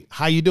 "Hey,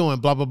 how you doing?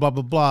 Blah, blah, blah,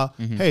 blah, blah.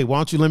 Hey, why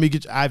don't you let me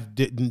get you?"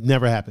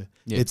 Never happened.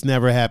 Yeah. It's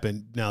never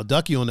happened. Now,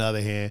 Ducky, on the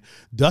other hand,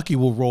 Ducky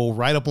will roll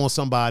right up on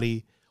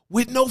somebody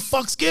with no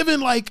fucks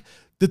given. Like,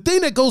 the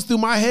thing that goes through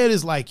my head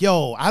is like,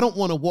 yo, I don't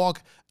want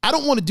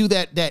to do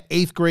that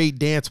 8th grade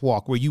dance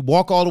walk where you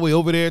walk all the way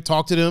over there,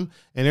 talk to them,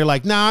 and they're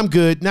like, "Nah, I'm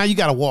good." Now you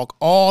got to walk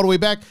all the way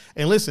back.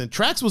 And listen,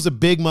 Trax was a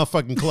big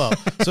motherfucking club.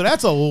 So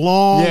that's a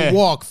long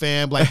walk,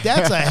 fam. Like,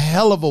 that's a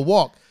hell of a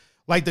walk.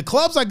 Like, the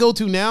clubs I go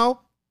to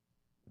now,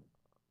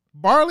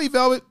 Barley,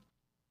 Velvet,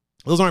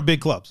 those aren't big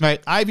clubs. Right?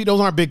 Ivy,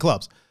 those aren't big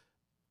clubs.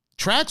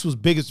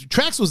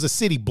 Trax was a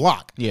city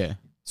block. Yeah.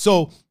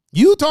 So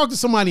you talk to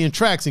somebody in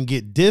Trax and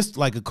get dissed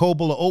like a cold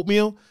bowl of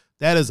oatmeal,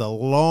 that is a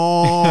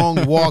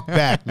long walk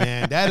back,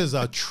 man. That is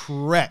a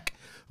trek.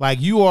 Like,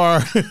 you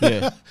got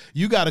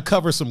to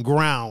cover some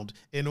ground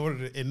in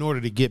order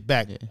to get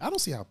back. Yeah. I don't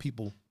see how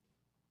people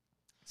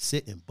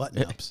sit in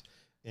button ups.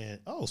 And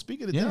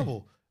speaking of the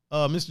devil,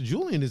 Mr.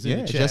 Julian is in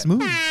the chat. Just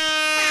move.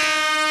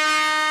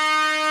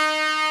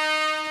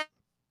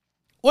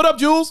 What up,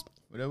 Jules?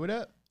 What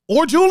up?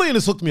 Or Julian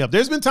has hooked me up.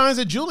 There's been times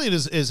that Julian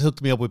has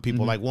hooked me up with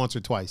people like once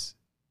or twice.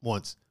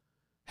 Once.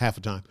 Half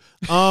a time.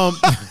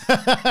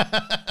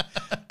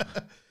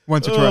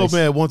 Once or twice. Oh,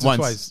 man, once or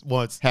twice.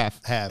 Once. Half.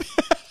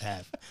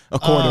 A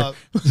quarter.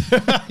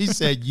 He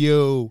said,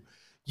 yo.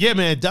 Yeah,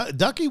 man,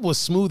 Ducky was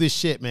smooth as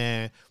shit,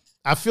 man.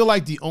 I feel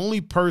like the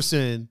only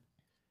person,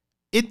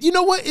 you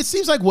know what? It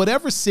seems like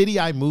whatever city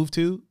I move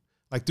to,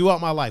 like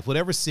throughout my life,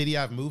 whatever city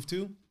I've moved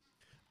to,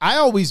 I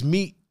always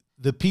meet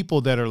the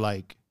people that are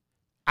like,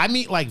 I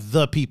meet like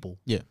the people.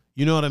 Yeah.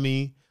 You know what I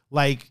mean?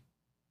 Like,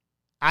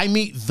 I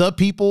meet the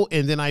people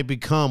and then I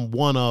become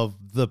one of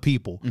the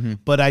people.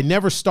 But I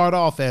never start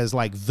off as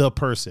like the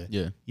person.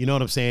 Yeah. You know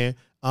what I'm saying?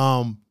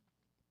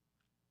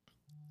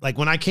 Like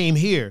when I came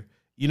here,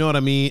 you know what I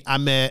mean? I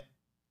met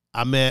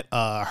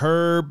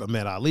Herb, I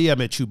met Ali, I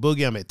met Chew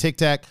Boogie, I met Tic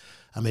Tac,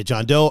 I met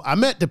John Doe. I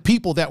met the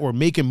people that were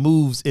making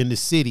moves in the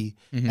city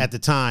at the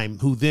time,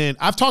 who then,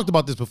 I've talked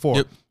about this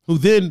before, who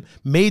then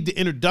made the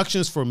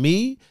introductions for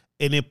me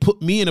and then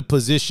put me in a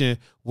position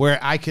where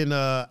I can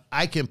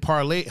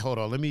parlay. Hold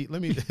on, let me.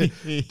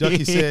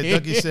 Ducky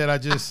said, I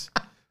just.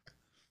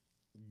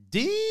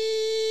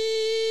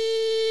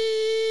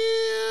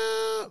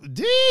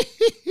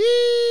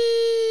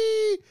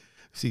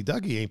 See,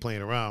 Ducky ain't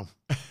playing around.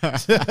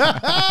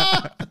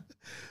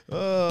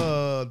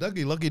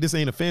 Ducky, lucky this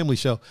ain't a family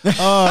show.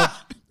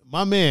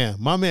 My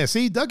man.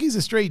 See, Ducky's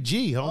a straight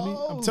G, homie.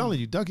 Oh. I'm telling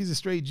you, Ducky's a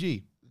straight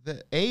G.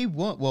 The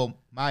A1, well,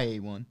 my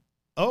A1.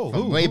 Oh,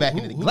 from way back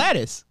in the day.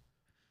 Gladys.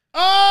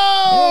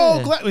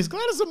 Oh, yeah. Is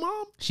Gladys a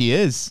mom? She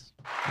is.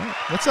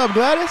 What's up,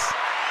 Gladys?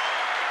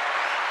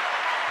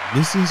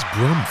 Mrs.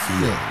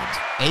 Brumfield.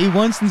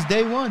 A1 since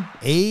day one.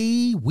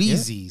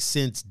 A-Weezy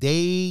since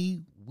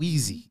day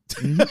Weezy.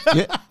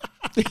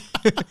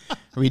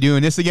 Are we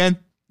doing this again?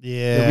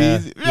 Yeah.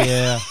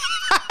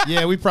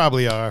 Yeah, we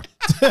probably are.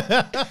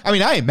 I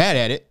mean, I ain't mad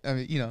at it. I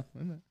mean, you know.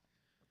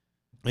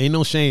 Ain't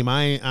no shame.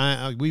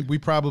 We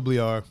probably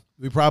are.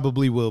 We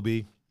probably will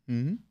be.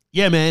 Mm-hmm.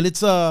 Yeah, man. It's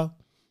so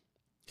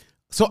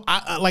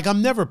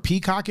I'm never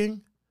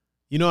peacocking.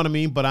 You know what I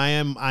mean? But I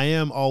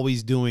am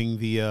always doing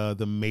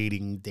the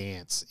mating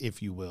dance,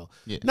 if you will.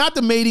 Yeah. Not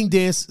the mating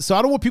dance. So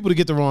I don't want people to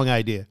get the wrong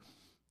idea.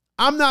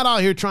 I'm not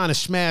out here trying to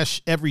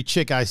smash every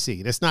chick I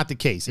see. That's not the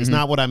case. It's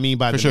not what I mean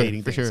by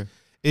mating dance. Sure.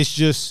 It's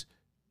just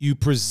you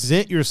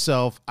present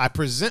yourself. I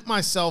present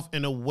myself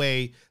in a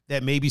way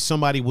that maybe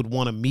somebody would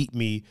want to meet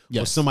me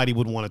or somebody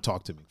would want to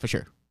talk to me. For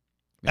sure.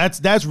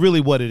 That's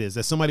really what it is.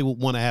 That somebody would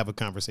want to have a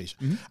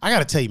conversation. I got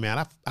to tell you,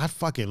 man, I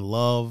fucking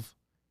love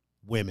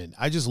women.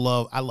 I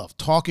love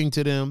talking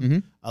to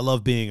them. I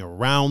love being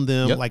around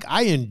them. Yep. Like,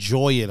 I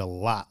enjoy it a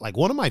lot. Like,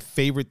 one of my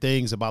favorite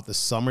things about the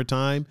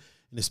summertime,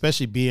 and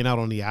especially being out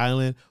on the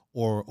island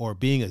or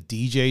being a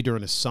DJ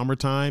during the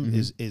summertime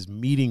is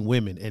meeting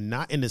women, and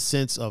not in the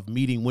sense of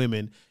meeting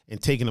women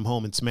and taking them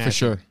home and smashing. For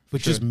sure.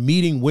 But just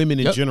meeting women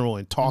in general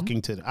and talking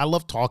to them. I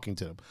love talking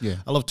to them. Yeah.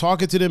 I love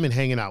talking to them and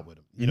hanging out with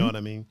them. You know what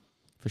I mean?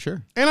 For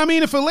sure. And I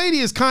mean, if a lady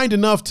is kind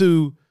enough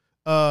to,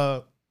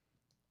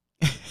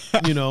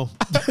 you know,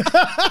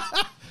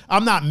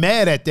 I'm not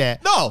mad at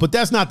that. No. But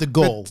that's not the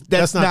goal.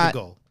 That's not the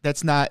goal.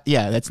 That's not,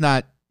 that's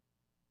not,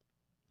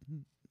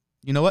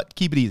 you know what?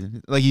 Keep it easy.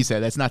 Like you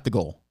said, that's not the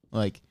goal.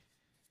 Like,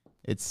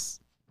 it's.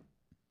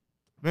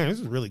 Man, this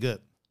is really good.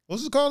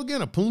 What's it called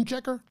again? A poon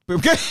checker?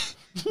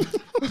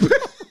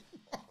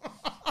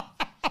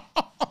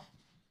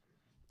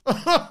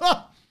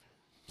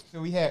 So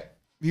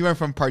we went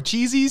from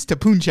Parcheesi's to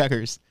poon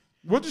checkers.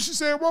 What did she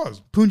say it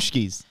was?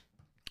 Poonchkis.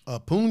 A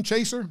poon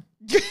chaser?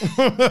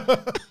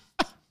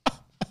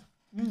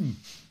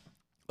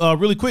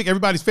 Really quick,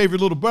 everybody's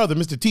favorite little brother,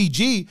 Mr.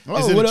 TG,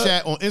 is in the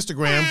chat on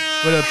Instagram.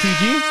 What up,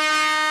 TG?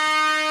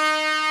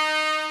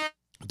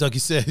 Dougie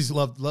says he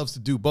loves to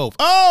do both.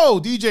 Oh,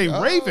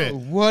 DJ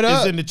Raven what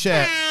up? is in the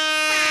chat.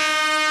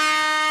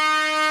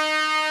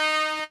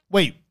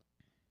 Wait,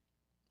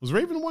 was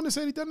Raven the one that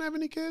said he doesn't have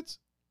any kids?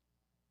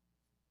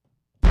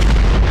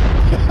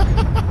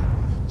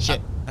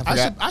 Shit, I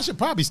forgot. I should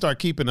probably start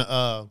keeping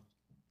a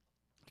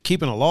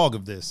log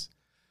of this.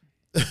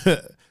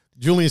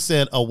 Julian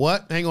said, "A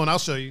what? Hang on, I'll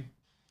show you.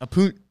 A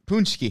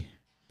poonchki.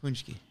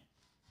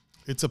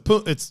 It's a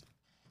poon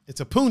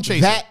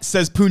chaser. That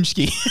says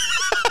poonchki.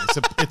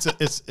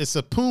 It's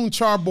a poon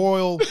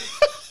charboil.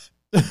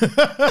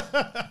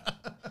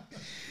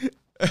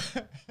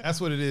 That's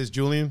what it is,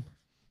 Julian.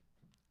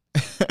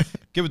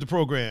 Give it the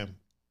program.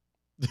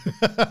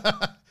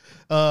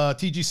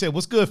 TG said,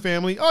 "What's good,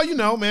 family? Oh, you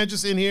know, man,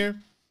 just in here,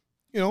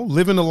 you know,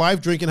 living the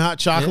life, drinking hot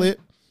chocolate,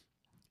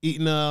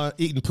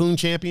 eating poon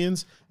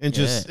champions, and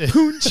just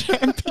poon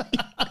champion,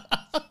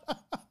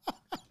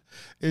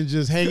 and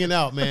just hanging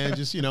out, man.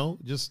 Just, you know,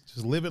 just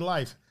living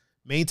life,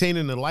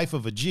 maintaining the life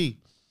of a G.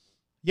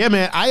 Yeah,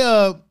 man.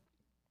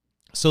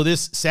 So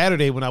this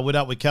Saturday when I went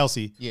out with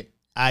Kelsey,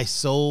 I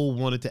so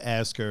wanted to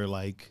ask her,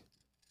 like,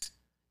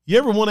 you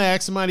ever want to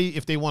ask somebody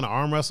if they want to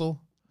arm wrestle?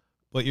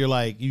 But you're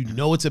like, you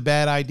know, it's a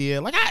bad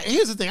idea. Like,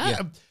 here's the thing.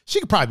 She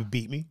could probably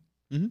beat me.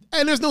 And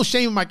there's no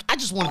shame in my, I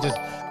just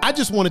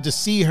wanted to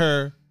see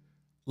her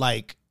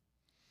like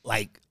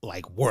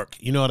work.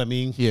 You know what I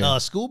mean? Yeah.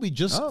 Scooby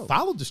just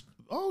followed this.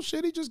 Oh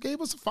shit. He just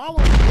gave us a follow.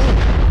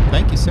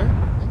 Thank you, sir.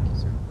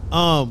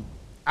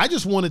 I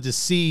just wanted to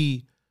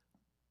see,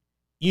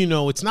 you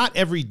know, it's not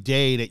every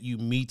day that you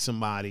meet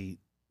somebody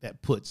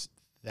that puts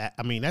that.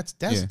 I mean, that's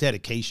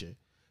dedication.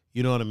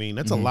 You know what I mean?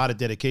 That's a lot of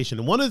dedication.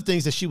 And one of the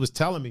things that she was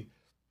telling me,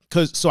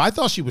 so I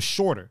thought she was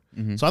shorter.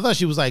 So I thought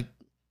she was like,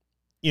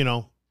 you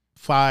know,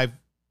 5'2",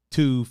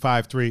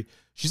 5'3".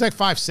 She's like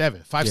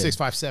 5'7", 5'6",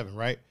 5'7",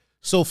 right?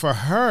 So for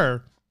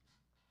her,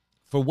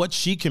 for what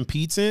she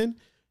competes in,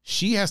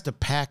 she has to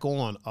pack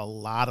on a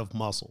lot of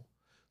muscle.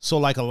 So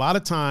like a lot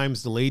of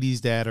times the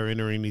ladies that are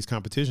entering these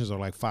competitions are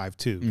like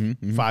 5'2",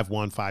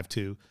 5'1",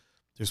 5'2".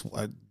 There's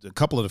a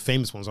couple of the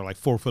famous ones are like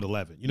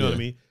 4'11". You know what I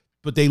mean?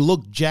 But they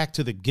look jacked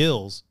to the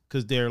gills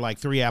because they're like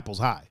 3 apples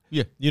high.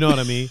 Yeah. You know what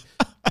I mean?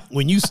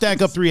 When you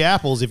stack up 3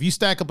 apples, if you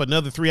stack up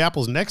another 3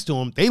 apples next to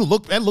them,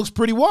 that looks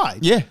pretty wide.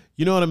 Yeah.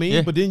 You know what I mean?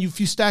 Yeah. But then if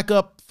you stack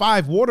up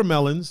 5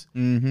 watermelons,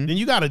 then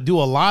you got to do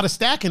a lot of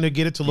stacking to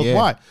get it to look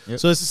wide. Yep.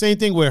 So it's the same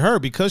thing with her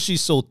because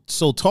she's so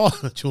tall.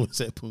 Julian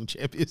said Poon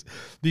Champions.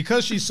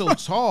 Because she's so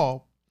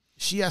tall,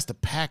 she has to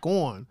pack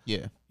on,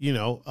 you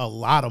know, a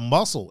lot of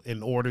muscle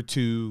in order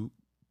to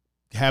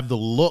have the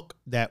look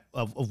that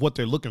of what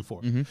they're looking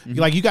for.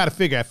 Like, you got to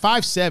figure at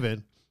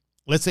 5'7",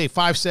 let's say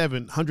 5'7",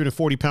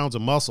 140 pounds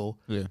of muscle.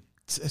 Yeah,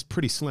 it's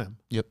pretty slim.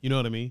 Yep. You know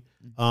what I mean?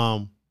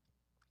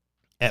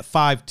 At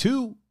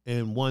 5'2"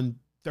 and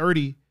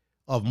 130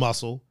 of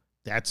muscle,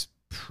 that's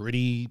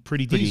pretty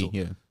diesel.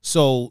 Yeah.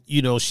 So,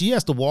 you know, she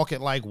has to walk at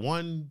like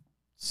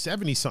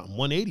 170 something,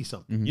 180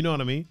 something. You know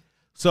what I mean?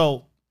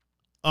 So,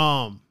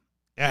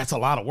 that's a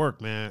lot of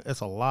work, man. It's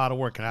a lot of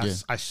work. And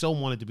I so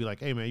wanted to be like,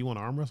 hey man, you want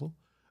to arm wrestle?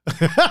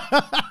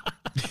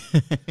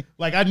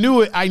 Like I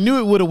knew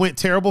it would have went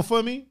terrible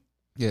for me.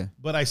 Yeah.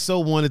 But I so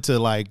wanted to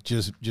like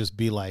just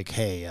be like,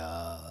 hey,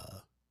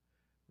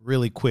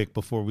 really quick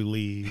before we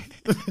leave.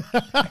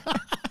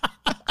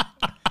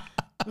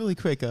 Really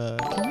quick, can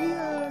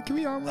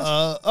we arm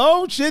wrestle?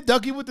 Oh shit,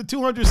 Ducky with the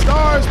 200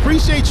 stars.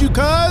 Appreciate you,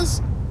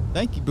 cuz.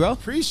 Thank you, bro.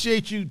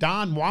 Appreciate you,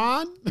 Don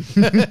Juan.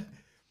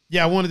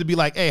 Yeah, I wanted to be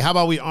like, hey, how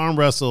about we arm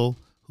wrestle?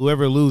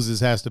 Whoever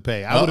loses has to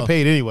pay. I would have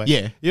paid anyway.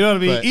 Yeah. You know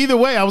what I mean? But Either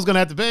way, I was gonna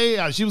have to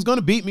pay. She was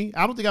gonna beat me.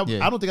 I don't think I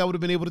Yeah. would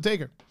have been able to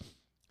take her.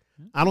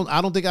 I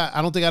don't think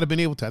I'd have been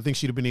able to. I think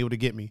she'd have been able to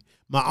get me.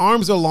 My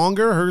arms are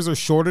longer, hers are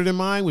shorter than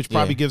mine, which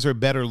probably gives her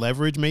better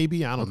leverage,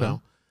 maybe. I don't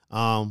know.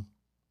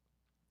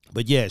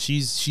 But yeah,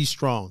 she's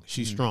strong.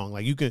 She's strong.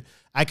 Like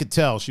I could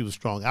tell she was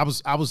strong. I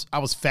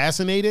was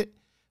fascinated,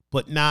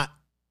 but not.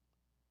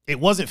 It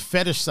wasn't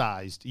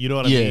fetishized. You know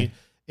what I mean?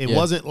 It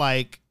wasn't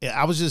like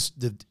I was just.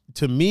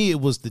 To me, it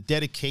was the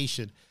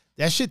dedication.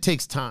 That shit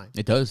takes time.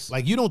 It does.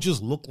 Like you don't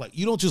just look like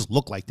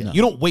that. No.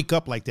 You don't wake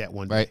up like that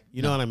one day. Right.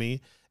 You know what I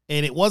mean?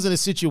 And it wasn't a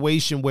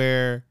situation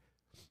where,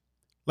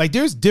 like,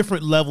 there's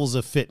different levels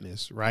of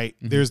fitness, right?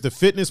 Mm-hmm. There's the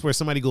fitness where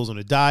somebody goes on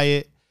a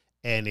diet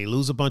and they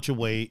lose a bunch of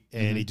weight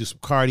and they do some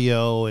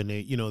cardio and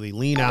they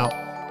lean out,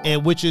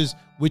 and which is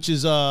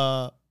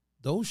oh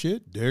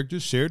shit, Derek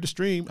just shared the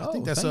stream. I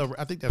think that's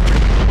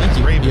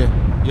Raven.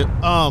 Yeah. Yep.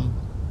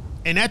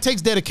 And that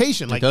takes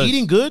dedication. Like does.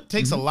 eating good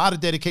takes a lot of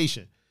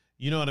dedication.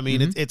 You know what I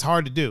mean? It's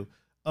hard to do.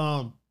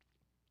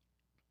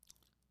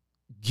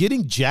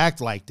 Getting jacked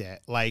like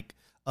that, like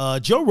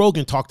Joe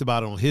Rogan talked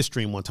about it on his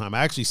stream one time. I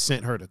actually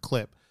sent her the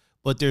clip,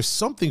 but there's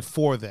something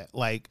for that.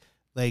 Like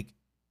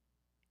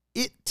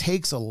it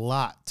takes a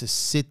lot to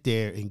sit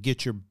there and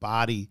get your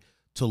body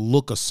to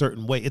look a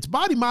certain way. It's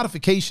body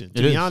modification,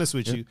 to be honest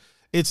with you.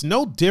 It's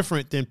no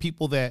different than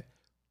people that,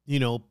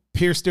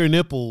 pierce their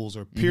nipples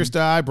or pierce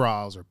their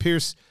eyebrows or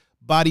pierce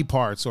body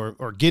parts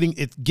or getting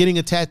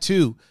a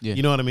tattoo. Yeah.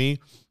 You know what I mean?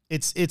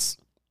 It's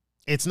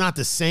not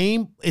the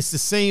same. It's the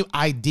same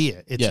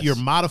idea. You're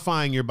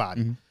modifying your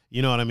body.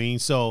 You know what I mean?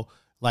 So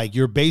like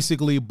you're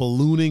basically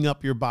ballooning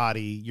up your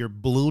body. You're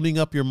ballooning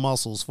up your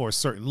muscles for a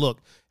certain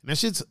look. And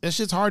that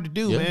shit's hard to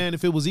do, man.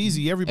 If it was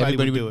easy, everybody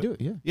would do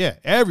it. Yeah,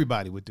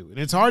 everybody would do it. And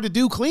it's hard to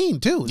do clean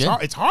too.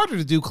 It's harder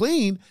to do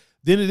clean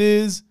than it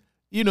is,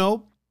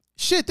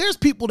 shit. There's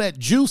people that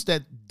juice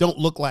that don't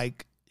look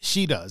like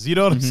she does. You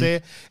know what I'm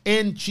saying?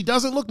 And she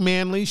doesn't look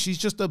manly. She's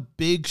just a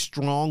big,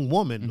 strong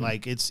woman.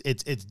 Like it's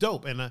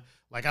dope. And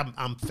like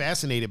I'm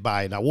fascinated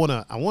by it. I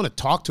wanna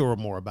talk to her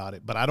more about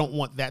it, but I don't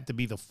want that to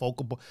be the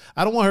focal point.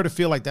 I don't want her to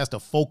feel like that's the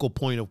focal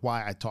point of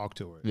why I talk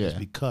to her. Yeah. It's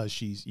because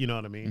she's, you know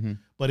what I mean?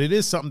 But it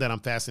is something that I'm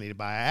fascinated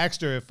by. I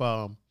asked her if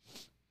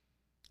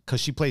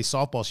because she plays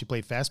softball, she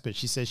played fast pitch.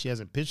 She says she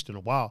hasn't pitched in a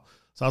while.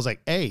 So I was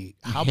like, hey,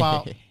 how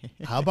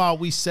about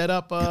we set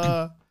up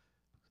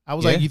I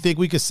was like, you think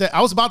we could set?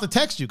 I was about to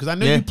text you because I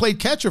know you played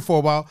catcher for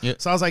a while.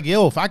 So I was like,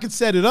 yo, if I could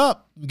set it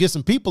up, get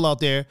some people out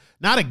there,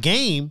 not a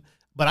game,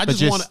 but I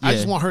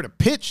just want her to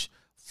pitch,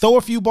 throw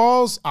a few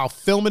balls. I'll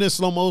film it in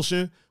slow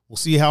motion. We'll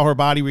see how her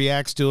body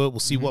reacts to it. We'll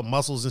see what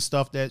muscles and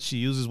stuff that she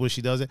uses when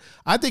she does it.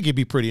 I think it'd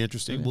be pretty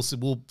interesting.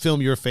 We'll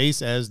film your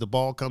face as the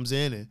ball comes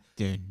in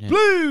and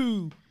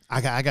blue.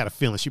 I got a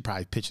feeling she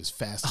probably pitches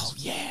fast. Oh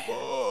yeah.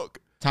 Fuck.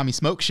 Tommy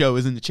Smoke Show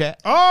is in the chat.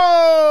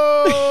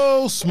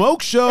 Oh,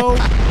 Smoke Show.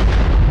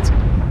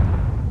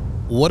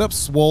 What up,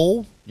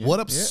 Swole? What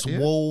up,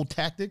 Swole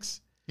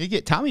Tactics? You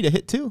get Tommy to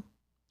hit too.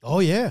 Oh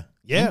yeah,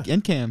 yeah.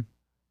 And Cam.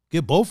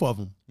 Get both of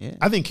them. Yeah.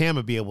 I think Cam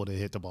would be able to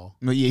hit the ball.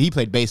 Well, yeah, he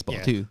played baseball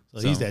too. So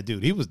he's that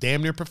dude. He was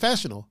damn near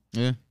professional.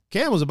 Yeah.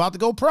 Cam was about to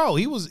go pro.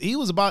 He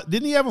was about.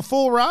 Didn't he have a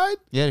full ride?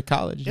 Yeah, to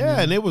college. Yeah,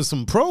 and there was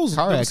some pros.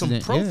 Car there was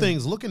accident, some pro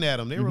things looking at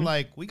him. They were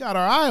like, "We got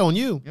our eye on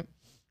you." Yep.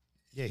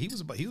 Yeah, he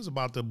was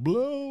about to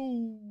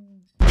blow.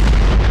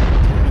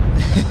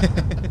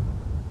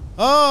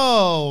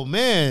 Oh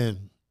man.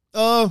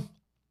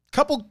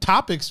 Couple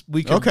topics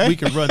we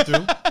can run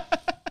through.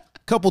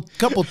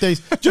 couple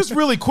things. Just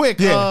really quick.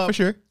 For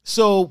sure.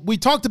 So we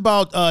talked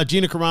about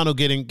Gina Carano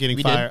getting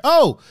fired. Did.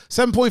 Oh,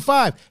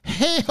 7.5.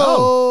 Hey ho.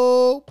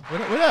 Oh.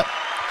 What up?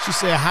 She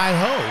said hi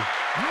ho.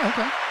 Oh,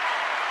 okay.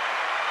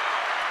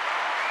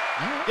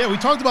 Right. Yeah, we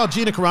talked about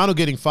Gina Carano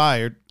getting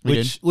fired,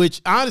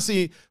 which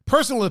honestly,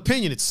 personal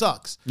opinion, it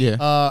sucks. Yeah.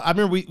 I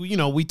remember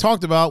we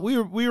talked about we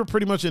were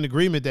pretty much in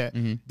agreement that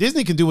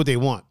Disney can do what they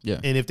want. Yeah.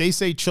 And if they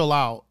say chill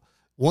out,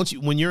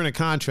 when you're in a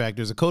contract,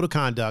 there's a code of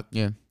conduct.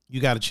 Yeah.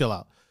 You got to chill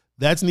out.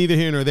 That's neither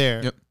here nor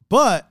there. Yep.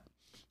 But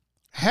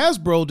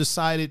Hasbro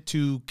decided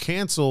to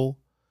cancel.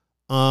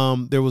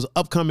 There was an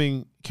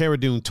upcoming Cara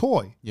Dune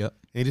toy. Yep.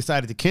 They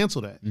decided to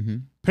cancel that.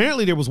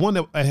 Apparently, there was one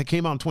that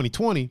came out in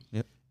 2020.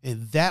 Yep.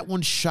 And that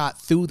one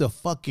shot through the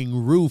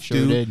fucking roof, sure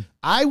dude. Did.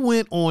 I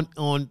went on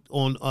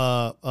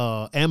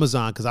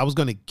Amazon because I was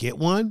gonna get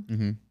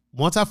one.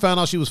 Once I found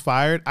out she was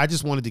fired, I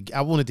wanted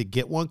to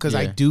get one because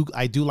I do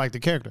like the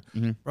character.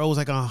 Bro, it was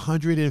like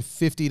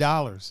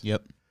 $150.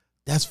 Yep.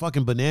 That's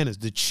fucking bananas.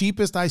 The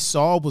cheapest I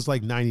saw was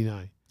like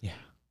 $99. Yeah.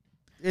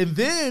 And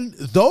then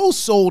those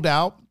sold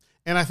out,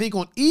 and I think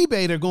on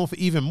eBay they're going for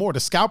even more. The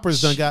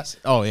scalpers done got.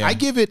 Oh yeah. I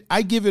give it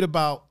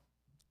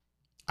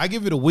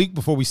a week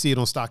before we see it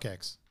on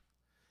StockX.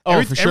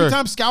 For sure. Every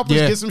time scalpers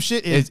get some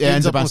shit, it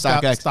ends up on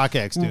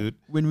StockX, dude.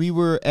 When we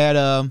were at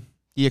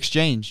the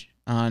exchange,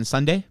 on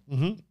Sunday.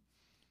 Mm-hmm.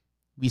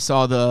 We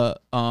saw the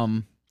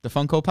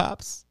Funko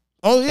Pops.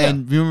 Oh yeah,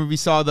 and remember we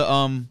saw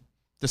the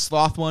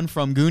sloth one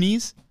from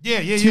Goonies.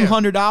 yeah.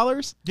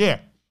 $200. Yeah.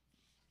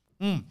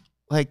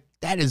 Like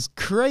that is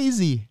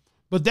crazy.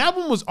 But that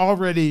one was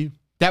already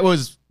That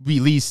was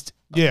released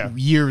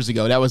years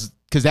ago. That was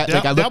because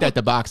I looked at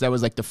the box. That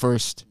was like the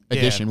first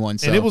edition one.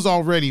 So. And it was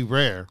already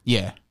rare.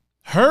 Yeah.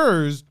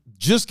 Hers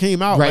just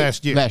came out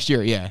last year. Last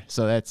year, yeah.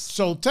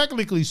 So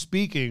technically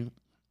speaking,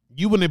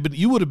 you would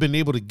have been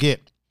able to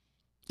get,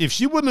 if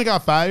she wouldn't have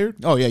got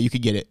fired. Oh yeah, you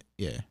could get it.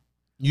 Yeah.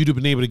 You'd have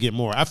been able to get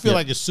more. I feel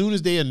like as soon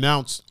as they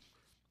announced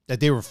that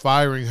they were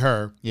firing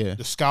her,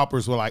 the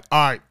scalpers were like,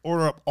 all right,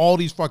 order up all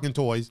these fucking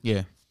toys.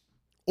 Yeah.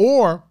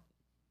 Or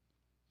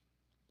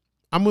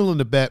I'm willing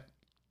to bet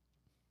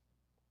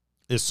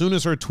as soon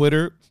as her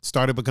Twitter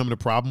started becoming a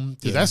problem,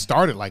 because that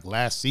started like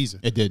last season.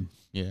 It did.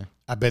 Yeah.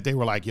 I bet they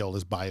were like, yo,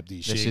 let's buy up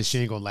these. She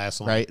ain't going to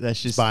last long. Right.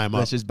 Let's just buy them up.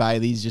 Let's just buy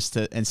these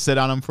and sit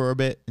on them for a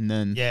bit. And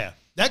then. Yeah.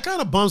 That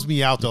kind of bums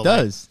me out, though. It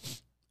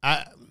does.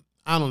 Like,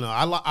 I don't know.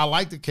 I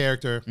like the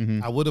character.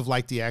 Mm-hmm. I would have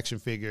liked the action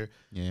figure.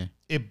 Yeah.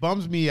 It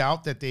bums me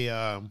out that they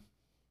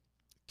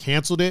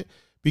canceled it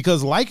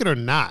because, like it or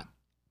not,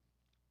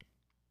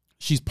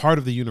 she's part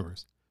of the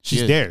universe.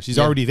 She's there. She's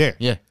already there.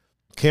 Yeah.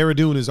 Cara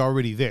Dune is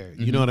already there.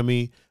 You know what I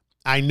mean?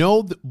 I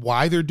know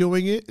why they're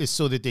doing it is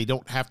so that they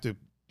don't have to,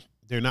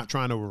 they're not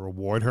trying to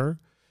reward her.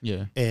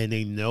 Yeah. And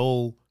they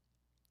know,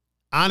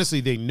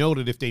 honestly, they know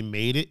that if they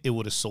made it, it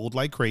would have sold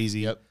like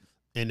crazy. Yep.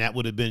 And that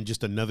would have been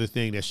just another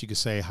thing that she could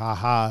say, ha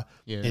ha.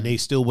 Yeah. And they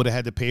still would have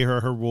had to pay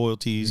her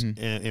royalties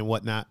and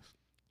whatnot.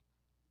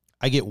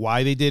 I get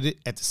why they did it.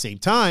 At the same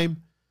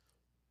time,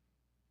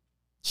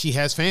 she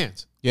has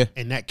fans. Yeah.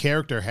 And that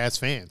character has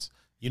fans.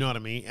 You know what I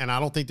mean? And I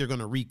don't think they're going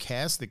to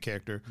recast the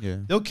character. Yeah.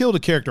 They'll kill the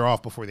character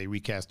off before they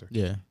recast her.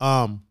 Yeah.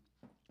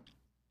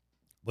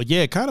 But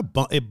yeah, it kind of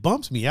it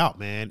bumps me out,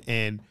 man.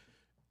 And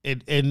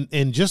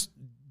just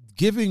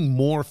giving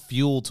more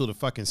fuel to the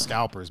fucking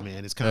scalpers,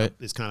 man. It's kind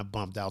of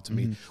bumped out to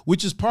me,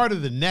 which is part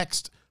of the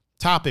next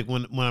topic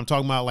when I'm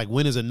talking about like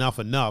when is enough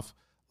enough?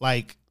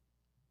 Like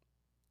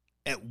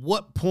at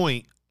what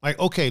point? Like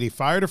okay, they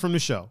fired her from the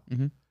show.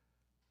 Mm-hmm.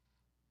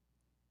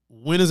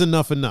 When is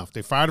enough enough?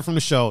 They fired her from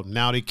the show.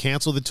 Now they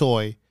cancel the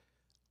toy.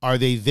 Are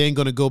they then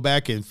going to go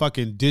back and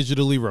fucking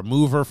digitally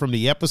remove her from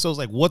the episodes?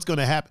 Like, what's going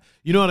to happen?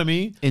 You know what I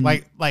mean? And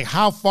like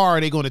how far are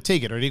they going to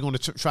take it? Are they going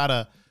to try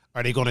to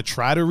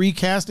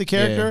recast the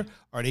character? Yeah.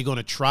 Are they going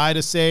to try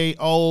to say,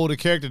 oh, the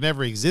character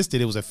never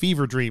existed. It was a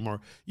fever dream, or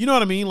you know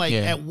what I mean? Like,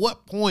 at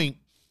what point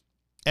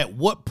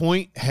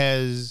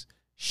has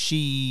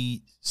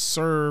she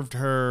served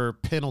her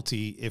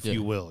penalty, if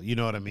you will? You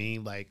know what I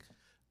mean? Like,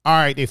 all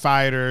right, they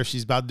fired her.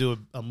 She's about to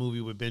do a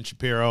movie with Ben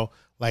Shapiro.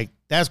 Like,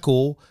 that's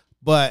cool.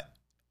 But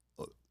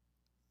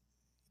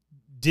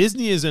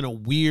Disney is in a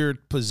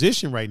weird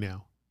position right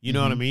now. You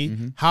know what I mean?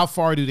 Mm-hmm. How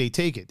far do they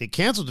take it? They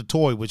canceled the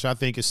toy, which I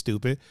think is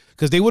stupid,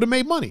 because they would have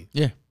made money.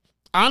 Yeah.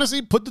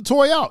 Honestly, put the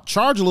toy out.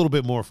 Charge a little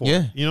bit more for it.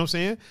 Yeah. You know what I'm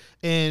saying?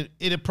 And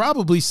it'd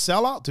probably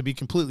sell out, to be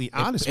completely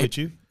honest with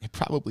you. It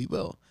probably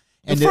will.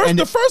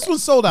 The first one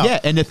sold out. Yeah,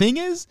 and the thing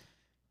is,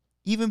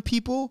 even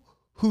people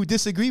who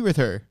disagree with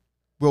her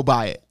will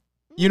buy it.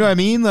 You know what I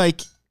mean?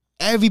 Like,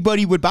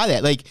 everybody would buy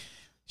that. Like,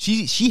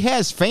 she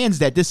has fans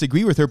that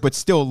disagree with her but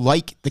still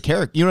like the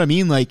character. You know what I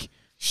mean? Like,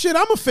 shit,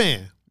 I'm a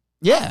fan.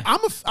 Yeah.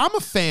 I'm a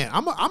fan.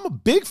 I'm a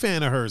big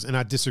fan of hers, and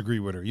I disagree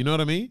with her. You know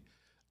what I mean?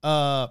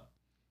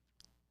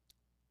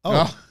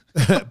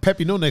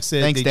 Peppy No Neck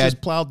said Thanks, they Dad.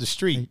 just plowed the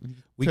street.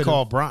 We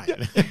call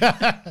Brian.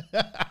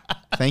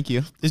 Thank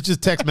you. It's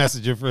just text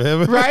messenger for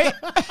him. Right?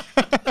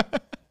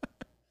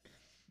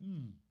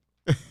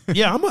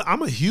 Yeah,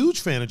 I'm a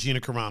huge fan of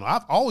Gina Carano.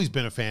 I've always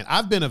been a fan.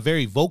 I've been a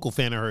very vocal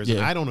fan of hers, and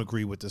I don't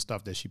agree with the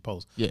stuff that she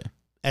posts. Yeah.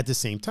 At the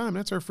same time,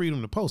 that's her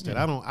freedom to post it.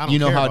 I don't You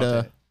know care how about to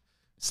that.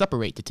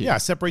 separate the two. Yeah,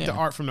 separate the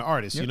art from the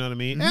artist. You know what I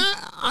mean?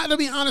 And to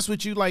be honest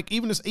with you, like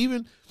even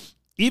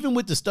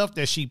with the stuff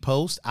that she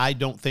posts, I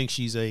don't think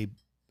she's a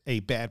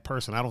bad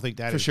person. I don't think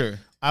that For sure.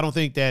 I don't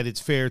think that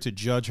it's fair to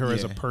judge her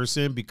as a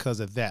person because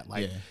of that.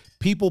 Like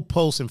people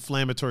post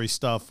inflammatory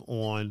stuff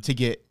on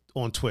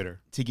Twitter.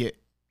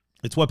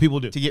 It's what people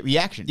do. To get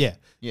reaction. Yeah.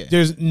 Yeah.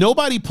 There's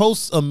nobody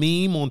posts a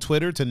meme on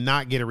Twitter to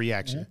not get a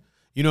reaction.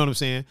 You know what I'm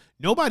saying?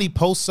 Nobody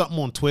posts something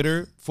on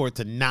Twitter for it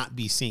to not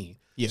be seen.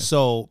 Yeah.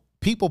 So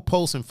people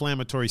post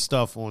inflammatory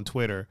stuff on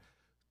Twitter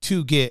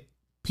to get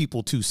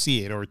people to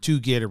see it or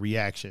to get a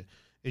reaction.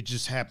 It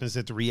just happens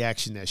that the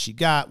reaction that she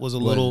got was a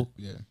little,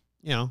 you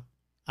know,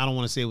 I don't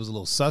want to say it was a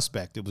little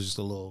suspect. It was just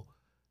a little,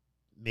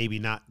 maybe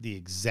not the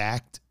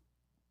exact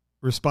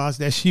response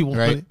that she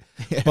wanted.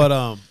 Right.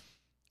 But,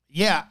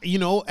 yeah, you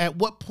know, at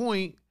what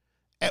point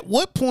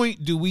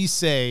do we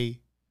say,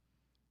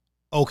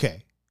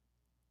 okay,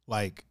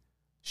 like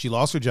she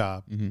lost her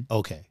job,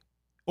 okay,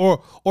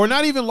 or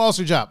not even lost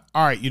her job.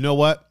 All right, you know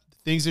what?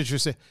 Things that you're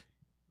saying,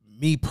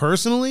 me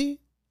personally,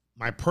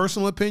 my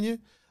personal opinion,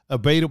 a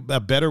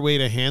better way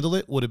to handle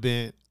it would have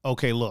been,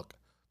 okay, look,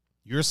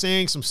 you're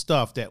saying some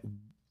stuff that,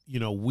 you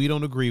know, we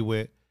don't agree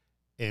with,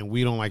 and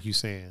we don't like you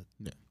saying.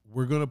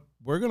 we're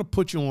gonna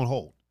put you on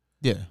hold.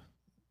 Yeah.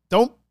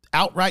 Don't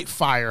outright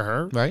fire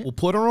her. Right. We'll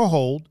put her on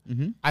hold.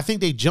 Mm-hmm. I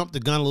think they jumped the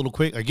gun a little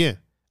quick. Again,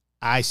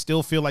 I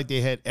still feel like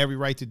they had every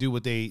right to do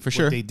what they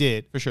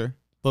did. For sure.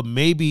 But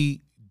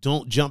maybe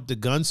don't jump the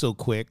gun so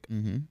quick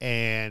Mm-hmm.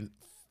 and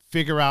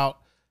figure out,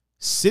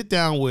 sit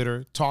down with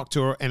her, talk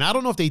to her. And I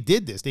don't know if they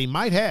did this. They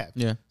might have.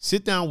 Yeah.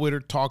 Sit down with her,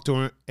 talk to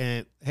her,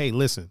 and hey,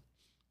 listen,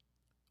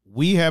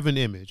 we have an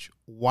image.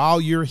 While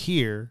you're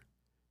here,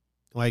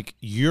 like,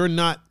 you're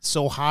not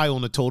so high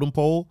on the totem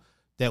pole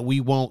that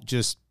we won't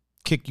just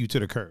kick you to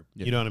the curb.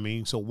 Yeah. You know what I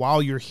mean? So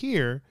while you're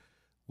here,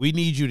 we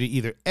need you to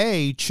either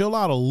A, chill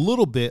out a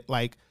little bit,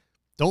 like,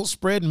 don't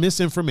spread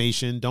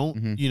misinformation.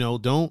 Don't,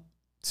 don't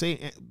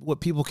say what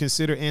people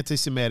consider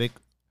anti-Semitic.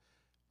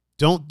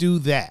 Don't do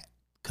that,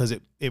 because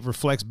it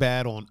reflects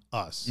bad on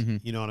us. Mm-hmm.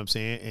 You know what I'm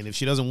saying? And if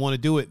she doesn't want to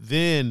do it,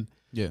 then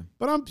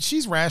but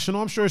she's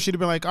rational. I'm sure she'd have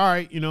been like, all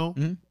right,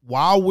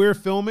 while we're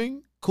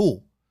filming,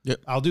 cool.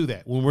 Yep. I'll do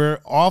that. When we're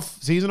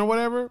off season or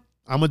whatever,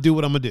 I'm gonna do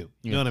what I'm gonna do.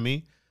 You know what I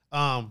mean?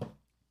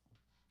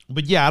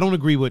 But yeah, I don't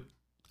agree with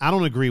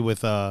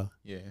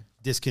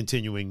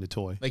discontinuing the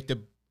toy.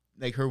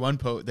 Like her one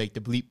post, like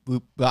the bleep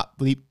bloop blop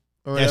bleep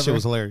or whatever. That shit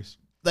was hilarious.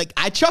 Like,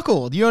 I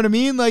chuckled. You know what I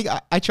mean? Like,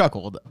 I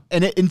chuckled,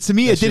 and to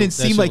me, it didn't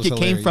seem like it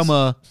came from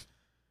a.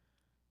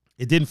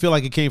 It didn't feel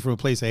like it came from a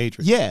place of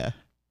hatred. Yeah.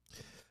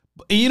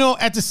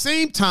 At the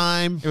same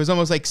time, it was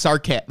almost like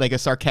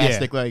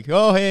sarcastic, like,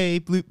 oh, hey,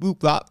 bloop, bloop,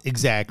 blop.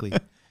 Exactly.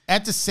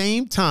 At the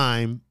same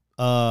time,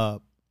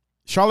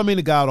 Charlamagne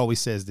the God always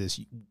says this: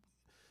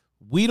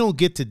 we don't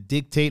get to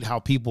dictate how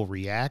people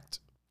react.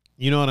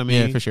 You know what I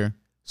mean? Yeah, for sure.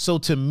 So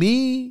to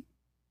me,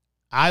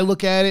 I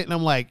look at it and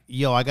I'm like,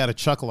 yo, I got a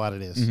chuckle out of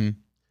this. Mm-hmm.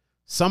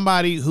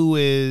 Somebody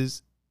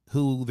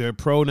who their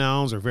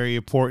pronouns are very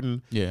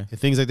important, and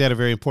things like that are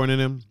very important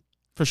to them,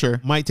 for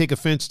sure, might take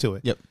offense to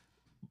it. Yep.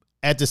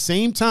 At the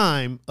same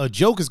time, a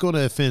joke is going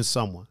to offend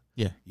someone.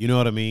 Yeah. You know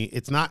what I mean?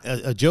 It's not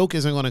a joke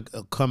isn't going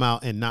to come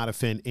out and not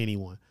offend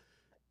anyone.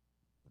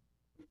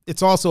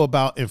 It's also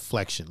about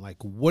inflection.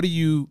 Like, what do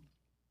you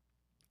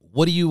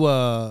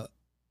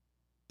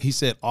he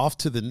said, off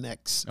to the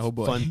next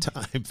fun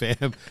time,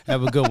 fam.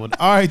 Have a good one.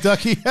 All right,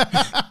 Ducky.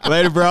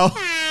 Later, bro.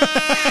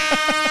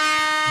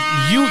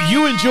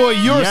 You enjoy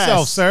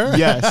yourself, sir.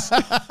 Yes.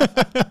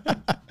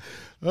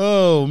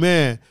 Oh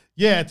man.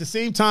 Yeah, at the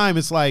same time,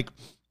 it's like,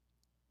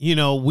 we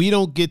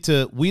don't get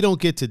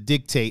to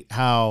dictate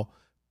how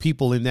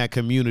people in that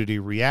community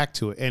react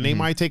to it. And they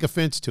might take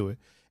offense to it.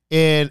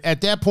 And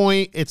at that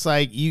point, it's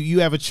like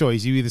you have a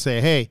choice. You either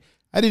say, hey,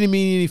 I didn't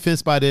mean any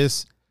offense by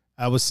this.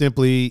 I was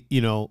simply,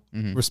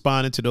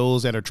 responding to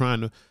those that are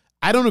trying to.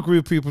 I don't agree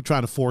with people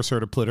trying to force her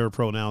to put her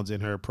pronouns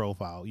in her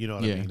profile. You know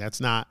what I mean?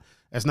 That's not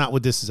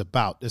what this is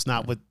about. That's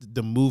not what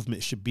the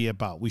movement should be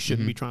about. We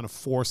shouldn't be trying to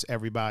force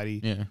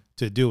everybody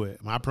to do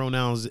it. My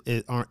pronouns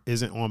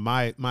isn't on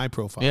my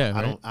profile. Yeah,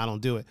 right. I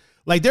don't do it.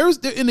 Like,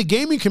 in the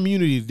gaming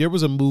community, there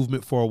was a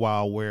movement for a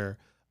while where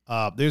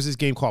there's this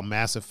game called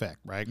Mass Effect,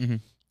 right? Mm-hmm.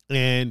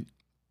 And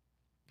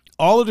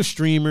all of the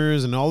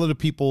streamers and all of the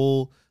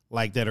people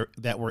like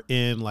that were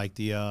in like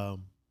the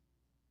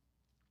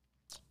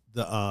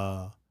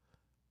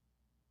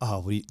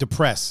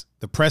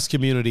press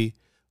community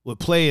would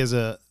play as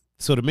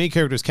so the main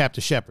character is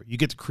Captain Shepard. You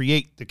get to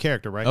create the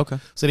character, right? Okay.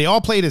 So they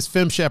all played as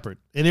Fem Shepard,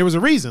 and there was a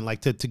reason,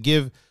 like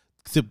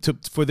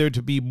for there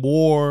to be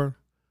more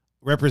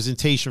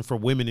representation for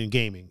women in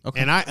gaming. Okay.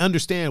 And I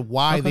understand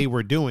why they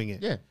were doing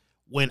it. Yeah.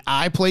 When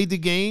I played the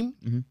game,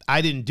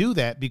 I didn't do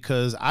that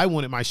because I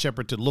wanted my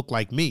Shepard to look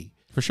like me.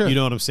 For sure. You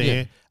know what I'm saying?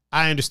 Yeah.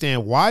 I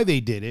understand why they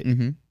did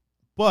it,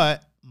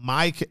 but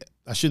I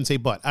shouldn't say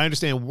but. I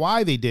understand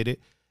why they did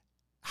it.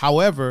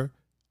 However,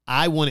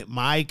 I wanted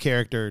my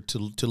character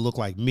to look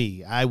like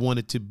me. I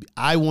wanted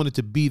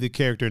to be the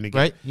character in the game.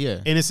 Right?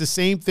 Yeah. And it's the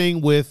same thing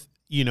with,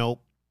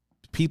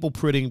 people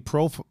putting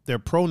their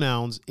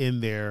pronouns in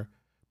their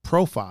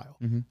profile.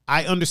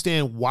 I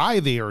understand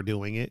why they are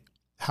doing it.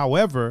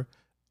 However,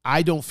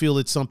 I don't feel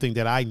it's something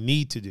that I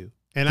need to do.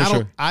 And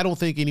I don't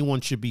think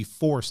anyone should be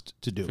forced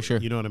to do it. Sure.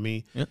 You know what I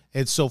mean? Yep.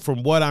 And so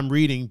from what I'm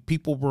reading,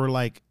 people were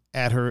like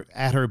at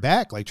her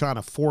back, like trying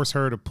to force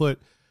her to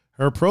put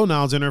her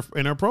pronouns in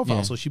her profile.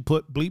 Yeah. So she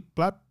put bleep,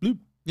 blop, bloop.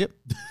 Yep.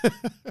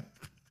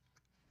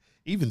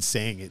 Even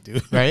saying it,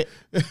 dude. Right.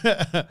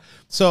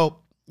 So,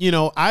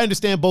 I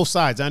understand both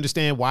sides. I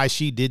understand why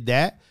she did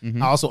that.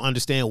 I also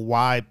understand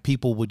why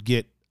people would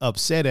get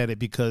upset at it,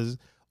 because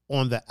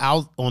on the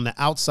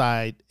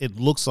outside, it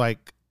looks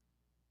like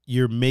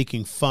you're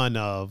making fun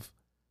of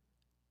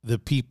the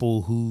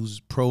people whose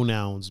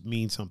pronouns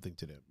mean something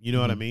to them. You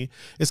know what I mean?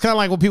 It's kind of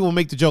like when people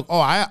make the joke, oh,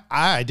 I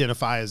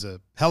identify as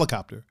a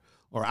helicopter,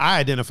 or I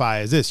identify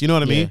as this. You know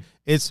what I mean?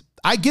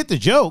 I get the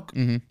joke,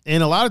 and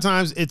a lot of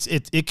times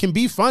it can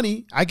be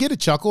funny. I get a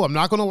chuckle. I'm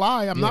not going to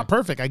lie. I'm not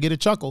perfect. I get a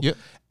chuckle. Yep.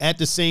 At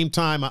the same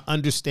time, I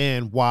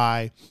understand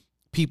why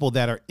people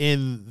that are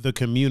in the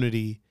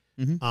community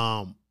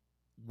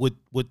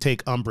would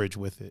take umbrage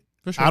with it.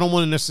 For sure. I don't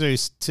want to necessarily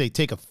say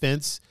take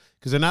offense,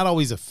 because they're not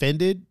always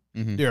offended.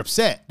 They're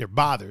upset. They're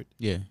bothered.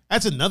 Yeah.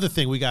 That's another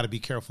thing we got to be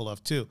careful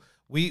of too.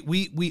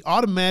 We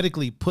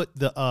automatically put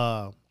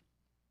the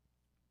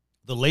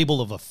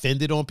label of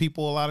offended on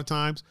people a lot of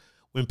times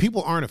when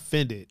people aren't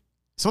offended.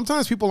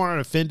 Sometimes people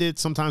aren't offended.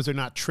 Sometimes they're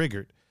not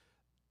triggered.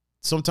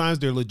 Sometimes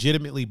they're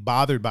legitimately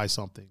bothered by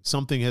something.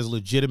 Something has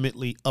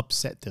legitimately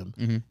upset them,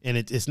 and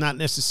it's not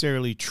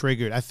necessarily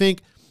triggered. I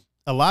think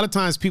a lot of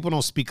times people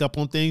don't speak up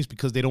on things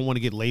because they don't want to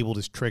get labeled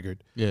as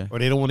triggered, or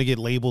they don't want to get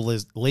labeled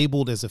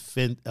as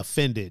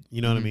offended.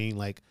 You know what I mean?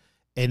 Like,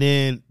 and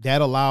then that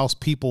allows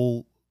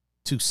people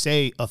to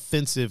say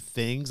offensive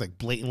things, like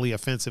blatantly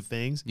offensive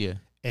things,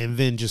 and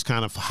then just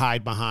kind of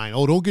hide behind,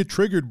 oh, don't get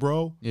triggered,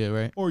 bro. Yeah,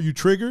 right. Or are you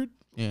triggered?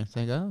 Yeah, it's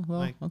like, oh, well,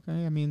 Like-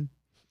 okay. I mean,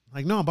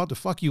 Like, no, I'm about to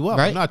fuck you up.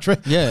 Right? I'm not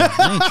triggered. yeah,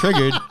 I ain't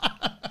triggered.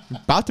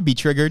 About to be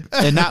triggered,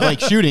 and not like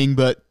shooting,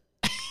 but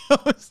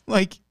it's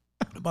like,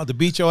 I'm about to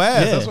beat your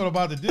ass. Yeah. That's what I'm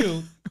about to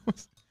do.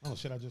 Oh,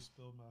 shit, I just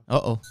spilled my...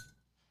 uh-oh.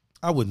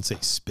 I wouldn't say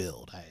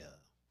spilled. A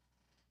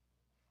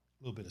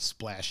little bit of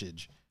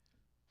splashage.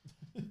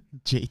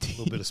 JT. A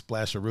little bit of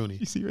splasharoonie.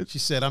 You see what? She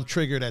said, I'm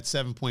triggered at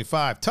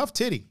 7.5. Tough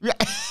titty.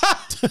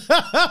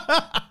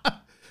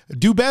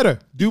 Do better.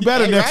 Do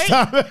better Yeah, next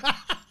right? time.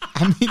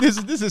 I mean, this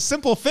is a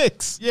simple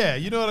fix. Yeah,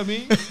 you know what I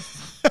mean?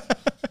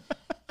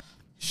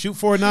 Shoot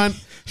for a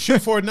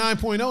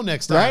 9.0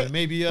 next time. Right?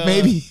 Maybe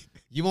Maybe.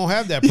 you won't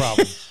have that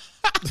problem.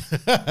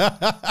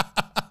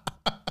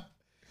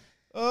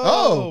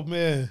 Oh.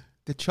 Man.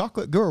 The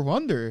Chocolate Girl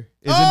Wonder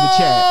is in the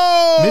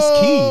chat. Miss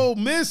Key. Oh,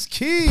 Miss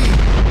Key.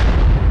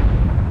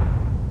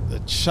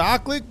 The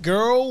Chocolate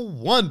Girl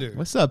Wonder.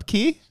 What's up,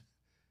 Key?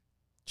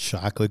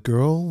 Chocolate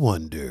Girl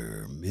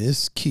Wonder,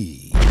 Miss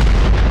Key.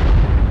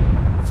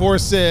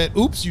 Forrest said,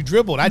 oops, you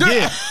dribbled. I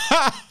did.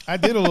 I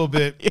did a little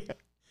bit. Yeah.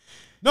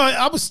 No,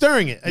 I was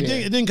stirring it. It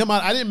Yeah. didn't come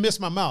out. I didn't miss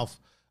my mouth.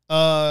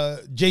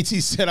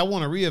 JT said, I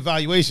want a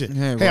reevaluation.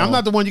 Yeah, hey, I'm well.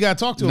 not the one you got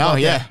to talk to No, about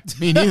yeah. that.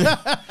 Me neither.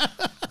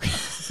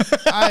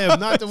 I am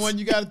not the one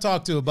you got to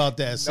talk to about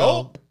that.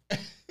 So Nope.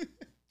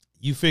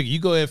 you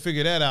go ahead and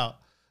figure that out.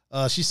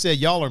 She said,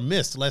 y'all are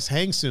missed. Let's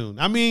hang soon.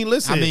 I mean,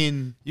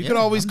 listen. You could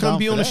always I'm come down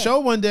be for on the that. show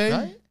one day.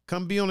 Right?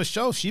 Come be on the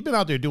show. She's been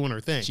out there doing her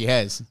thing. She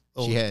has.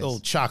 Old, She has.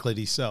 old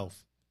chocolatey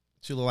self.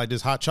 She look like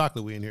this hot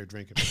chocolate we in here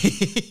drinking.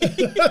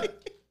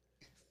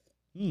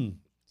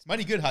 It's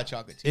mighty good hot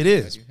chocolate, too. It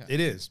is. It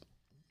is.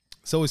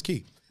 So is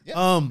Key.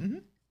 Yeah.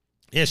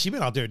 Yeah, she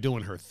been out there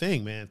doing her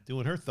thing, man.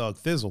 Doing her thug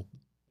fizzle.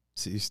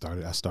 See,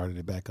 I started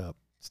it back up.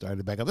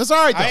 That's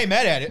all right, though. I ain't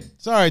mad at it.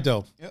 It's all right,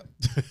 though. Yep.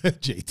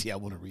 JT, I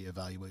want a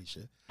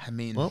reevaluation. I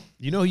mean, Well,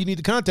 you know who you need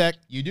to contact.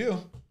 you do.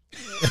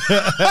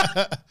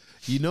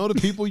 You know the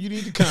people you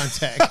need to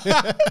contact.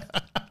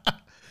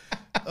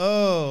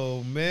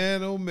 Oh,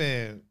 man. Oh,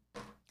 man.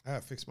 I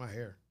gotta fix my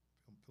hair.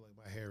 I feel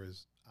like my hair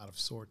is out of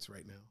sorts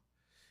right now.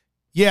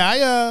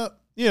 Yeah,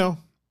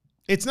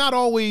 it's not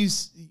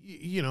always,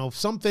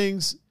 some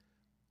things,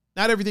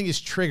 not everything is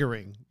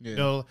triggering,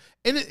 Yeah.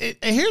 And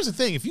here's the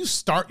thing. If you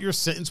start your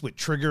sentence with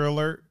trigger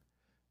alert,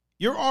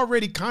 you're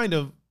already kind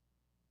of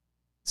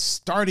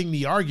starting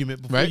the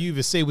argument before Right. you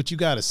even say what you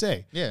got to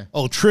say. Yeah.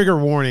 Oh, trigger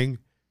warning.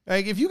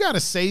 Like it's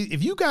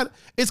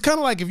kind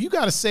of like if you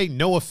got to say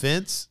no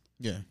offense,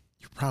 Yeah.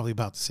 you're probably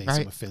about to say Right.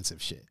 some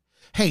offensive shit.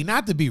 Hey,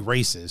 not to be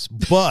racist,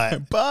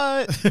 but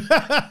But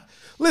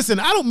listen,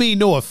 I don't mean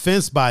no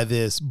offense by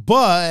this,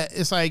 but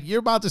it's like you're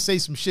about to say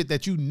some shit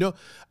that you know.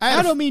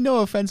 I don't mean no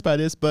offense by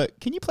this, but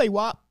can you play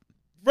WAP?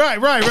 Right.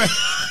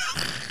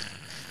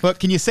 But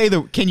can you say it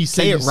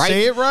right?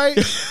 Say it right.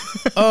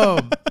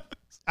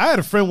 I had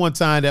a friend one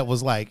time that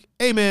was like,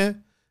 "Hey,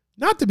 man,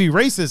 not to be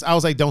racist." I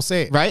was like, "Don't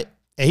say it." Right?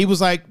 And he was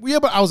like, "Yeah,"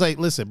 but I was like,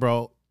 "Listen,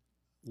 bro,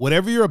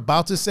 whatever you're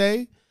about to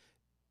say,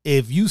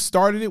 if you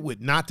started it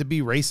with not to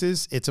be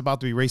racist, it's about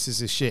to be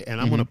racist as shit,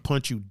 and I'm gonna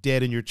punch you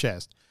dead in your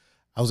chest."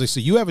 I was like, "So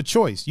you have a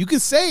choice. You can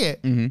say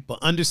it, but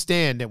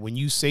understand that when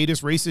you say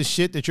this racist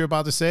shit that you're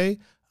about to say,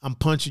 I'm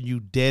punching you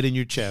dead in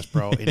your chest,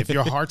 bro. And if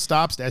your heart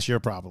stops, that's your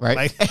problem."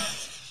 Right. Like,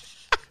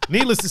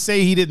 needless to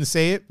say, he didn't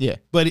say it. Yeah.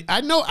 But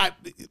I know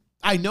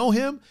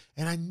him,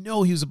 and I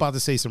know he was about to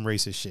say some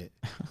racist shit.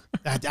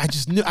 I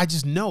just know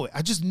it.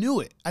 I just knew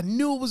it. I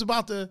knew it was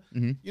about to.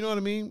 You know what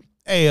I mean?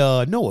 Hey,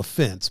 no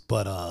offense,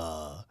 but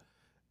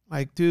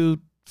like,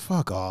 dude,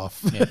 fuck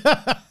off.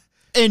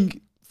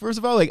 And first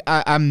of all, like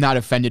I'm not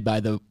offended by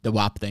the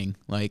WAP thing.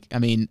 Like, I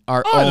mean,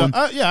 our Oh, own,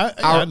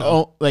 I know.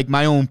 own, like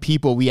my own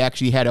people, we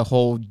actually had a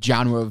whole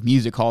genre of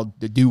music called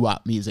the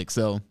doo-wop music.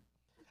 So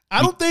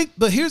I don't think,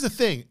 but here's the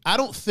thing. I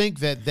don't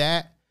think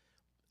I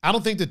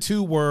don't think the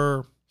two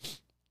were.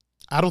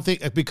 I don't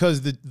think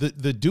because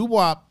the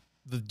doo-wop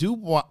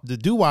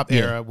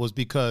era was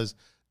because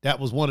that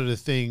was one of the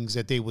things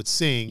that they would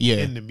sing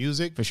in the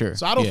music for sure.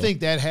 So I don't Yeah. think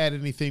that had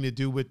anything to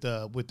do with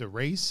the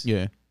race.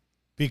 yeah,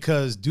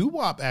 Because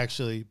doo-wop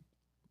actually,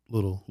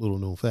 little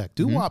known fact,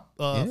 doo-wop,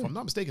 Yeah. if I'm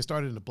not mistaken,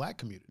 started in the black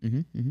community.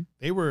 mm-hmm.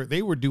 They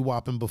were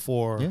doo-wopping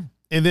before, Yeah.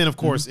 and then of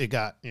course it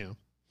got Mhm.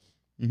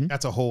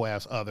 that's a whole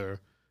ass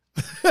other.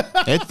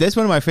 That's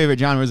one of my favorite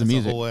genres of It's a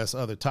music. whole ass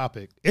other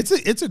topic.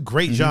 It's a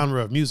great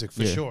genre of music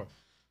for Yeah. sure.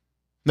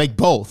 Like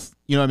both,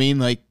 You know what I mean?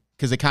 Like,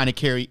 because it kind of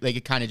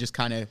just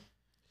kind of.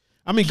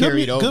 I mean,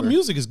 good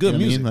music is good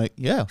music. I mean? Like,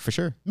 yeah, for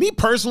sure. Me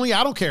personally,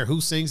 I don't care who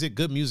sings it.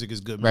 Good music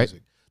is good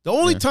music. The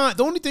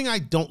only thing I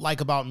don't like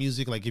about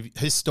music, like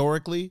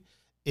historically,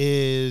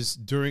 is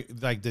during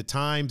like the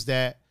times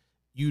that,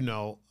 you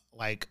know,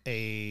 like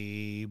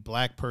a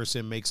black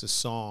person makes a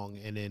song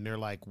and then they're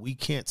like, we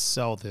can't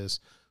sell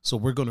this, so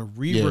we're going to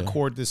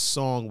re-record this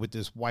song with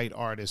this white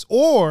artist,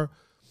 or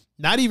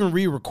not even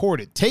re-record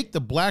it. Take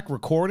the black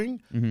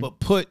recording, but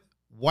put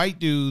white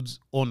dudes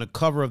on the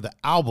cover of the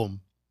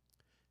album,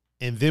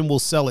 and then we'll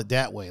sell it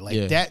that way.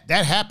 Like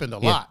that happened a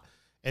lot.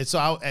 And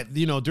so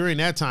you know, during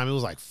that time, it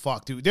was like,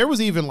 fuck, dude. There was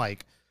even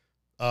like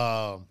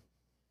that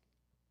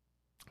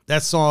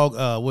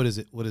song, what is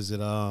it?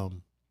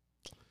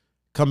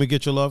 Come and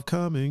Get Your Love,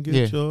 Come and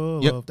Get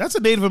Your Love. That's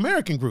a Native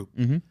American group.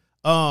 And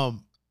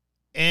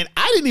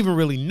I didn't even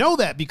really know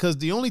that, because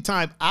the only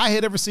time I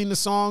had ever seen the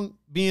song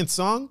being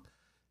sung,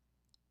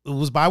 it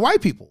was by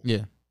white people.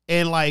 Yeah.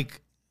 And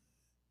like,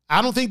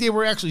 I don't think they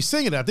were actually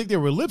singing it. I think they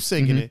were lip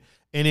syncing it.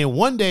 And then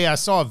one day I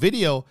saw a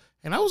video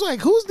and I was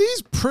like, who's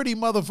these pretty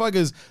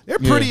motherfuckers? They're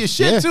pretty as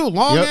shit too.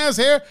 Long ass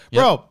hair.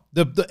 Bro,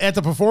 at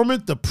the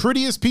performance, the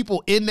prettiest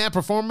people in that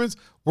performance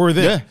were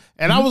them. Yeah.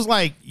 And I was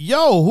like,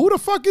 yo, who the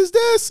fuck is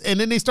this? And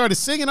then they started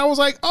singing. I was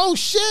like, oh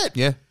shit.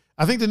 Yeah.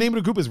 I think the name of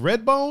the group is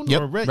Redbone.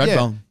 Yep. Or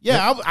Redbone.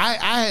 Yeah.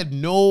 I had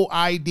no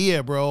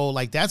idea, bro.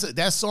 Like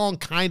that song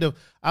kind of,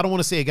 I don't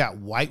want to say it got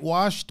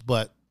whitewashed,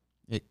 but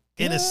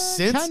in a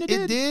sense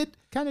it did.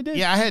 Kind of did.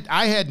 Yeah,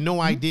 I had no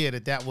idea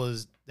that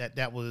was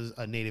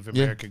a Native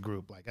American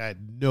group. Like I had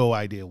no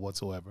idea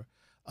whatsoever.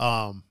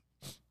 They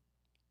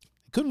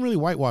couldn't really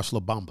whitewash La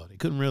Bamba. They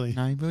couldn't really.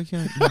 No, you really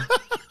can't.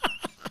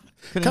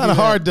 Kind of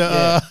hard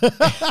to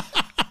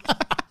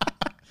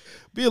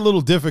be a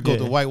little difficult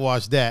to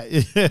whitewash that.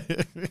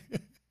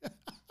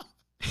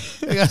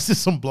 I got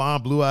just some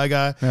blonde, blue-eyed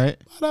guy. Right.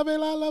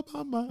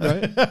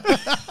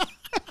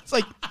 It's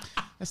like,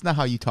 that's not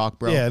how you talk,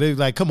 bro. Yeah, they're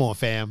like, come on,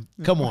 fam.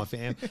 Come on,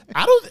 fam.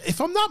 If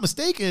I'm not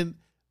mistaken,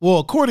 well,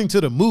 according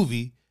to the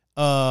movie,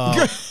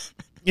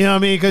 you know what I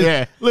mean?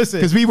 Because listen,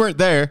 because we weren't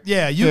there.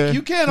 Yeah,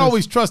 you can't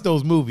always trust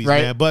those movies,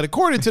 right? Man. But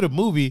according to the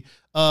movie,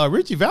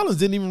 Richie Valens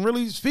didn't even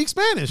really speak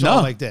Spanish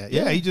or like that.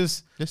 Yeah, he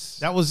just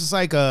that was just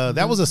like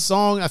that was a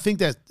song. I think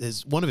that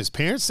is one of his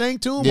parents sang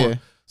to him or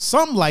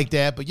something like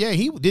that. But yeah,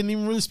 he didn't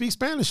even really speak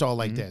Spanish all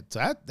like that.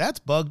 So that's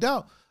bugged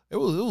out. It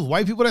was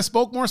white people that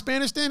spoke more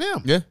Spanish than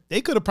him. Yeah, they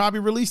could have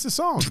probably released a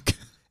song.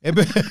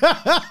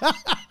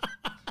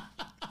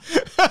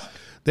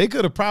 They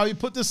could have probably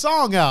put the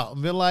song out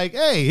and been like,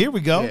 hey, here we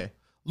go. Yeah.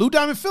 Lou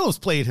Diamond Phillips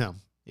played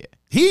him. Yeah.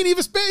 He ain't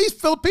even Spanish. He's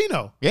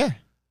Filipino. Yeah.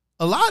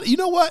 A lot, you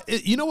know what?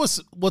 You know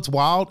what's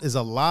wild is there's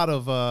a lot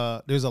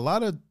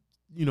of,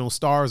 you know,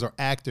 stars or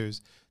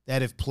actors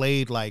that have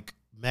played like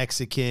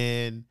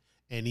Mexican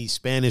and these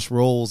Spanish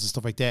roles and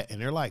stuff like that.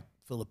 And they're like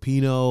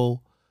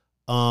Filipino.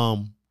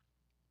 One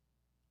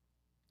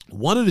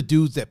of the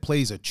dudes that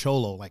plays a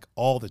cholo like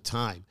all the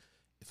time,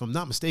 if I'm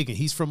not mistaken,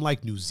 he's from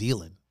like New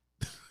Zealand.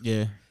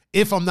 Yeah.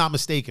 If I'm not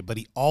mistaken, but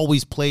he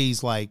always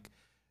plays like,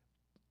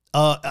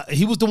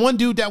 he was the one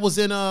dude that was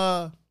in,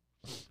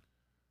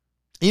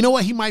 you know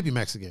what? He might be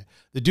Mexican.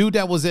 The dude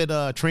that was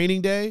at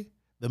Training Day,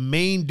 the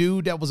main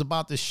dude that was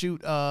about to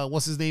shoot,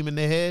 what's his name in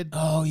the head?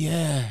 Oh,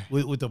 yeah.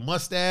 With the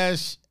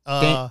mustache.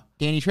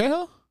 Danny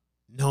Trejo?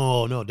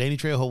 No, Danny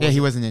Trejo. Yeah, he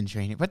wasn't in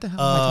Training. What the hell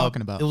am I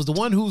talking about? It was the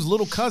one whose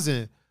little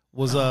cousin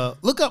was,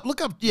 look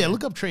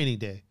up Training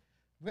Day.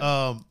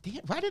 Why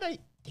did I,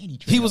 Danny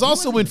Trejo? He was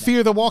also in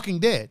Fear the Walking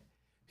Dead.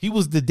 He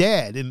was the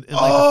dad in like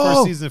the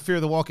first season of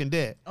Fear the Walking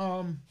Dead.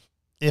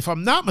 If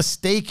I'm not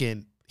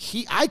mistaken,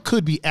 I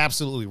could be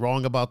absolutely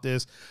wrong about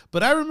this,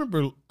 but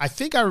I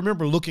think I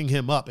remember looking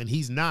him up, and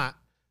he's not,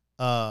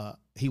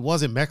 he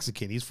wasn't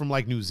Mexican. He's from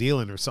like New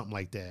Zealand or something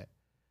like that.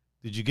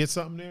 Did you get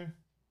something there?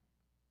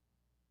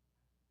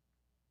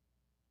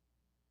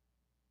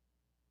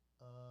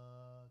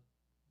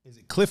 Is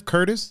it Cliff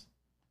Curtis?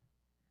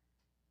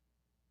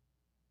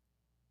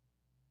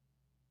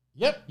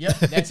 Yep,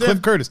 that's Cliff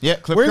him. Curtis. Yeah,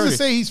 Cliff Where Curtis. Does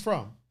it say he's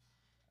from?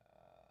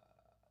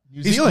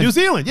 New Zealand. New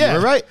Zealand, yeah.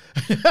 You're right.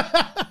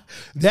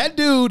 That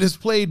dude has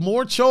played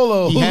more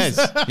cholos. He has.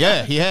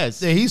 Yeah, he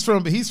has. Yeah, he's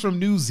from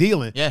New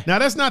Zealand. Yeah. Now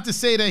that's not to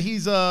say that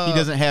he's he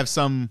doesn't have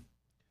some.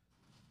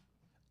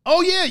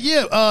 Oh yeah.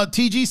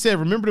 TG said,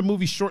 remember the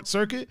movie Short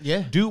Circuit?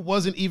 Yeah. Dude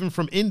wasn't even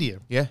from India.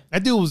 Yeah.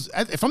 That dude was,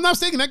 if I'm not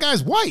mistaken, that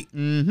guy's white.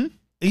 Mm-hmm.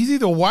 He's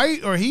either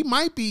white or he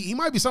might be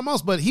something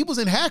else, but he was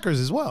in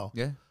Hackers as well.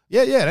 Yeah.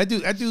 Yeah.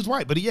 That dude's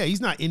white, but yeah,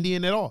 he's not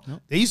Indian at all.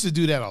 Nope. They used to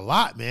do that a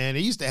lot, man. They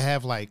used to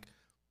have like.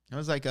 I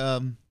was like,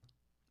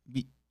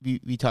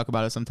 we talk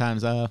about it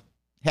sometimes.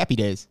 Happy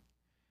Days.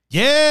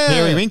 Yeah.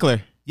 Henry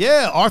Winkler.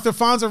 Yeah, Arthur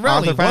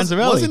Fonzarelli.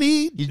 Wasn't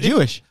he? He's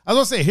Jewish. I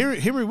was going to say,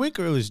 Henry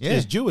Winkler is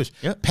Jewish.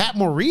 Yep. Pat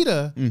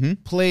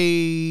Morita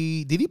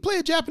played, did he play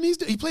a Japanese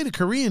dude? He played a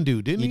Korean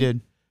dude, didn't he? He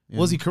did. Yeah.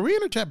 Was he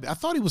Korean or Japanese? I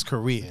thought he was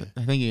Korean.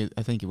 I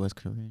think he was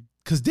Korean.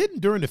 Because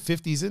during the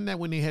 50s, isn't that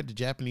when they had the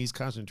Japanese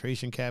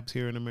concentration camps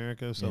here in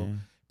America? So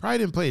probably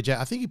didn't play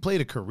I think he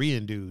played a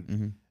Korean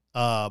dude.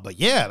 But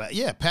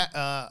yeah, Pat,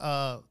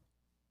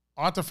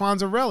 Arthur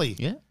Fonzarelli.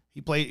 Yeah.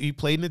 He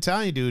played an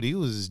Italian dude. He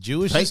was as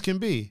Jewish as can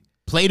be.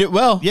 Played it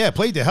well. Yeah,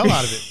 played the hell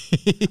out of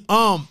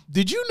it.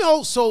 Did you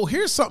know? So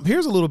here's a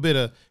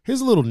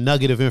little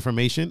nugget of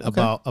information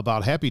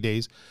about Happy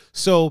Days.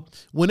 So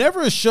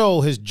whenever a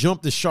show has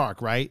jumped the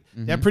shark, right,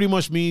 that pretty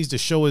much means the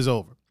show is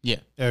over. Yeah.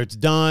 Or it's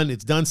done.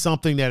 It's done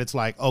something that it's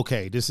like,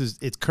 okay,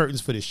 it's curtains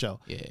for this show.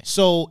 Yeah.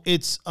 So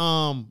it's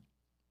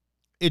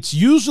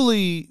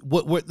usually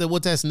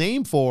what that's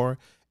named for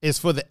is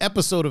for the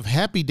episode of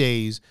Happy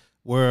Days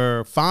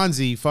where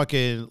Fonzie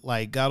fucking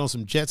like got on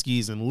some jet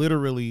skis and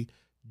literally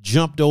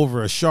jumped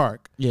over a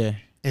shark. Yeah.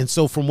 And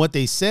so from what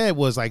they said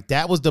was like,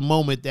 that was the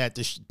moment that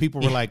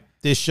people were like,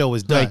 this show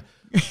is done.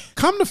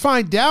 Come to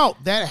find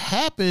out that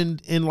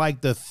happened in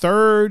like the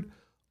third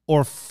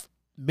or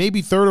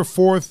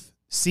fourth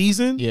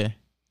season. Yeah.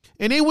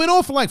 And they went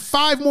on for like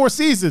 5 more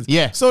seasons.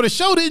 Yeah. So the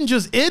show didn't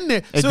just end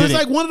there. So didn't. it's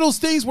like one of those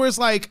things where it's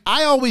like,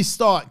 I always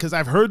thought, because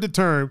I've heard the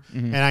term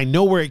and I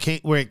know where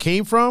it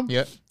came from.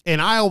 Yep. And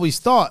I always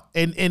thought,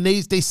 and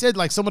they said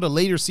like some of the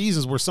later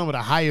seasons were some of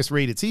the highest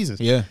rated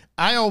seasons. Yeah.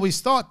 I always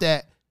thought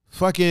that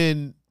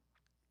fucking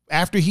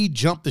after he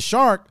jumped the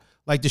shark,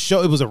 like the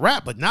show, it was a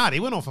wrap. But nah, they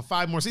went on for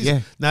 5 more seasons.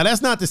 Yeah. Now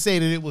that's not to say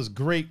that it was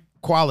great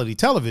quality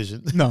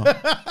television. No.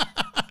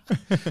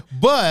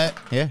 But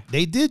Yeah.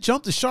 they did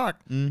jump the shark.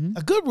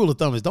 A good rule of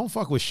thumb is don't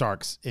fuck with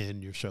sharks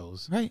in your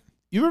shows. Right.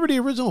 You remember the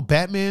original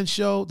Batman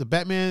show, the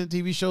Batman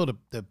TV show,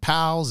 the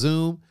PAL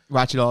Zoom?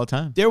 Watch it all the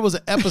time. There was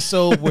an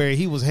episode where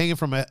he was hanging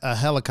from a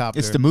helicopter.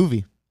 It's the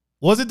movie.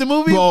 Was it the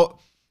movie?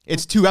 Well,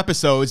 it's 2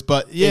 episodes,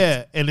 but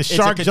yeah, and the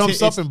shark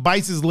jumps up and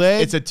bites his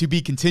leg. It's a to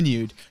be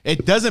continued.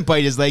 It doesn't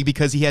bite his leg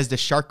because he has the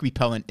shark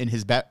repellent in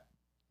his bat.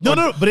 No,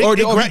 but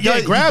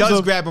it grabs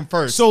him. Grab him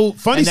first. So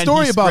funny and then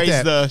story he about sprays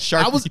that. The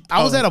shark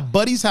I was at a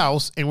buddy's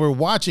house and we were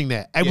watching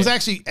that. It was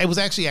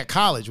Yeah. actually at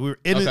college. We were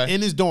in Okay.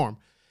 in his dorm,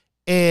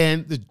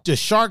 and the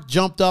shark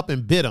jumped up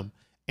and bit him.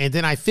 And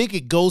then I think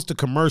it goes to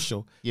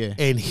commercial. Yeah.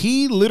 And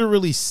he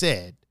literally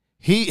said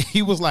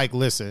he was like,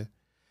 "Listen,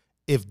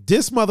 if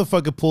this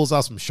motherfucker pulls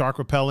out some shark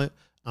repellent,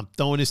 I'm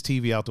throwing his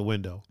TV out the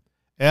window."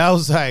 And I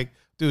was like,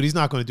 "Dude, he's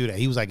not going to do that."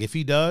 He was like, "If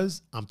he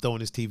does, I'm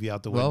throwing his TV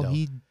out the window."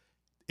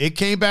 It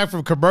came back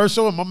from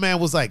commercial, and my man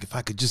was like, if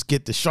I could just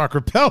get the shark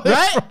repellent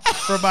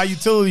from my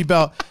utility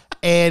belt.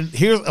 And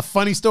here's a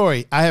funny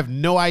story. I have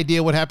no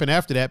idea what happened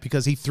after that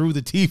because he threw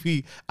the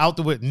TV out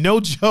the window. No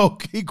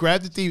joke. He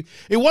grabbed the TV.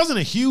 It wasn't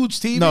a huge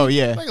TV. No,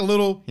 yeah. Like a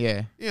little,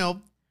 30-inch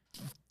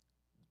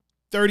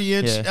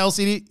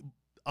LCD.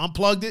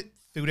 Unplugged it,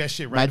 threw that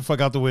shit right the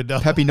fuck out the window.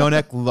 Peppy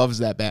Nonek loves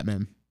that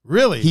Batman.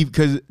 Really?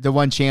 Because the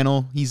one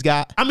channel he's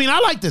got. I mean, I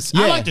like this.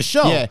 I like the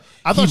show. Yeah.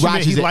 I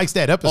thought he likes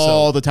that episode.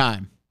 All the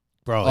time.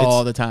 Bro,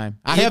 all the time.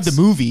 I have the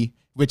movie,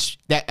 which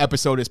that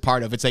episode is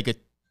part of. It's like a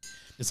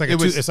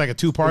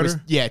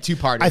two-parter. Yeah,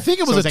 2-parter. I think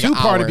it was like a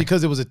two-parter hour.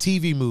 because it was a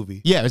TV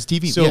movie. Yeah, it was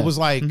TV. So it was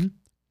like,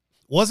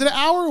 was it an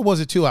hour or was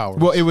it 2 hours?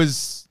 Well, it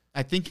was.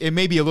 I think it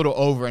may be a little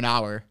over an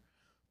hour,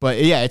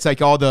 but yeah, it's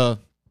like all the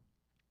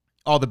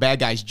bad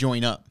guys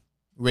join up: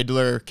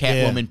 Riddler,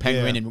 Catwoman,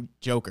 Penguin, and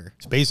Joker.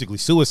 It's basically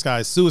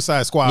Suicide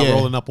Squad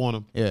rolling up on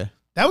him. Yeah,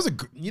 that was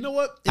you know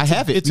what? I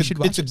have it.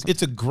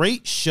 It's a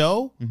great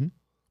show.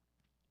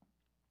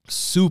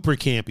 Super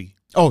campy.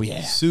 Oh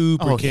yeah,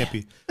 super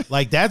campy. Yeah.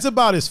 Like that's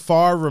about as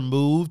far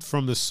removed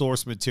from the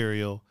source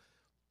material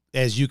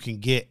as you can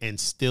get and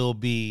still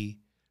be,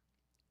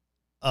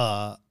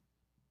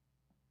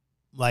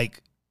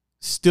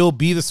 still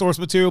be the source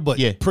material, but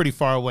pretty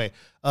far away.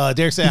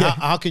 Derek said,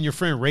 how can your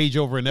friend rage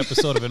over an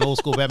episode of an old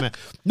school Batman?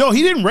 No,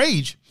 he didn't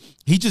rage.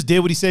 He just did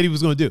what he said he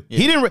was going to do. Yeah.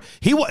 He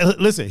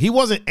didn't. Listen. He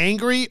wasn't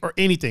angry or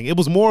anything. It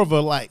was more of a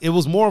like.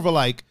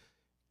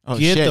 Oh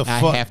shit! I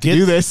have to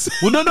do this.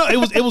 Well, no.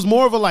 It was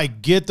more of a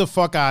like, get the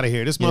fuck out of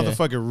here. This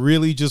motherfucker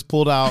really just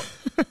pulled out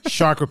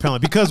shark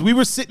repellent because we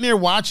were sitting there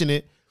watching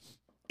it,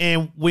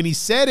 and when he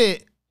said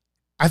it,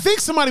 I think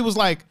somebody was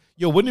like,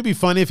 "Yo, wouldn't it be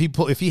funny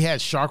if he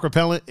had shark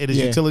repellent in his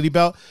utility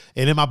belt?"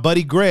 And then my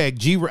buddy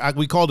Greg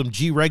we called him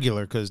G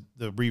Regular because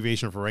the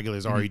abbreviation for regular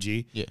is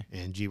REG. Yeah,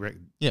 and G Reg.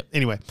 Yeah.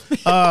 Anyway,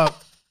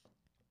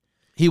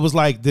 he was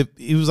like,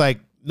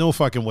 no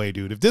fucking way,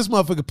 dude. If this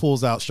motherfucker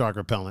pulls out shark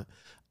repellent,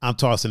 I'm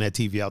tossing that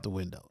TV out the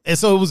window. And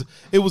so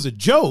it was a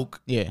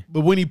joke. Yeah.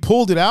 But when he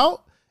pulled it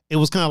out, it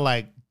was kind of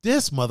like,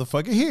 this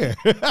motherfucker here.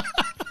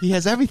 He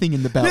has everything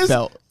in the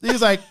belt.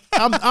 He's like,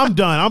 I'm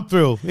done. I'm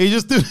through. He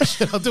just threw the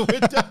shit out the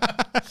window.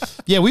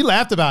 Yeah, we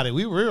laughed about it.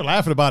 We were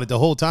laughing about it the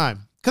whole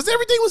time. Because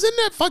everything was in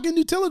that fucking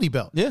utility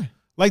belt. Yeah.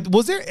 Like,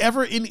 was there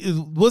ever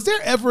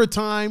a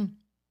time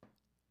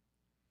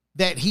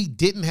that he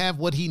didn't have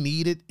what he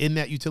needed in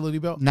that utility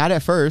belt? Not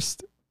at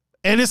first.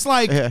 And it's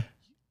like,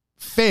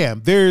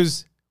 fam,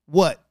 there's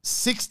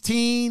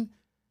 16,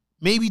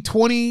 maybe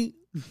 20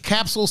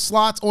 capsule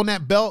slots on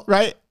that belt,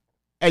 right?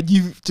 And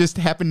you just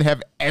happen to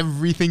have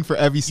everything for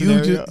every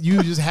scenario.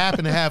 You just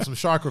happen to have some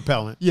shark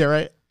repellent. Yeah,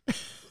 right.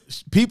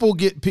 People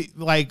get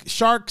like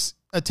sharks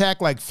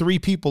attack like 3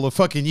 people a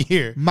fucking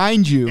year,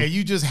 mind you, and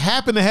you just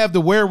happen to have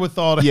the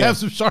wherewithal to have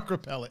some shark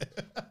repellent.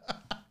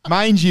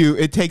 Mind you,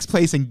 it takes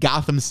place in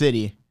Gotham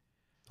City.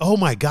 Oh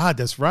my God,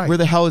 that's right. Where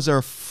the hell is there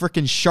a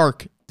freaking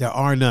shark? There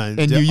are none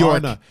In There New York. are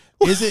none.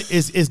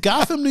 Is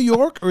Gotham New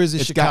York or is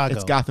it Chicago?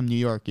 It's Gotham, New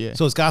York. Yeah.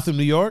 So it's Gotham,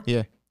 New York.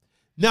 Yeah.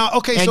 Now,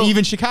 okay, And so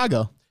even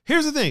Chicago.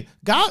 here's the thing: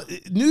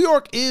 New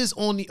York is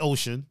on the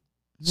ocean.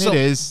 So, it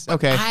is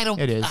okay.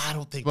 It is. I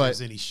don't think But-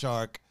 there's any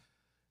shark.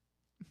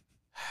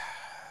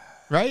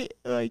 Right?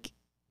 Like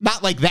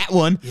not like that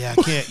one. Yeah,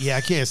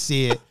 I can't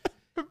see it.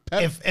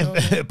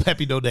 if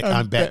Peppy No Neck,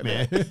 I'm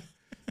Batman.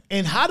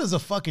 And how does a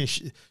fucking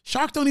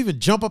shark don't even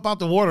jump up out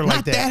the water like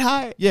Not that? that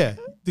high. Yeah,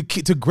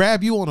 to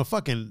grab you on a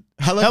fucking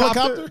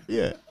helicopter.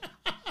 Yeah.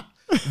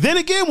 Then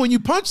again, when you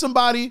punch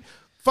somebody,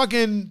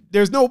 fucking,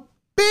 there's no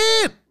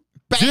bip,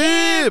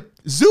 dip,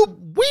 zoop,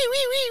 wee,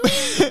 wee, wee,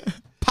 wee.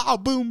 Pow,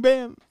 boom,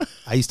 bam.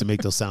 I used to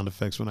make those sound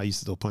effects when I used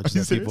to throw punches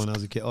you at people serious? when I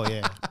was a kid. Oh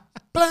yeah.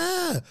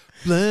 Blah,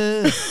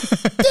 blah,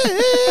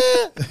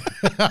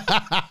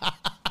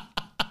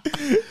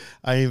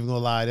 I ain't even gonna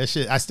lie. That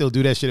shit, I still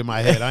do that shit in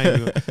my head.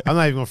 I'm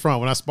not even gonna front.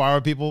 When I spar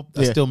with people,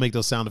 I still make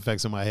those sound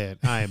effects in my head.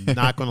 I am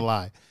not gonna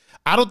lie.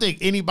 I don't think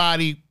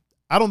anybody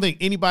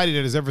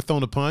that has ever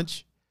thrown a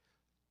punch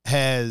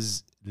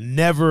has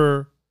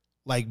never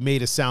like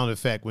made a sound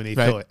effect when they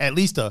throw it. At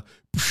least a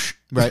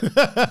Right.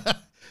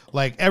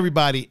 like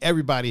everybody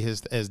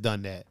has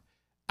done that.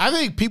 I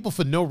think people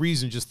for no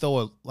reason just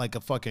throw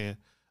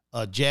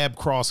a jab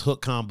cross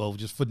hook combo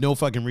just for no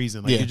fucking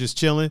reason. Like you're just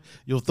chilling,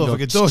 you'll throw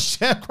a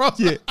jab cross.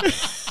 Yeah.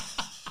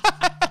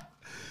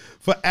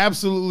 For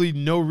absolutely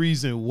no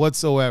reason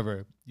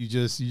whatsoever. You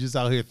just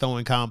out here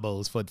throwing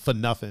combos for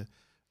nothing.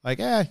 Like,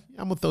 I'm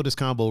gonna throw this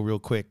combo real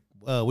quick.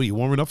 What are you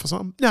warming up for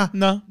something?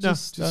 No,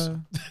 just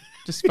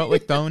just felt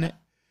like throwing it.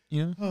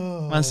 You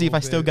know, want to see if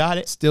I still got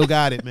it. Still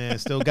got it, man.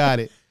 Still got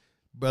it.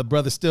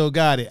 Brother still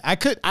got it. I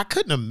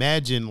couldn't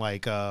imagine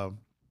like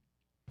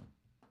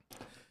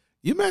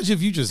you imagine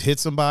if you just hit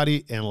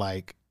somebody and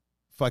like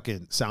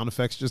fucking sound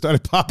effects just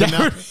started popping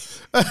out.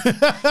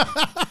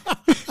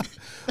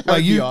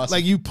 Like you awesome.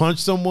 like you punch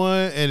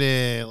someone and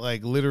then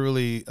like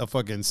literally a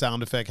fucking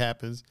sound effect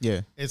happens.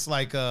 Yeah. It's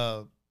like in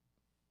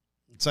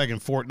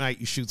Fortnite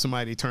you shoot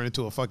somebody, they turn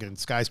into a fucking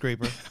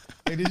skyscraper.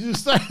 And they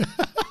just start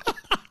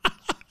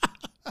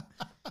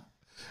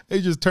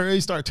They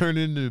start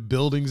turning into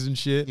buildings and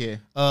shit. Yeah.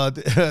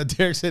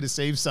 Derek said the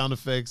same sound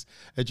effects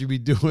that you be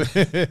doing.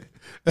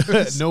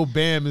 No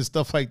bam and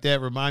stuff like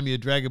that remind me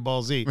of Dragon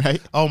Ball Z.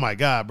 Right. Oh my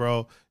God,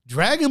 bro.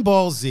 Dragon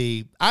Ball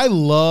Z, I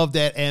love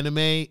that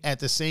anime. At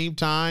the same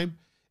time,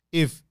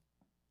 if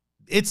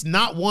it's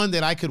not one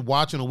that I could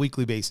watch on a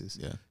weekly basis.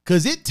 Yeah.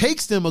 Because it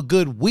takes them a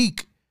good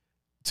week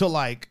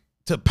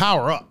to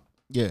power up.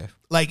 Yeah.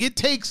 Like it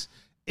takes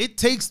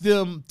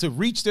them to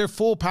reach their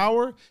full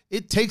power.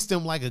 It takes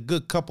them like a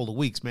good couple of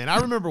weeks, man. I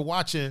remember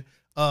watching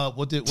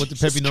what did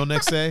Peppy No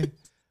Neck say?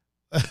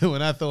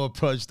 When I throw a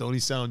punch, the only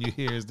sound you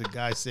hear is the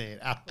guy saying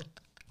 "out."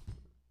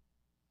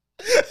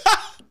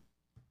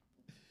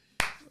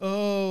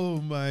 Oh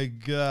my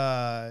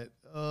God.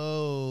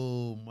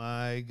 Oh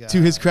my God.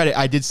 To his credit,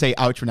 I did say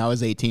ouch when I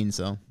was 18.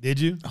 So Did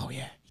you? oh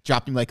yeah,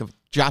 dropped me like a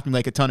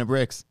ton of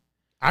bricks.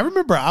 I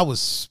remember I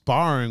was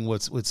sparring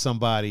with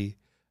somebody.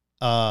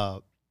 I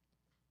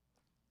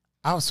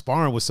was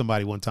sparring with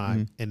somebody one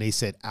time and they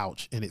said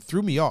ouch, and it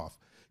threw me off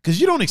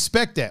because you don't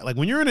expect that. Like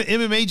when you're in an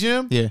MMA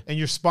gym and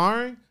you're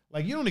sparring,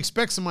 like you don't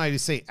expect somebody to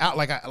say out.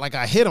 Like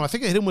I hit him. I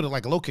think I hit him with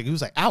like a low kick. He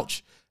was like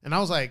ouch, and I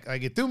was like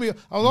it threw me. I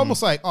was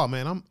almost like, oh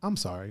man, I'm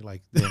sorry.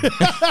 Like you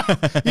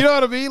know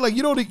what I mean? Like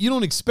you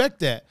don't expect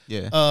that.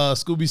 Yeah.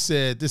 Scooby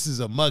said this is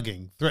a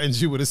mugging. Threatens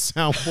you with a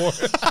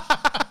soundboard.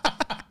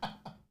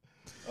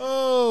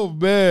 Oh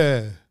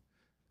man.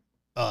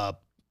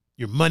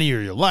 Your money or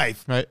your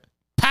life. Right.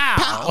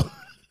 Pow!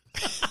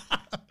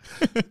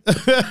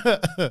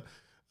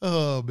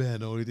 Oh man,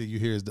 the only thing you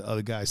hear is the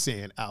other guy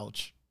saying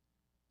ouch.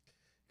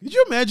 Could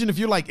you imagine if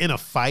you're like in a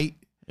fight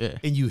and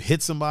you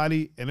hit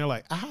somebody and they're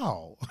like,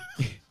 ow?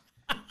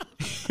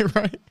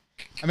 Right.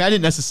 I mean, I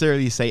didn't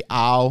necessarily say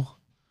ow,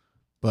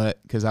 but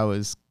because I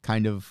was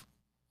kind of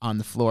on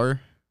the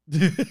floor.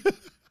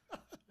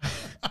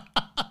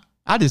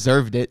 I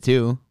deserved it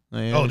too.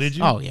 Like, did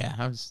you? Oh yeah.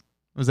 I was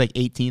like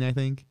 18, I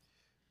think.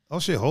 Oh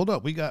shit! Hold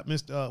up, we got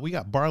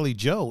Barley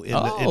Joe in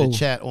the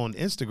chat on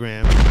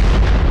Instagram.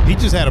 He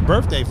just had a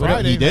birthday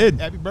Friday. He did.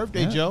 Happy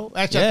birthday, Joe.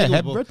 Yeah, Actually, I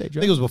happy birthday,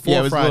 Joe. think it was before Yeah,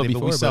 it was a Friday,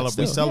 little but we before, but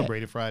still,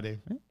 celebrated Friday.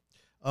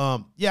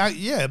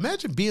 Yeah.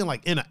 Imagine being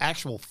like in an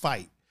actual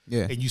fight,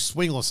 and you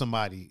swing on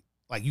somebody,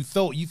 like you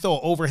throw an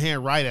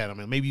overhand right at them,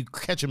 and maybe you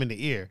catch them in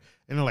the ear,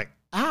 and they're like,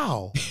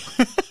 "Ow!"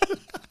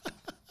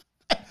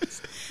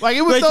 Like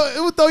it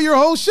would throw your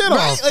whole shit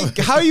off. Like,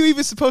 how are you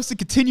even supposed to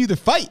continue the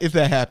fight if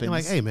that happens? You're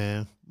like, hey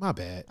man, my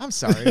bad. I'm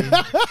sorry. You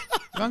want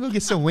to go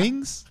get some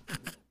wings?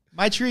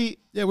 My treat.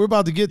 Yeah, we're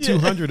about to get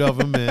 200 of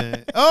them,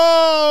 man.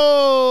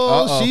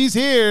 Oh, Uh-oh. she's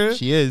here.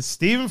 She is.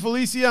 Steven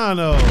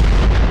Feliciano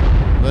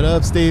What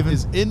up, Steven?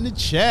 is in the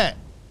chat.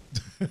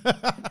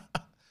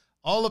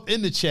 All up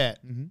in the chat.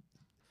 Mm-hmm.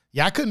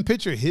 Yeah, I couldn't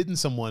picture hitting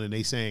someone and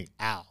they saying,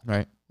 ow.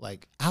 Right.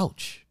 Like,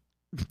 ouch.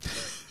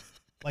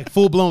 Like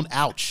full-blown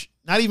ouch.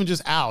 not even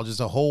just ow, just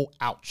a whole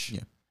ouch.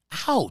 Yeah.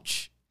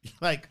 Ouch.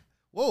 Like,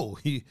 whoa,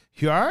 you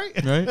all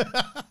right? Right.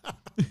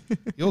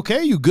 You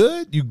okay? You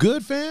good? You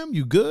good, fam?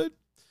 You good?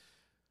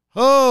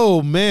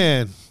 Oh,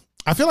 man.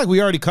 I feel like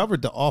we already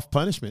covered the off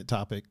punishment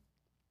topic.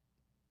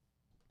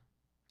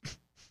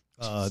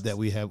 That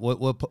we have. What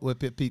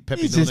Pepe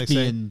He's Donek just say?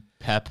 being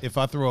pep. If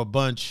I throw a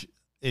bunch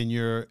in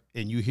your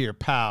and you hear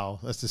pow,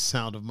 that's the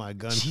sound of my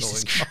gun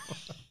Jesus going.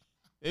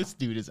 This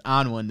dude is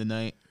on one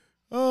tonight.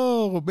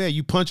 Oh man,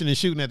 you punching and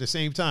shooting at the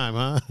same time,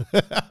 huh?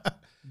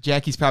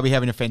 Jackie's probably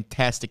having a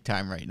fantastic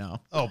time right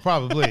now. Oh,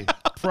 probably.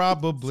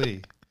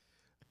 Probably.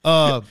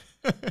 One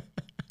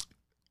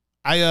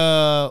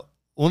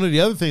of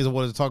the other things I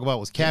wanted to talk about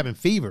was cabin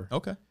fever.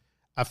 Okay.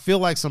 I feel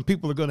like some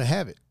people are going to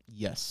have it,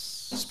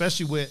 Yes.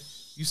 especially with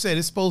you said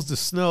it's supposed to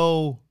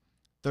snow.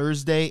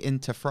 Thursday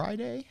into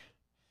Friday,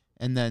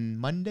 and then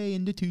Monday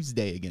into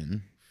Tuesday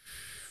again.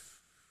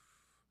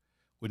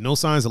 With no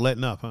signs of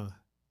letting up, huh?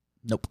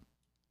 Nope.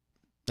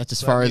 That's as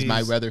So far that as my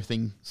means- weather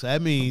thing. So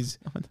that means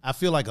I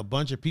feel like a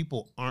bunch of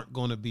people aren't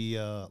going to be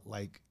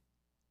like,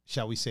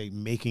 shall we say,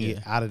 making it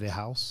out of the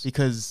house.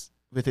 Because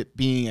with it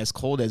being as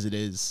cold as it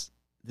is,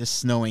 this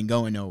snow ain't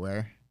going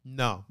nowhere.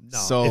 No.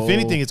 So- if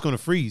anything, it's going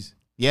to freeze.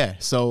 Yeah,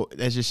 so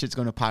that just shit's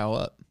gonna pile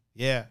up.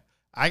 Yeah,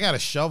 I got a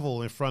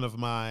shovel in front of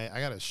my. I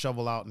got a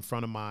shovel out in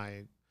front of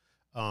my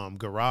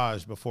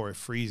garage before it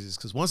freezes.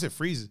 Because once it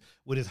freezes,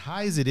 with as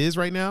high as it is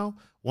right now,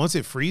 once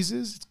it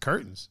freezes, it's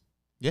curtains.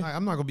 Yeah.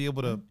 I'm not gonna be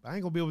able to. I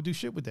ain't gonna be able to do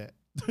shit with that.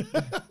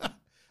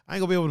 I ain't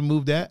gonna be able to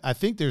move that. I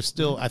think there's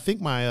still. I think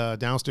my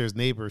downstairs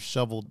neighbor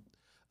shoveled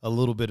a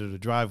little bit of the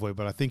driveway,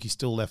 but I think he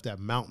still left that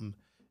mountain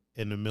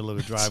in the middle of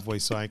the driveway,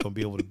 so I ain't gonna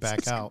be able to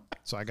back out.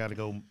 So I gotta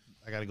go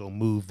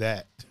move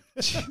that.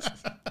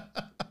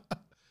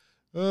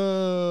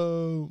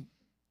 Oh,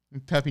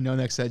 Peppy No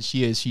Neck said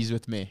she's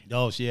with me.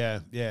 yeah,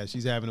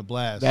 she's having a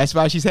blast. That's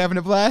why she's having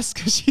a blast,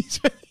 because she's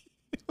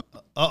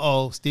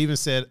Steven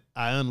said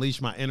I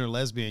unleashed my inner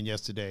lesbian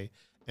yesterday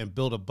and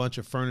built a bunch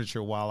of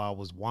furniture while I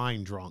was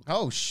wine drunk.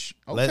 okay.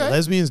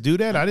 Lesbians do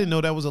that? I didn't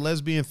know that was a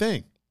lesbian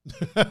thing.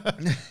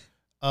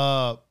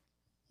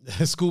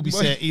 Scooby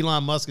said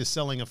Elon Musk is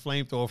selling a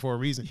flamethrower for a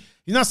reason.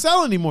 He's not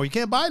selling anymore. You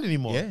can't buy it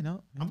anymore. Yeah,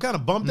 no. I'm kind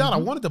of bummed out. I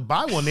wanted to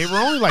buy one. They were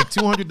only like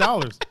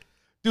 $200.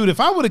 Dude, if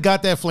I would have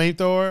got that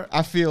flamethrower,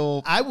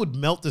 I would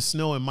melt the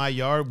snow in my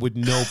yard with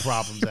no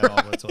problems at all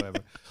whatsoever.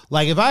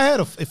 Like if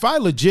I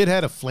legit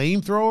had a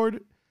flamethrower,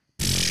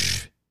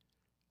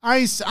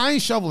 I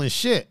ain't shoveling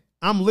shit.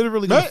 I'm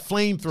literally gonna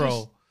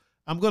flamethrow.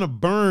 I'm gonna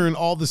burn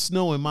all the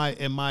snow in my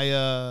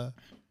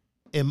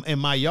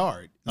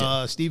yard.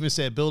 Yeah. Steven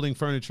said building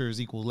furniture is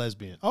equal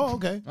lesbian. Oh,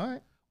 okay. All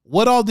right.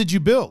 What all did you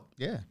build?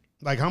 Yeah.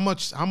 Like how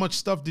much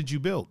stuff did you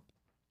build?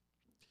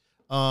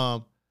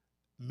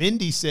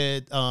 Mindy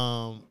said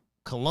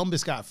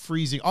Columbus got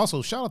freezing.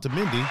 Also, shout out to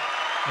Mindy.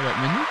 All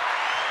right, Mindy?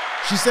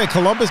 She said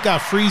Columbus got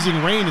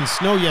freezing rain and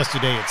snow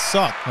yesterday. It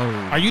sucked.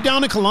 Oh. Are you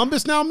down in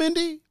Columbus now,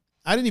 Mindy?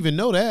 I didn't even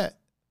know that.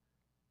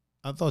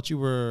 I thought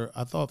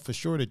for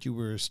sure that you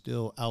were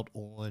still out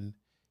on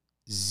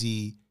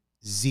Z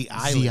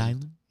Island. Z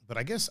Island? But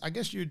I guess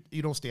you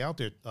don't stay out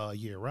there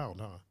year round,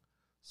 huh?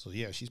 So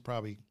yeah, she's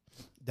probably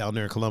down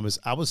there in Columbus.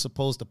 I was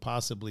supposed to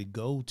possibly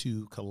go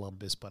to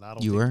Columbus, but I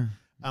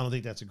don't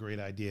think that's a great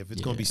idea. If it's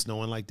going to be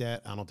snowing like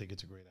that, I don't think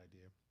it's a great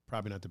idea.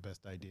 Probably not the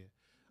best idea.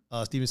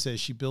 Steven says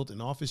she built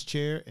an office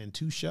chair and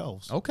 2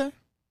 shelves. Okay.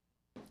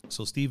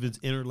 So Steven's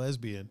inner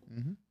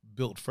lesbian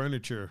built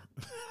furniture.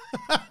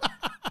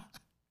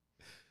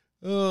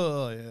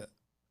 Oh, yeah.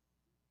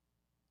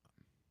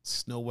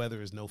 Snow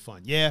weather is no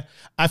fun. Yeah,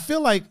 I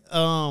feel like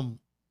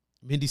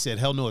Mindy said,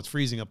 hell no, it's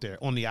freezing up there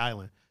on the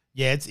island.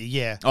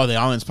 Yeah. Oh, the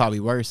island's probably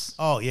worse.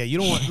 Oh, yeah, you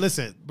don't want,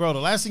 listen, bro, the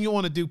last thing you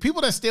want to do,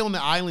 people that stay on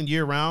the island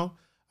year round,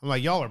 I'm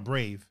like, y'all are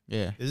brave.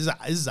 Yeah. This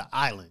is an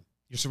island.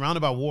 You're surrounded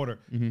by water.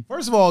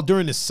 First of all,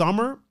 during the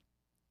summer,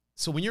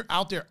 so when you're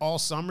out there all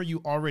summer,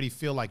 you already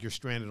feel like you're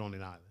stranded on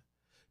an island.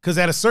 Because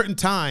at a certain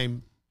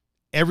time,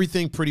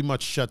 everything pretty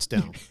much shuts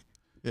down.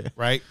 Yeah.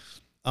 Right?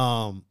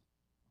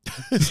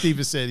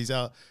 Steven said he's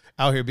out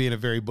here being a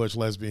very butch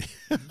lesbian.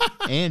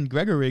 And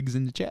Gregor Riggs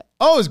in the chat.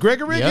 Oh, is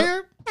Gregor Rig Yep.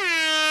 here?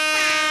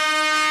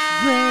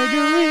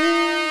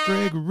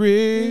 Gregor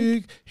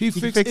Rig. He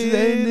fixes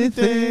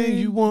anything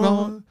you want.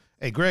 wrong.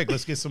 Hey, Greg,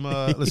 let's get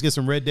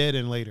some Red Dead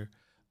in later.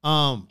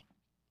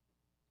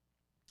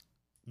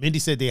 Mindy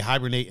said they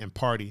hibernate and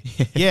party.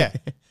 Yeah.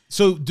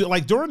 So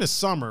like during the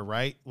summer,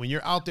 right? When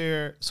you're out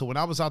there, so when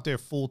I was out there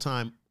full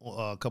time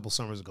a couple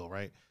summers ago,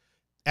 right?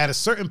 At a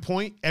certain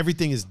point,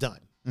 everything is done.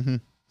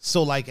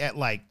 So like at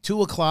like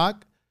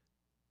 2:00,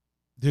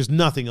 there's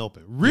nothing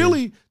open.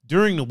 Really,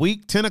 during the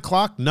week, 10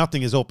 o'clock,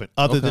 nothing is open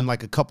other than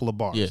like a couple of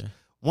bars. Yeah.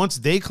 Once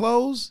they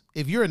close,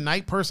 if you're a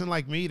night person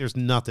like me, there's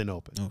nothing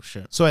open. Oh,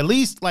 shit. So at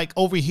least like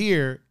over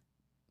here,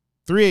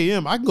 3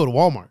 a.m., I can go to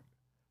Walmart.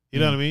 You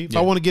know what I mean? If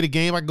I want to get a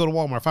game, I can go to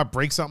Walmart. If I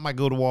break something, I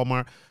go to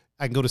Walmart.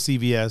 I can go to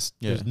CVS.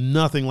 Yeah. There's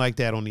nothing like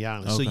that on the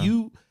island. Okay. So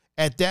you,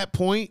 at that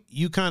point,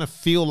 you kind of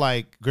feel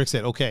like, Greg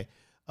said, okay,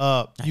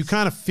 you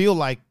kind of feel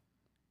like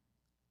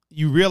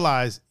you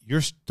realize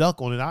you're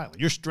stuck on an island.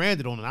 You're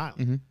stranded on an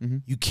island. Mm-hmm.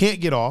 You can't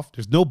get off.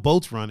 There's no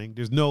boats running.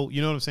 There's no,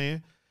 you know what I'm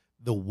saying?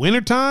 The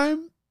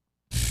wintertime,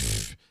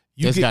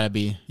 There's got to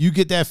be. you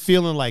get that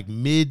feeling like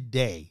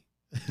midday.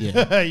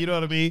 Yeah. You know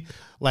what I mean?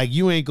 Like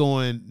you ain't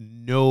going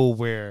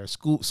nowhere.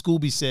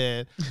 Scooby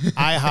said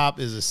IHOP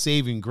is a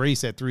saving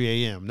grace at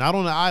 3 a.m. Not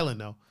on the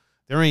island, though.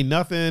 There ain't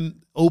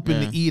nothing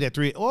open to eat at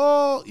 3.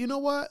 Oh, you know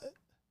what?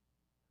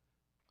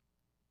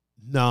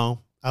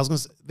 No. I was going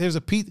to say, there's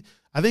a pizza.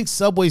 I think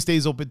Subway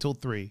stays open till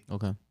 3.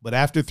 Okay. But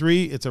after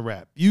 3, it's a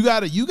wrap. You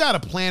gotta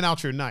plan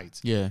out your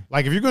nights. Yeah.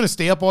 Like if you're gonna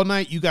stay up all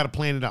night, you gotta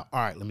plan it out.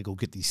 All right, let me go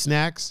get these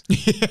snacks.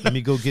 Let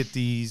me go get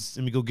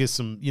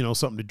some,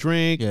 something to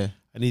drink. Yeah.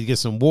 I need to get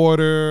some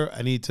water.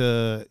 I need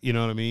to, you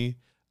know what I mean?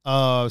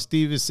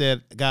 Steven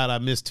said, God, I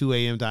miss 2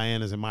 a.m.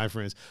 Diana's and My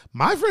Friends.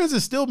 My Friends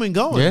has still been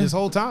going this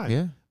whole time.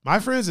 Yeah. My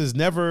Friends has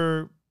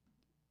never,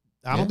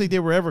 I don't think they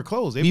were ever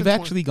closed. We've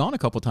actually gone a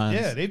couple times.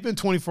 Yeah, they've been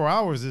 24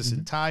 hours this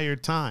entire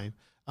time.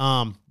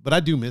 But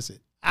I do miss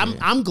it.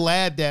 I'm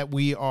glad that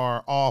we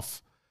are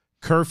off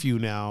curfew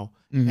now,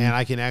 and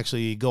I can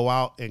actually go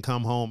out and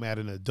come home at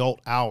an adult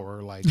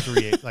hour, like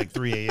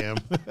 3 a.m.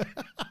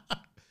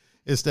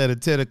 instead of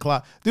 10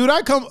 o'clock. Dude,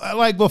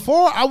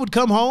 before I would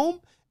come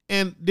home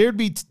and there'd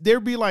be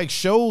like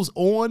shows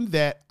on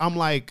that I'm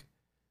like,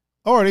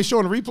 oh, are they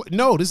showing a replay?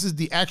 No, this is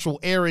the actual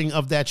airing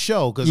of that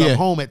show because I'm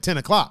home at 10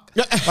 o'clock.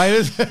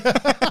 Like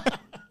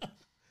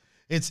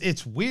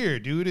It's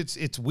weird, dude.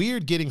 It's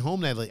weird getting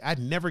home that late. I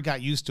never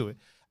got used to it.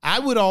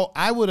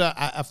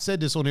 I've said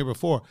this on here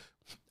before.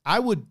 I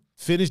would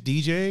finish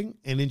DJing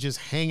and then just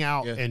hang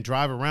out and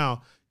drive around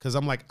because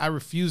I'm like, I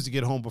refuse to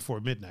get home before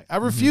midnight. I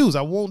refuse.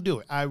 I won't do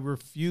it. I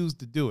refuse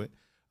to do it.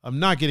 I'm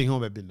not getting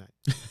home at midnight.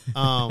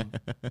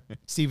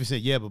 Steven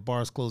said, yeah, but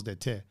bars closed at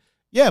 10.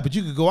 Yeah, but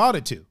you could go out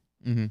at 2.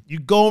 Mm-hmm. You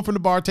go home from the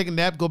bar, take a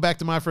nap, go back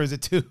to My Friends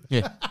at 2.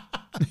 Yeah.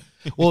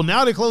 Well,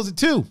 now they close at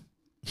 2.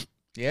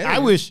 Yeah. I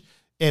wish.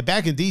 And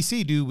back in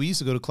D.C., dude, we used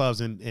to go to clubs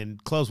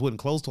and clubs wouldn't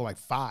close till like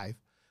 5.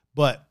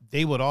 But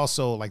they would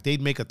also, like,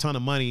 they'd make a ton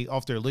of money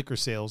off their liquor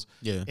sales.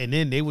 Yeah. And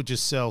then they would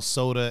just sell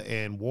soda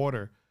and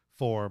water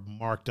for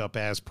marked up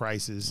ass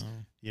prices,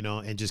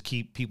 and just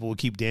people would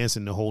keep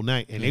dancing the whole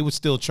night. And they would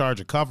still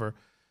charge a cover.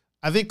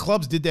 I think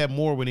clubs did that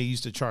more when they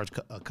used to charge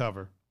a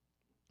cover.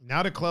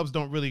 Now the clubs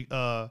don't really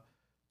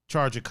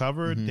charge a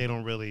cover. They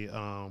don't really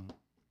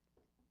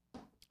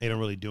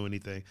do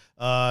anything.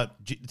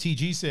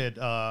 TG said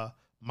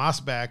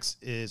Mossbacks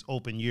is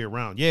open year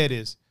round. Yeah, it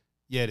is.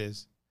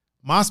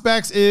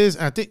 Mossbacks is,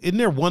 I think, isn't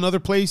there one other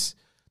place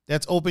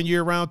that's open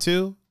year round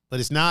too? But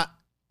there's not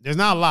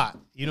a lot.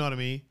 You know what I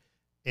mean?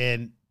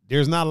 And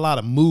there's not a lot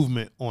of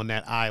movement on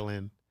that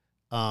island.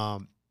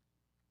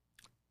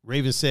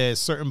 Raven says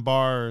certain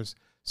bars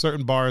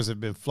have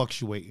been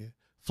fluctuating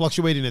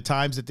the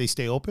times that they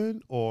stay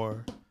open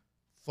or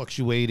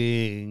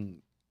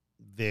fluctuating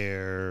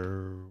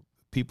their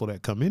people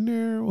that come in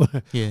there.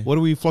 Yeah. What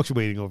are we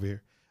fluctuating over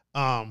here?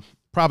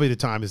 Probably the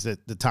times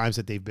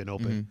that they've been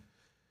open.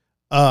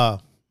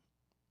 Mossbacks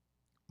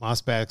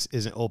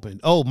isn't open.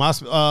 Oh,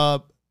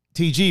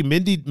 TG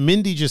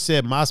Mindy just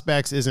said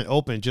Mossbacks isn't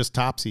open, just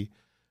Topsy.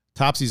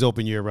 Topsy's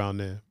open year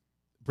round there.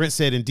 Brent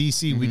said in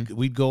DC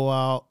we'd go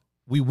out.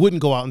 We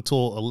wouldn't go out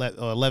until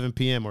 11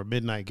 p.m. or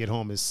midnight. Get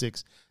home at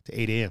 6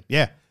 to 8 a.m.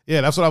 Yeah,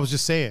 that's what I was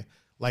just saying.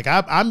 Like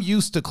I'm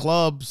used to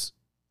clubs.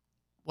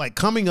 Like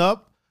coming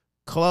up,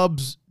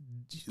 clubs.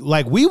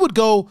 Like we would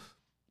go.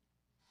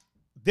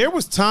 There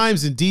was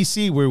times in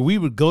DC where we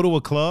would go to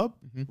a club,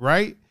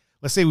 right?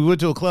 Let's say we went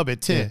to a club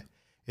at 10,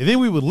 and then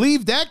we would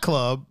leave that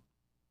club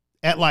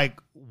at like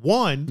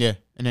 1,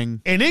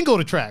 and then go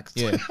to Tracks.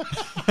 Yeah.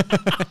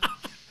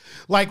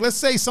 Like let's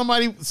say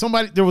somebody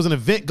there was an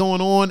event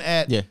going on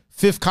at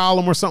Fifth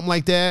Column or something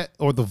like that,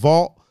 or the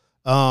Vault,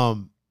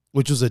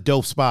 which was a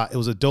dope spot. It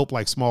was a dope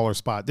like smaller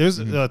spot.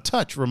 There's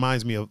Touch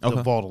reminds me of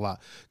the Vault a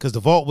lot because the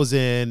Vault was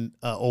in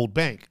Old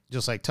Bank,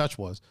 just like Touch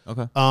was.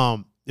 Okay.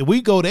 And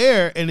we go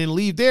there and then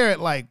leave there at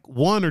like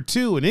 1 or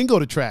 2 and then go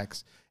to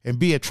Tracks and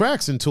be at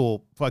Tracks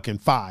until fucking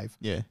 5.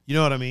 Yeah. You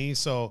know what I mean?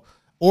 So,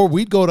 or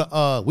we'd go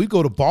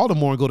to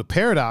Baltimore and go to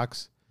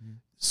Paradox.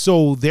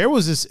 So there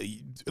was this,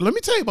 let me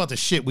tell you about the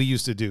shit we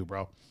used to do,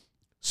 bro.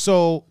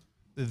 So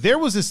there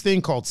was this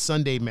thing called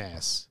Sunday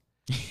Mass.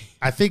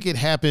 I think it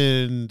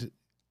happened,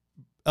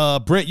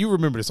 Brent, you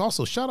remember this.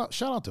 Also,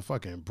 shout out to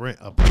fucking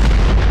Brent up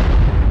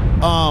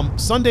there.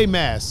 Sunday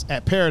Mass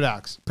at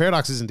Paradox.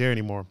 Paradox isn't there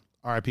anymore.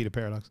 RIP to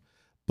Paradox.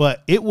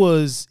 But it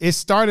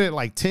started at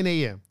like 10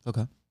 a.m.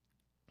 Okay.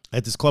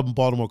 At this club in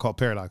Baltimore called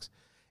Paradox.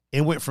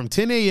 It went from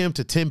 10 a.m.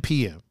 to 10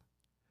 p.m.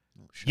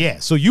 Oh, shit. Yeah.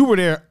 So you were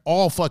there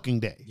all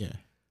fucking day. Yeah.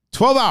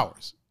 12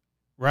 hours.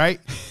 Right?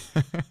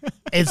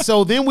 And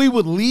so then we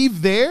would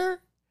leave there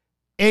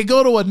and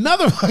go to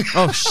another.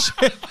 Oh,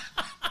 shit.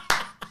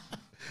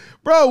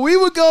 Bro, we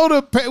would go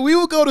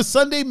to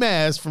Sunday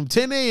Mass from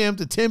 10 a.m.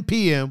 to 10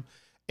 p.m.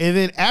 And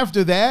then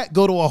after that,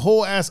 go to a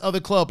whole ass other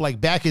club,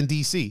 like back in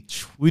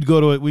DC. We'd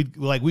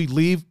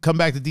leave, come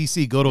back to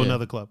DC, go to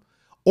another club.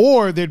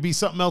 or there'd be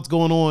something else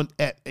going on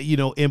at,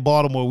 in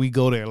Baltimore. We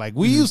go there. Like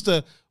we used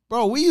to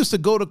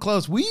go to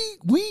clubs.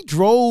 We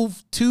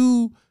drove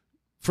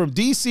from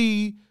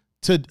DC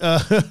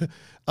to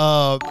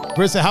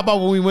Chris said, how about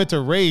when we went to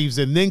raves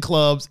and then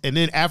clubs and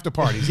then after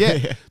parties?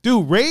 Yeah.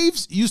 Dude,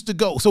 raves used to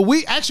go. So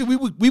we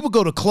would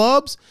go to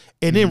clubs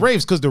and then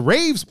raves, because the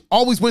raves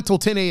always went till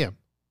 10 a.m.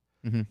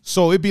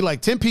 So it'd be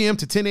like 10 p.m.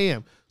 to 10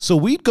 a.m. So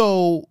we'd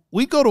go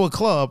to a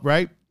club,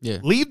 right? Yeah.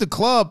 Leave the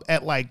club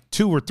at like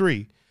 2 or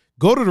 3.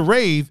 Go to the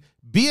rave,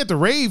 be at the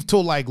rave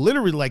till like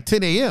literally like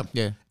 10 a.m.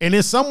 Yeah. And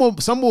then someone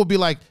would be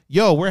like,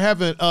 yo,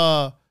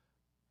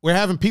 I'm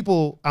having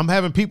people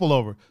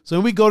over. So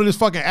then we go to this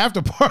fucking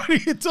after party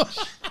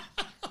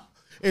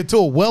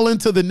until well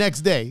into the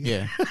next day.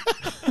 Yeah.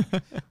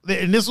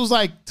 And this was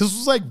like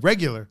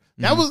regular.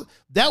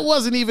 That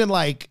wasn't even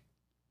like,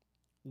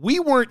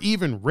 we weren't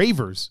even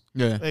ravers.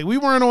 Yeah. Like, we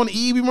weren't on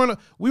E. We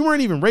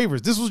weren't even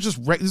ravers. This was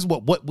just this is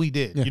what we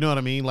did. Yeah. You know what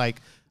I mean?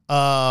 Like,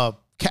 I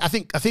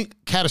think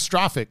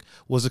Catastrophic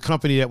was a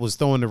company that was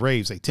throwing the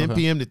raves, like 10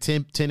 p.m. to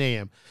 10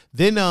 a.m.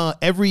 Then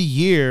every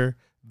year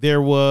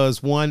there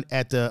was one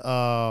at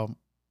the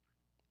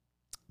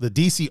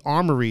DC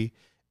Armory.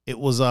 It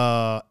was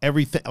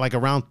everything like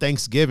around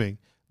Thanksgiving.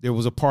 There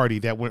was a party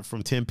that went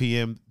from 10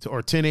 p.m.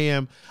 or 10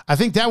 a.m. I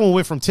think that one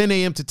went from 10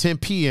 a.m. to 10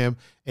 p.m.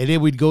 and then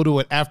we'd go to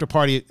an after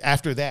party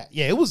after that.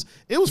 Yeah, it was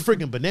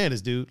freaking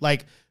bananas, dude.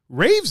 Like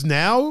raves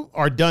now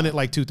are done at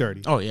like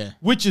 2:30. Oh yeah,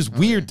 which is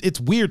weird. Yeah. It's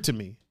weird to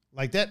me.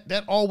 Like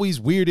that always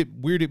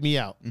weirded me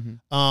out.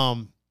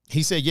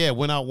 He said, yeah,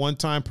 went out one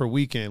time per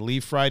weekend,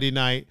 leave Friday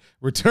night,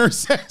 return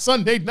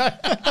Sunday night.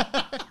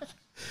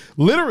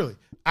 Literally,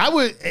 I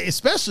would,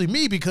 especially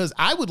me, because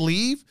I would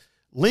leave,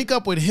 link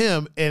up with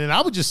him, and then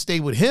I would just stay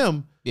with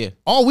him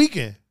all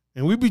weekend.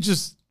 And we'd be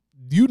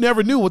you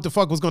never knew what the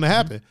fuck was going to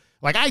happen.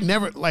 Like I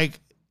never,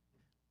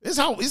 it's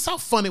how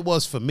fun it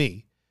was for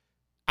me.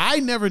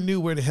 I never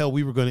knew where the hell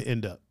we were going to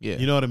end up. Yeah.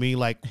 You know what I mean?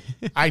 Like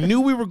I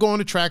knew we were going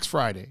to Tracks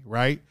Friday,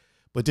 right?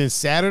 But then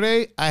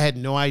Saturday, I had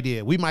no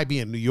idea. We might be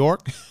in New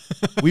York.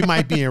 We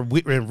might be in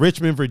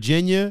Richmond,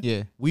 Virginia.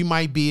 Yeah. We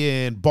might be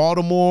in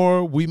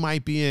Baltimore. We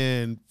might be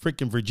in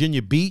freaking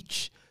Virginia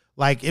Beach.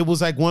 Like it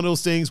was like one of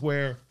those things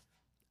where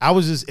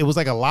it was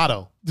like a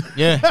lotto.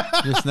 Yeah,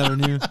 just never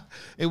knew.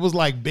 It was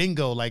like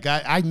bingo. Like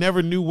I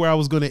never knew where I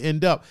was going to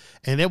end up.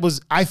 And it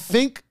was, I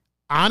think,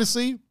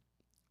 honestly,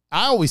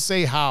 I always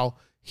say how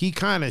he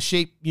kind of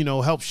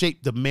helped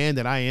shape the man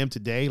that I am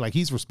today. Like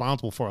he's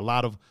responsible for a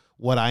lot of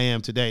what I am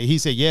today. He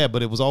said, yeah,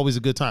 but it was always a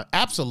good time.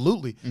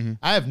 Absolutely.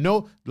 I have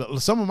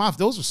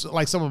those are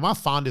like some of my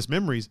fondest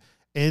memories.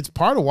 And it's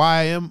part of why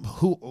I am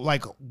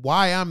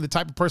why I'm the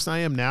type of person I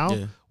am now,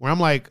 where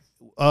I'm like,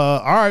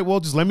 all right, well,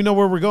 just let me know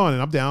where we're going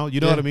and I'm down. You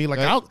know what I mean?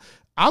 Like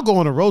I'll go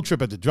on a road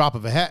trip at the drop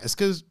of a hat. It's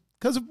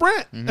because of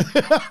Brent.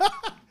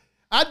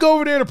 I'd go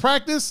over there to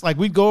practice. Like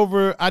I'd go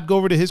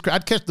over to his crib.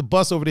 I'd catch the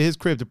bus over to his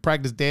crib to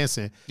practice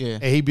dancing. Yeah.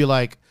 And he'd be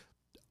like,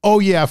 oh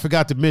yeah, I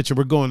forgot to mention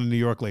we're going to New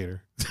York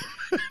later.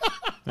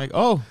 Like,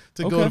 oh,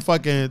 go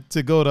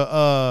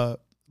to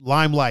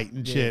Limelight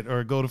and shit,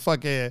 or go to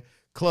fucking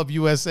Club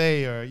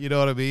USA, or you know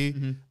what I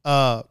mean?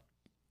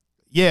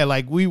 Yeah,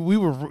 like he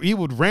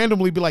would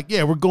randomly be like,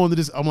 yeah, we're going to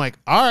this. I'm like,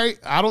 all right,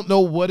 I don't know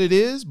what it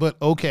is, but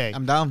okay.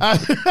 I'm down.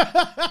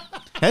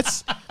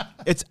 It's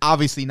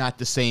obviously not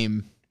the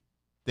same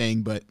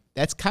thing, but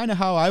that's kind of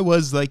how I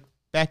was like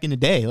back in the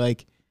day.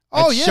 Like,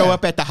 show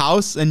up at the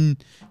house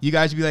and you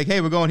guys would be like, hey,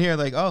 we're going here.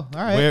 Like, oh,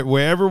 all right.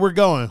 Wherever we're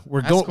going.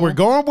 We're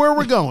going where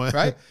we're going.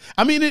 Right?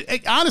 I mean,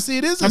 honestly,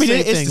 it is the same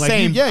thing. It's the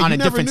same on a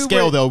different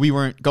scale, though. We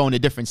weren't going to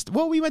different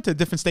well, we went to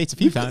different states a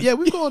few times. Yeah,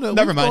 we've gone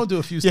to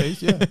a few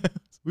states. Yeah.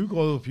 We've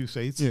gone to a few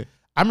states. Yeah.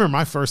 I remember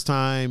my first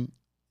time,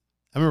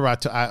 I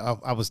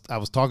was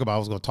going to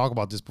talk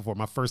about this before.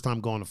 My first time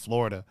going to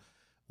Florida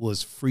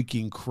was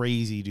freaking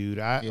crazy, dude.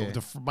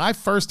 My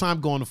first time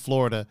going to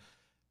Florida,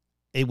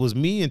 it was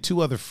me and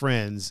 2 other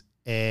friends,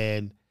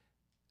 and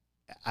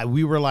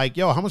we were like,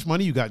 yo, how much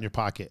money you got in your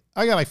pocket?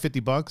 I got like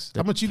 $50.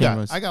 How much you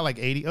got? I got like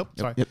 80. Oh,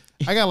 sorry. Yep.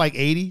 I got like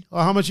 80.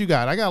 Oh, how much you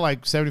got? I got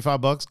like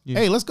 $75. Yeah.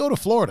 Hey, let's go to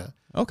Florida.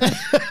 Okay.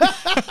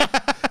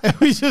 And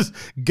we just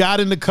got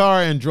in the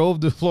car and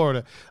drove to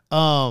Florida.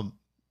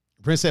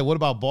 Prince said, what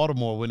about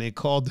Baltimore when they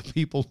called the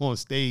people on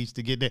stage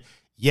to get there?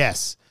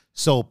 Yes.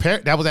 So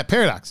that was at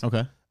Paradox.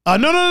 Okay.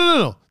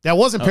 No. That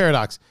wasn't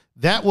Paradox.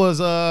 That was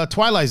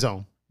Twilight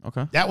Zone.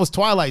 Okay. That was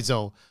Twilight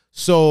Zone.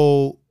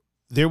 So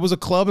there was a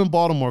club in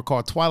Baltimore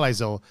called Twilight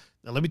Zone.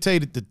 Now, let me tell you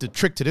the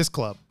trick to this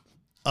club.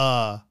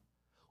 Or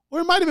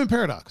it might have been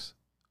Paradox.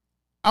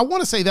 I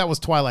want to say that was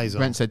Twilight Zone.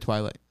 Brent said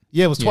Twilight.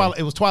 Yeah, it was Twilight.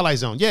 It was Twilight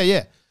Zone.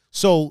 Yeah.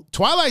 So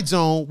Twilight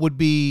Zone would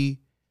be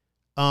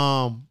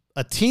a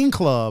teen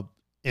club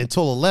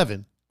until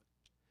 11.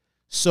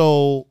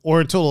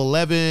 Or until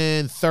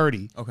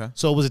 11:30. Okay.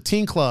 So it was a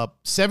teen club,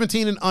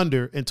 17 and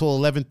under until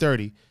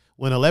 11:30.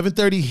 When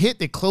 11:30 hit,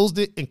 they closed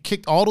it and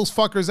kicked all those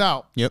fuckers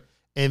out. Yep.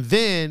 And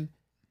then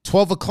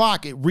 12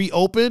 o'clock, it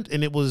reopened,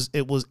 and it was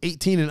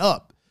 18 and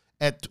up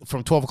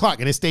from 12 o'clock.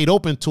 And it stayed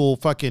open till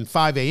fucking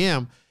 5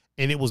 a.m.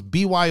 and it was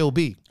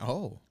BYOB.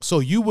 Oh. So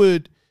you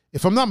would,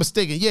 if I'm not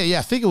mistaken, yeah,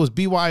 I think it was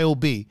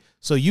BYOB.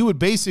 So you would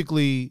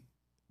basically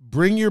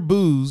bring your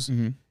booze,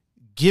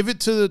 give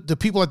it to the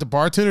people at the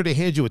bartender. They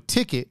hand you a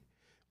ticket,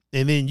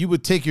 and then you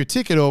would take your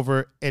ticket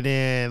over, and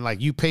then like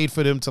you paid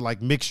for them to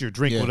like mix your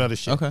drink with other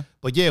shit. Okay.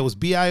 But yeah, it was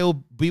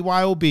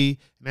BYOB,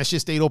 and that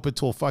shit stayed open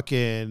till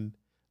fucking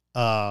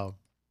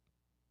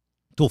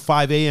till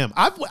 5 a.m.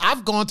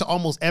 I've gone to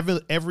almost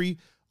every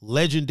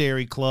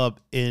legendary club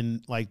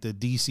in like the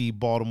DC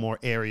Baltimore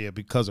area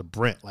because of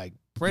Brent. Like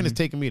Brent has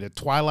taken me to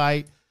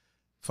Twilight,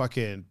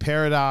 fucking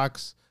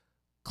Paradox,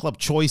 Club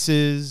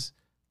Choices,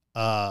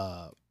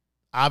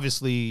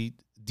 obviously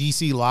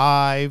DC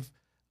Live,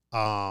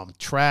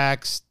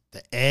 Tracks,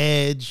 The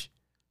Edge.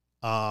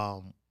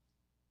 What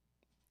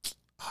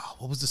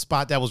was the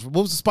spot that was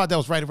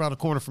right around the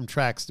corner from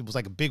Tracks? It was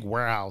like a big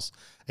warehouse,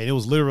 and it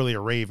was literally a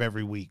rave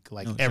every week,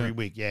 every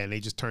week. Yeah, and they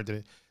just turned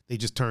it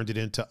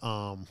into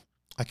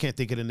I can't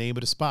think of the name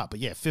of the spot, but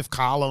yeah, Fifth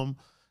Column,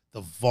 the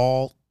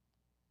Vault,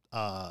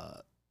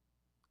 Buzz.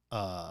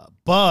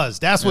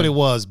 That's what it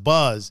was.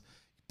 Buzz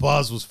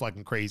was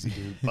fucking crazy,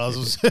 dude.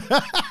 Buzz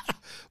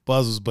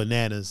was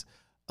bananas.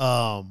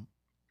 Yeah,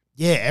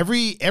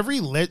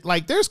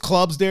 like there's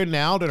clubs there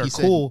now that are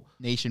cool.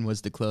 Nation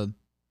was the club.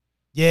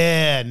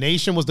 Yeah,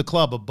 Nation was the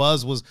club, but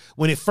Buzz was,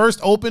 when it first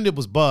opened, it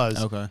was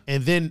Buzz. Okay.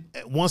 And then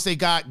once they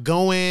got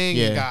going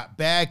and got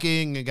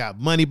backing and got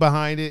money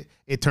behind it,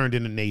 it turned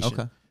into Nation.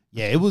 Okay.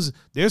 Yeah,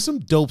 there's some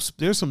dope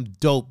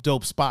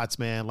spots,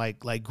 man.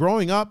 Like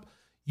growing up,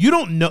 you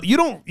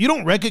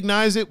don't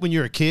recognize it when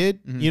you're a kid.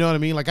 You know what I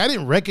mean? Like I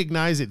didn't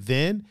recognize it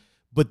then,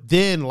 but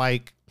then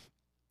like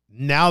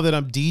now that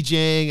I'm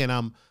DJing and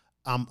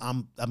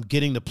I'm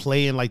getting to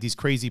play in like these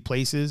crazy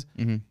places.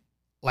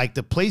 Like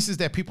the places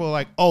that people are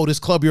like, oh, this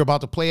club you're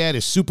about to play at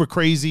is super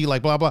crazy,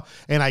 like blah blah.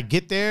 And I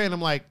get there and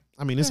I'm like,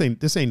 I mean, this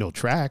ain't no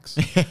Tracks.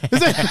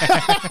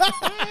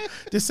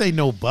 This ain't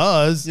no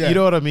Buzz. Yeah. You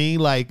know what I mean?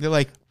 Like they're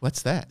like,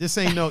 what's that? This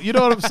ain't no. You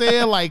know what I'm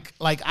saying? Like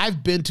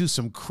I've been to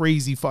some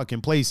crazy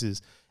fucking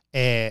places,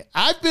 and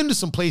I've been to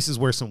some places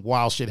where some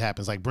wild shit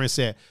happens. Like Brent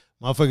said,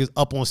 motherfuckers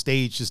up on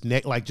stage just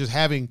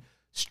having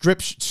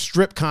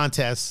strip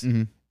contests,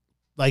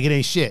 like it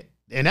ain't shit.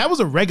 And that was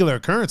a regular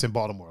occurrence in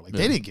Baltimore. Like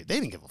they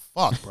didn't give a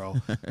fuck, bro.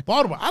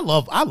 Baltimore, I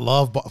love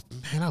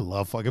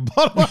fucking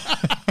Baltimore.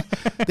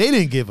 They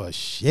didn't give a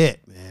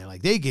shit, man.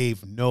 Like they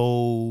gave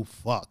no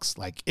fucks.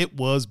 Like it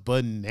was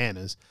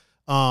bananas.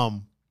 Yeah,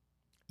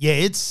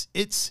 it's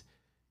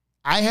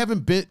I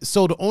haven't been,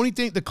 so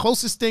the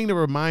closest thing that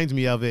reminds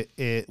me of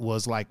it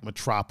was like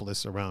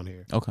Metropolis around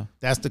here. Okay.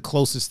 That's the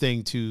closest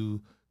thing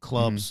to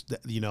clubs that,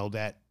 you know,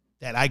 that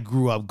I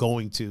grew up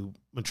going to.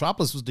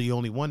 Metropolis was the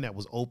only one that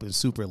was open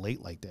super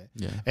late like that.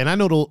 Yeah. And I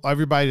know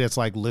everybody that's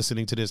like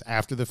listening to this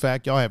after the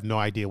fact, y'all have no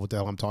idea what the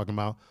hell I'm talking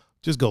about.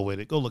 Just go with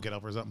it. Go look it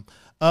up or something.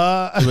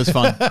 It was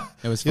fun.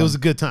 It was fun. It was a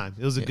good time.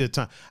 It was a good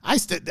time. I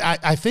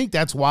think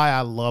that's why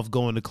I love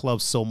going to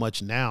clubs so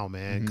much now,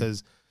 man,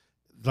 because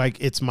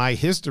like it's my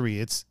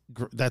history.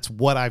 That's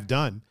what I've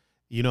done.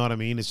 You know what I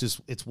mean?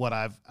 It's what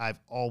I've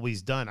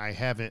always done. I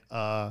haven't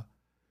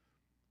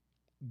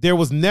there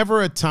was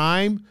never a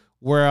time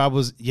where I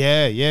was,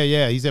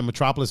 he said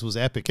Metropolis was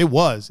epic. It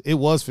was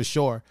for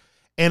sure.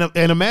 And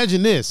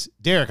imagine this,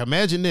 Derek,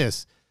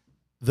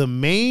 the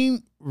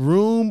main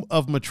room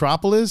of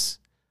Metropolis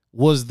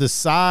was the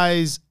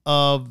size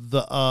of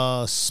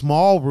the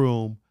small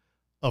room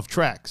of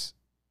Tracks.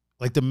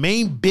 Like the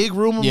main big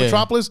room of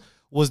Metropolis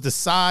was the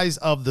size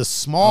of the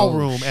small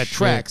room at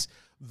Tracks.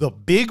 The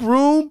big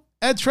room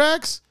at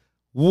Tracks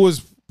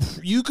was,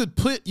 you could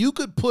put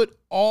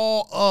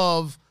all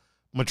of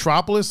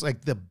Metropolis,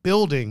 like the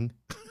building,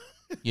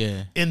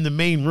 in the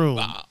main room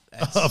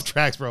of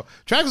Tracks, bro.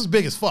 Tracks was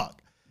big as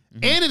fuck.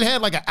 And it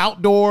had like an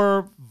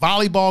outdoor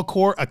volleyball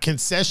court, a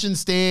concession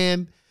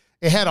stand.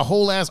 It had a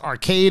whole ass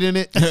arcade in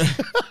it.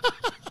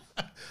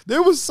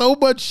 There was so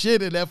much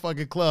shit in that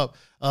fucking club.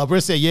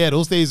 Britt said, yeah,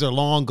 those days are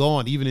long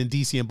gone, even in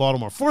DC and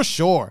Baltimore. For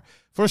sure.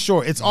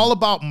 It's all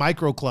about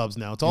micro clubs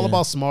now. It's all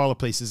about smaller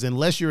places.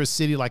 Unless you're a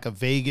city like a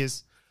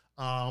Vegas,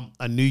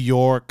 a New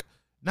York.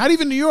 Not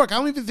even New York. I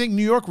don't even think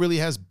New York really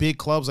has big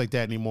clubs like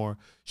that anymore.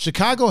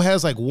 Chicago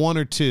has like one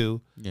or two.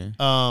 Yeah.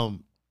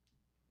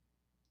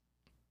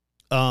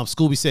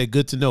 Scooby said,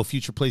 good to know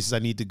future places I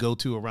need to go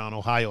to around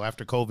Ohio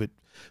after COVID.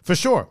 For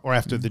sure. Or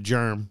after the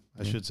germ,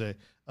 I should say.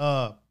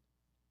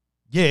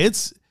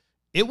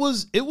 It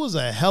was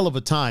a hell of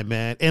a time,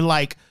 man. And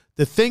like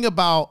the thing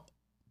about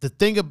the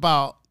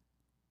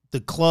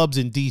clubs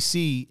in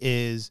DC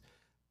is,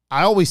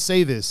 I always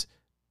say this,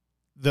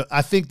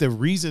 I think the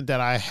reason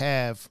that I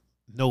have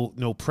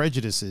no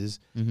prejudices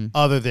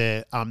other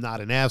than I'm not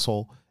an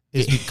asshole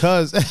is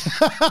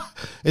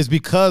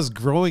because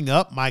growing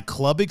up, my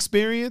club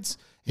experience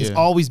has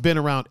always been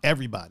around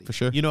everybody. For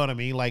sure. You know what I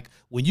mean? Like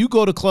when you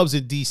go to clubs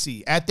in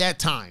DC at that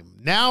time,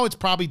 now it's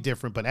probably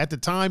different, but at the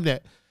time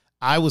that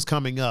I was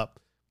coming up,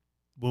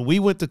 when we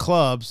went to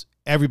clubs,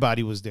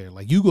 everybody was there.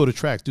 Like you go to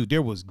Tracks, dude,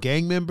 there was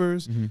gang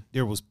members,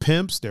 there was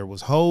pimps, there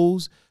was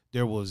hoes,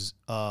 there was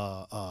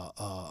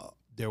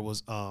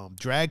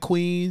drag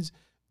queens,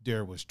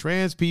 there was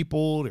trans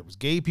people, there was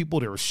gay people,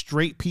 there were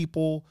straight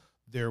people,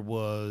 there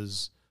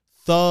was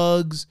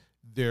thugs,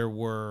 there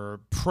were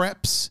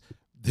preps,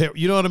 there,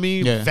 you know what I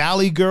mean? Yeah.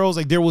 Valley girls,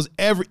 like there was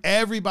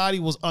everybody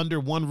was under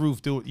one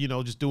roof doing,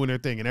 just doing their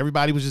thing, and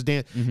everybody was just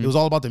dancing. It was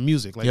all about the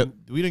music. Like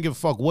we didn't give a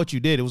fuck what you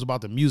did. It was about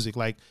the music.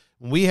 Like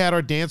when we had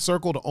our dance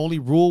circle, the only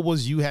rule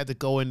was you had to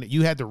go in,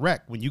 you had to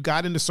wreck. When you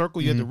got in the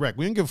circle, you had to wreck.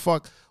 We didn't give a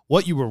fuck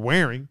what you were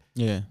wearing.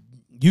 Yeah.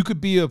 You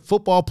could be a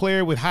football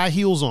player with high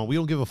heels on. We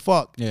don't give a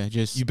fuck. Yeah,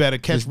 just you better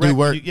catch do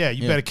work.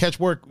 You better catch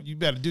work. You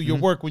better do your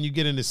work when you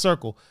get in this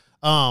circle.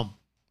 I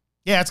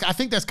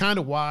think that's kind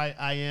of why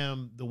I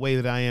am the way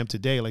that I am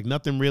today. Like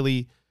nothing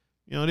really,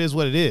 it is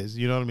what it is.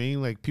 You know what I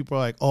mean? Like people are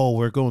like, oh,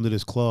 we're going to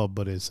this club,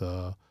 but it's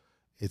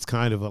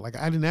kind of like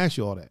I didn't ask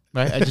you all that.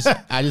 Right.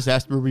 I just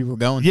asked where we were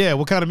going. Yeah.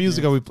 What kind of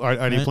music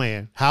are they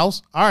playing?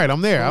 House. All right,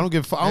 I'm there. I don't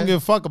give a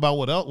fuck about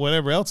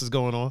whatever else is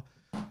going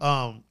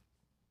on.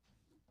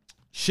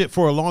 Shit,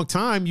 for a long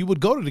time, you would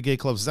go to the gay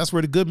clubs. That's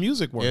where the good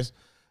music was. Yeah.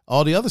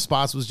 All the other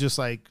spots was just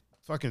like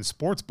fucking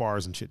sports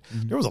bars and shit.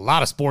 There was a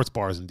lot of sports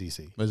bars in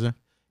DC. Was there?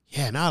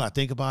 Yeah, now that I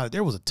think about it,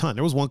 there was a ton.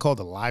 There was one called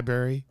the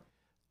Library.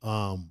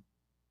 Most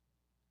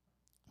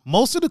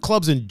of the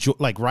clubs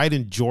right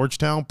in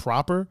Georgetown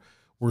proper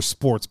were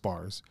sports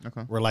bars.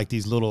 Okay. Were like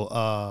these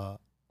little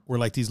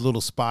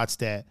spots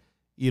that,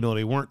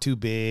 they weren't too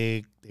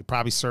big. They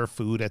probably served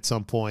food at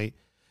some point.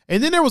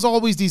 And then there was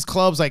always these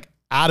clubs like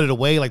out of the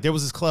way. Like there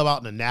was this club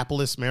out in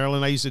Annapolis,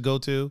 Maryland I used to go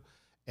to.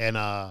 And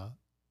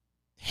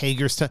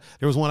Hagerstown.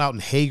 There was one out in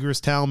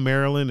Hagerstown,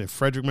 Maryland, and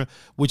Frederick, Maryland,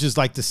 which is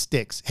like the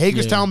sticks.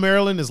 Hagerstown,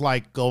 Maryland is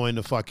like going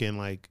to fucking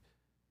like,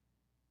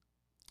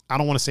 I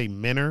don't want to say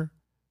Menor,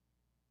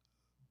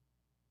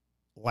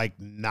 like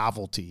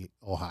Novelty,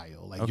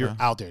 Ohio. Like you're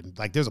out there.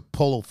 Like there's a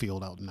polo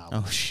field out in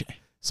Novelty. Oh shit.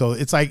 So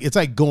it's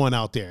like going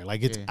out there.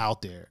 Like it's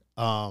out there.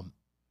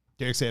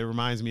 Derek said it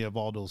reminds me of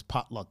all those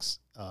potlucks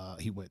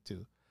he went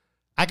to.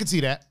 I could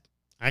see that.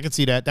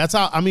 That's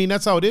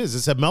how it is.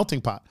 It's a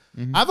melting pot.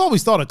 I've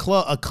always thought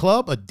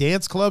a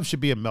dance club should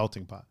be a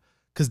melting pot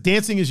because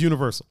dancing is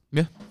universal.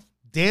 Yeah.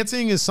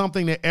 Dancing is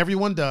something that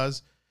everyone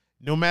does,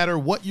 no matter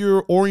what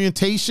your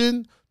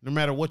orientation, no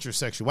matter what your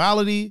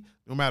sexuality,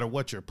 no matter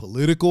what your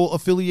political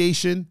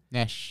affiliation,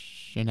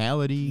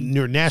 nationality,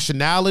 your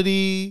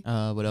nationality,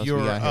 what else we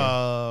got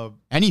here?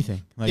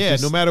 Anything.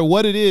 Like no matter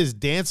what it is,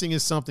 dancing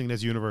is something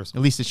that's universal.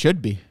 At least it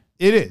should be.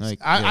 It is. Like,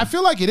 I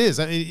feel like it is.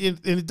 And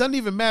it doesn't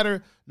even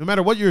matter, no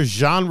matter what your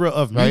genre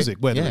of music,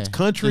 whether it's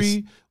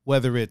country,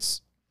 whether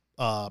it's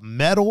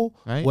metal,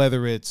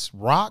 whether it's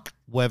rock,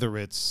 whether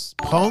it's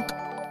punk,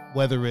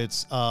 whether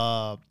it's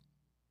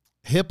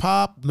hip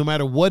hop, no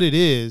matter what it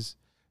is,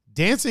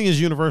 dancing is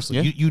universal.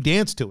 Yeah. You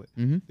dance to it.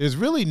 There's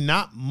really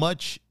not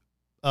much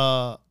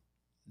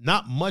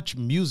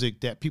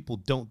music that people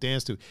don't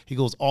dance to. He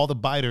goes, all the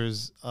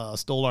biters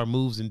stole our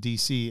moves in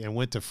D.C. and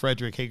went to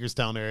Frederick,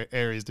 Hagerstown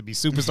areas to be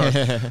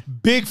superstars.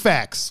 Big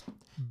facts.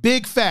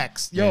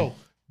 Yo,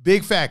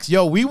 big facts.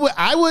 Yo,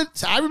 I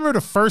remember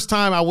the first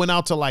time I went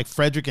out to like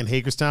Frederick and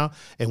Hagerstown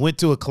and went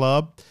to a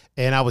club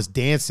and I was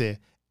dancing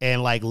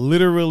and like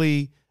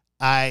literally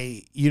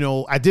I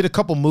did a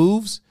couple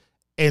moves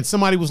and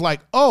somebody was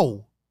like,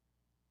 oh,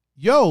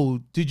 yo,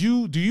 do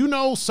you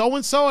know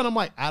so-and-so? And I'm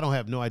like, I don't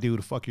have no idea who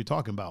the fuck you're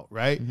talking about,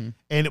 right?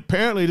 And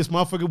apparently this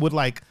motherfucker would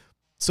like,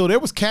 so there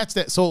was cats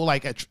that, so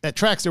like at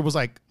tracks, there was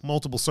like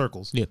multiple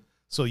circles. Yeah.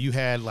 So you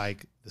had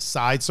like the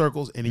side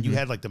circles and then you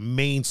had like the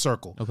main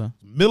circle. Okay.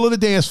 Middle of the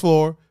dance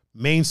floor,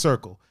 main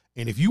circle.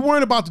 And if you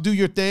weren't about to do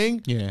your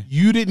thing,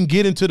 you didn't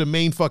get into the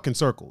main fucking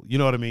circle. You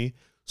know what I mean?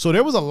 So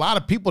there was a lot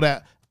of people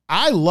that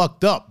I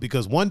lucked up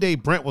because one day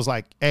Brent was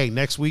like, hey,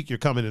 next week you're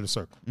coming in a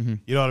circle. You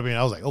know what I mean?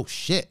 I was like, oh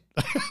shit.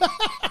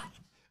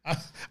 I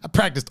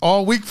practiced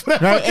all week for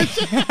that. Right?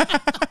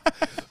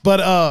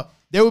 But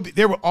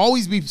there would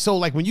always be, so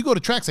like when you go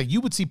to tracks, like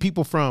you would see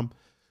people from,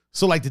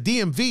 so like the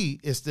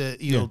DMV is the,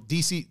 know,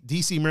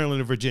 DC,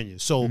 Maryland, and Virginia.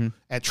 So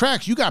at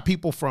tracks, you got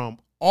people from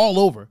all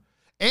over.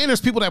 And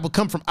there's people that would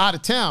come from out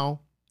of town,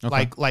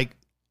 like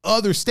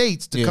other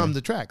states to come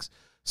to tracks.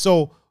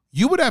 So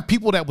you would have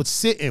people that would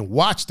sit and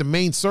watch the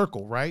main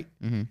circle, right?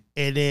 And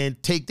then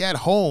take that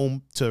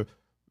home to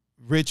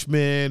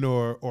Richmond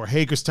or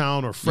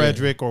Hagerstown or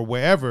Frederick or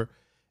wherever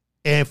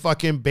and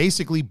fucking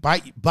basically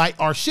bite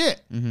our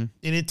shit. And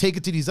then take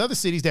it to these other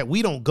cities that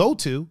we don't go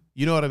to.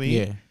 You know what I mean?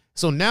 Yeah.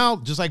 So now,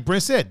 just like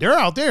Brent said, they're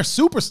out there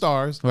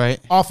superstars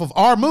off of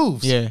our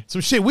moves. Yeah.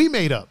 Some shit we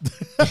made up.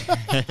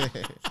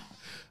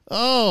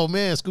 Oh,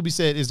 man. Scooby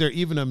said, is there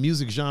even a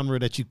music genre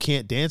that you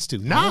can't dance to?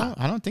 Nah.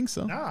 I don't think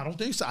so. Nah, I don't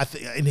think so.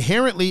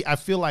 Inherently, I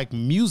feel like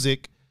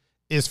music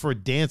is for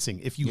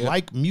dancing. If you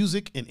like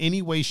music in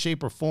any way,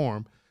 shape, or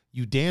form,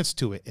 you dance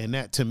to it. And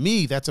that, to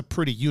me, that's a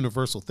pretty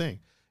universal thing.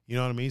 You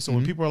know what I mean? So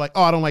when people are like,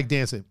 oh, I don't like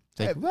dancing.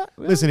 Like,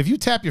 listen, if you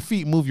tap your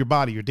feet and move your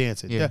body, you're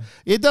dancing. Yeah.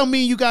 It don't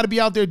mean you got to be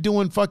out there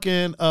doing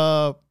fucking...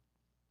 Nelson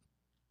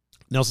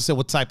said,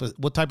 what type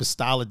of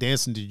style of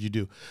dancing did you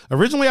do?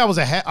 Originally, I was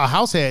a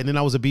house head, and then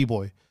I was a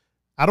b-boy.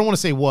 I don't want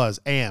to say was,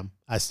 am.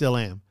 I still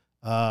am.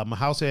 my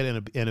house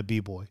head and a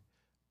B-boy.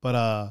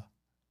 But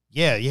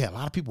yeah, a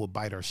lot of people would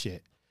bite our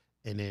shit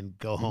and then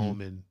go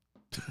home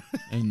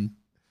and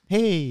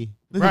hey,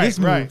 look at this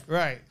move.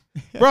 Right.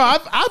 Bro,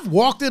 I've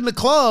walked into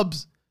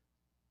clubs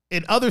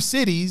in other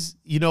cities,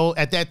 you know,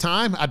 at that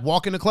time, I'd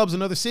walk into clubs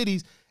in other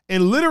cities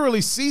and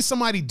literally see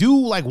somebody do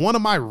like one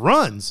of my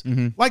runs,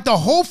 like the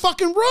whole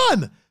fucking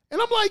run.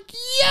 And I'm like,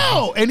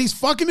 yo, and he's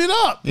fucking it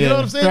up. You know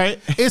what I'm saying? Right.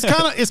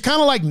 It's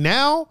kind of like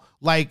now,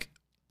 like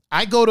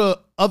I go to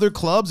other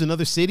clubs in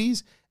other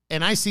cities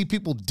and I see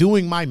people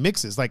doing my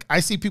mixes. Like I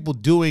see people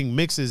doing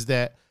mixes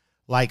that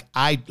like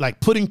I like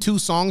putting two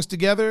songs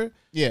together.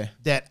 Yeah.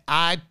 That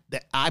I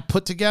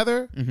put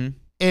together.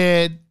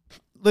 And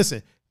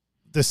listen,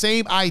 the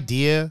same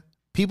idea,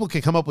 people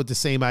can come up with the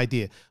same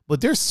idea,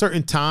 but there's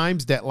certain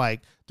times that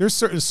like there's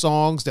certain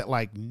songs that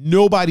like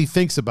nobody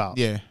thinks about.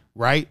 Yeah.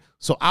 Right.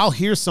 So I'll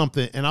hear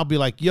something and I'll be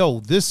like, yo,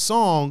 this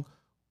song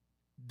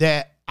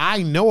that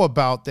I know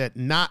about that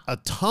not a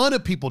ton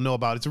of people know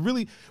about. It's a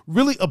really,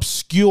 really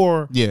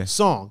obscure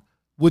song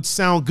would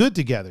sound good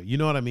together. You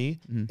know what I mean?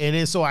 And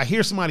then so I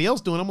hear somebody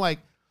else doing it. I'm like,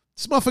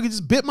 this motherfucker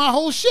just bit my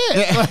whole shit.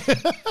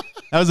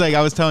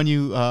 I was telling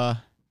you,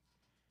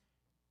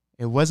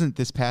 it wasn't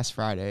this past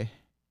Friday.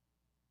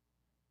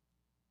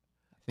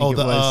 I think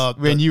it was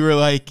when you were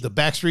like the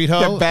Backstreet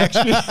Ho. The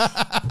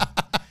Backstreet.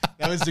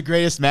 That was the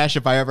greatest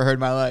mashup I ever heard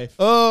in my life.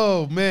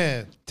 Oh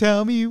man!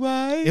 Tell me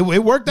why. It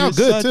worked out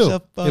good too.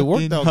 It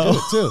worked out hoe.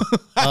 good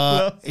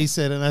too. He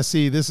said, and I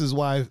see this is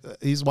why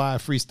he's why I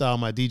freestyle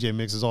my DJ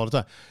mixes all the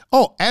time.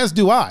 Oh, as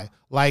do I.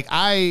 Like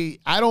I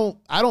don't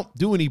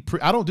do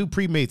I don't do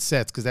pre-made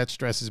sets because that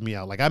stresses me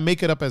out. Like I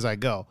make it up as I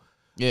go.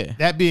 Yeah.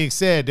 That being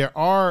said, there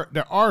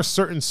are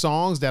certain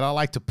songs that I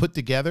like to put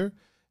together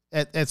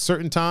at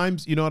certain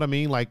times. You know what I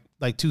mean? Like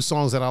two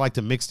songs that I like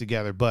to mix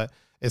together. But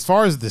as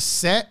far as the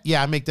set,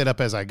 yeah, I make that up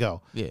as I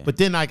go. Yeah. But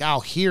then like I'll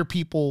hear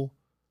people.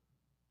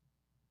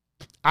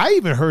 I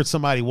even heard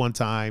somebody one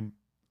time,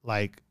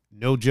 like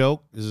no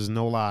joke, this is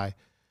no lie.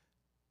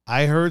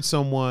 I heard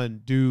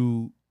someone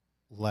do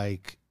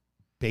like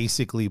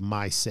basically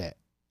my set.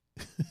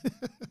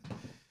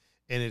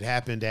 And it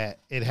happened at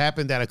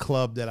a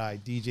club that I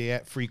DJ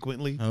at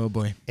frequently. Oh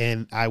boy.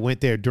 And I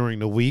went there during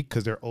the week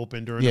because they're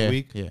open during the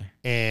week. Yeah.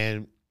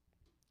 And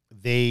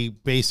they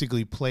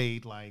basically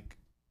played like,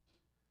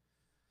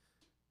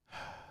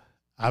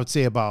 I would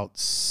say about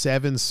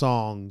 7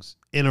 songs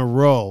in a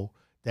row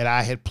that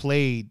I had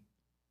played,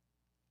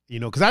 you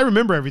know, because I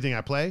remember everything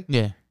I play.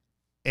 Yeah.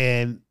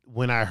 And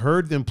when I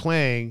heard them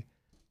playing,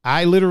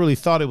 I literally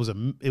thought it was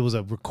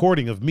a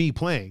recording of me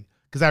playing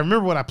because I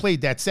remember what I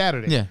played that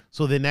Saturday. Yeah.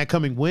 So then that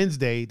coming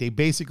Wednesday, they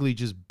basically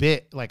just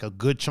bit like a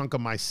good chunk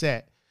of my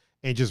set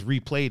and just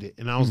replayed it.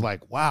 And I was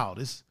like, wow,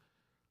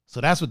 so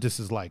that's what this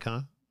is like,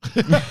 huh?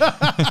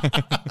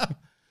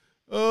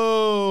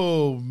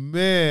 Oh,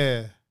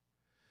 man.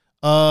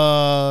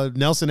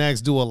 Nelson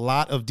asks, do a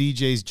lot of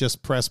DJs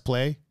just press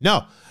play?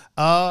 No.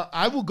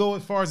 I will go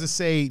as far as to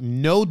say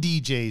no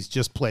DJs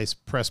just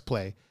press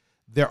play.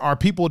 There are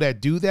people that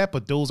do that,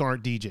 but those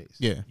aren't DJs.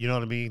 Yeah. You know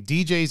what I mean?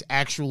 DJs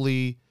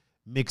actually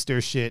mix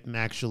their shit and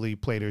actually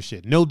play their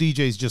shit. No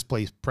DJs just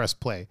press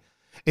play.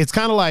 It's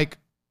kind of like,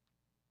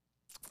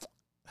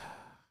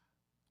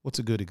 what's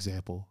a good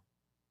example?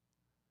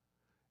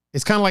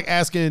 It's kind of like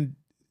asking,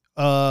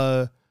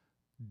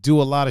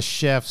 do a lot of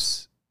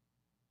chefs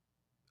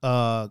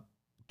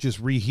just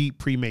reheat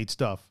pre-made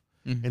stuff?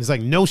 And it's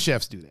like, no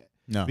chefs do that.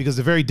 No. Because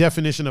the very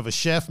definition of a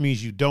chef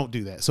means you don't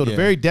do that. So the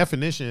very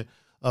definition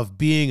of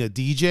being a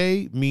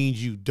DJ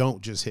means you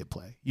don't just hit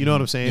play. You know what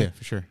I'm saying? Yeah,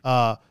 for sure.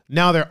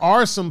 Now, there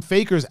are some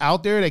fakers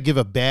out there that give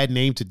a bad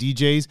name to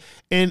DJs.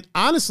 And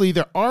honestly,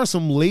 there are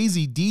some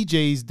lazy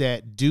DJs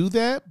that do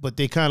that, but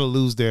they kind of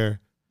lose their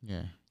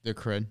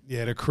cred.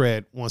 Yeah, their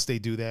cred once they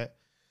do that.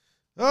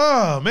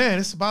 Oh, man,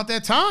 it's about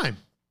that time.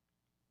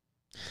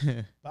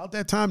 About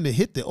that time to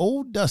hit the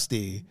old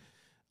Dusty.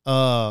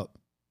 Greg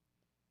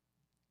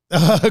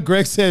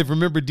said,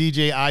 remember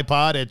DJ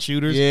iPod at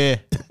Shooters? Yeah.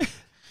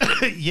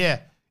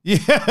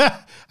 Yeah.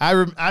 I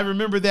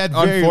remember that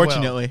very well.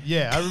 Unfortunately.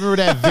 Yeah, I remember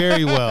that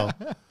very well.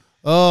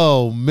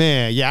 Oh,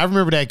 man. Yeah, I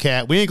remember that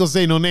cat. We ain't going to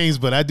say no names,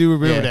 but I do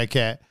remember that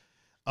cat.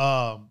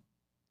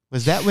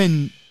 Was that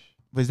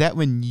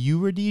when you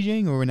were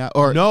DJing or not?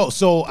 Or no,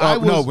 so I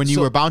was. No, when you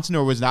were bouncing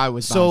or was I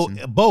was bouncing?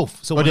 So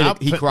both. So or when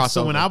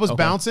when I was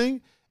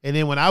bouncing, and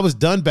then when I was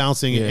done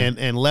bouncing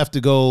and left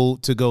to go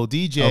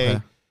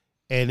DJ,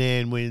 and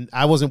then when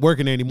I wasn't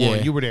working there anymore,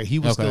 and you were there, he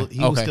was still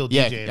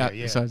DJing there.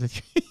 Yeah. So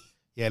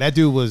yeah, that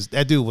dude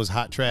was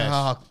hot trash.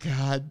 Oh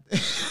God.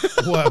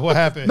 What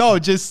happened? No,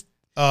 just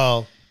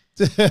I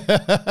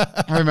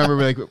remember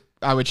like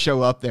I would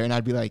show up there and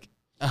I'd be like,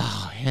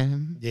 oh,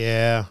 him.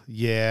 Yeah.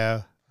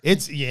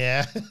 It's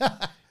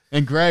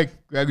And Greg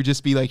would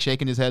just be like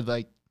shaking his head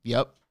like,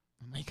 yep.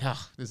 I'm like,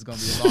 oh, this is gonna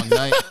be a long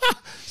night.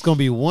 It's gonna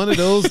be one of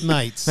those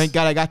nights. Thank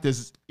God I got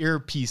this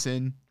earpiece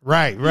in.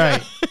 Right.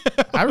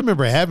 I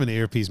remember having an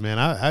earpiece, man.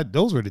 I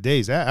those were the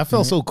days. I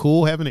felt so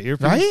cool having an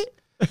earpiece. Right?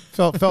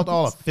 Felt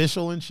all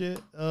official and shit.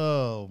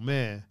 Oh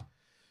man.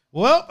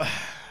 Well,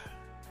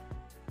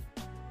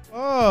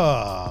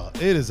 Oh,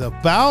 it is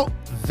about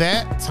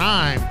that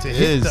time to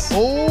hit the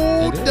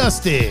old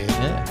dusty.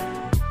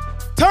 Yeah.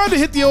 Time to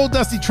hit the old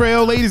dusty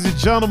trail, ladies and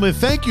gentlemen.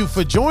 Thank you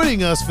for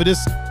joining us for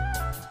this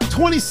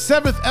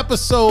 27th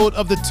episode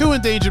of the Two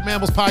Endangered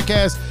Mammals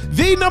podcast,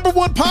 the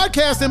 #1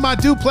 podcast in my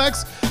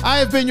duplex. I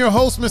have been your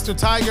host, Mr.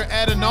 Tiger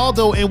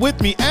Adinaldo, and with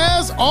me,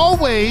 as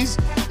always,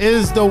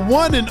 is the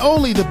one and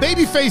only, the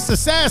babyface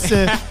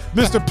assassin,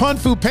 Mr. Pun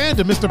Fu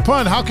Panda. Mr.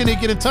 Pun, how can they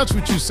get in touch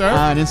with you, sir?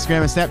 On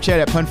Instagram and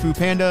Snapchat at Pun Fu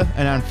Panda,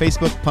 and on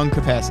Facebook, Pun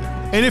Capacity.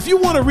 And if you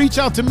want to reach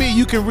out to me,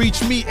 you can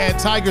reach me at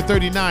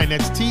Tiger39.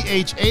 That's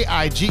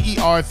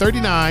THAIGER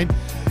 39.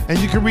 And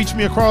you can reach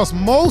me across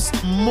most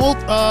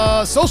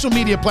social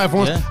media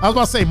platforms. Yeah. I was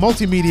about to say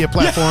multimedia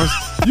platforms.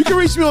 You can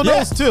reach me on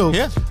those too.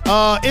 Yeah.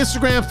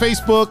 Instagram,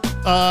 Facebook,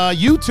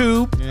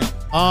 YouTube,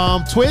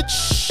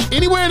 Twitch,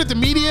 anywhere that the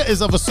media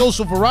is of a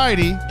social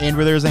variety. And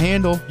where there's a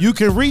handle. You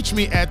can reach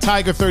me at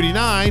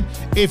Tiger39.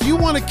 If you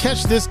want to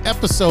catch this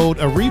episode,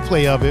 a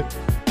replay of it,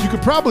 you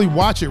could probably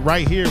watch it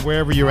right here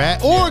wherever you're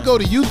at, or go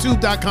to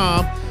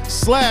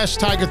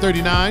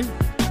youtube.com/Tiger39.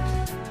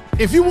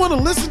 If you want to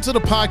listen to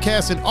the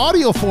podcast in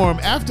audio form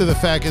after the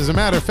fact, as a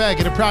matter of fact,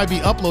 it'll probably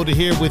be uploaded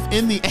here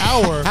within the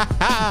hour.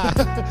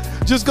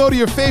 Just go to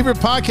your favorite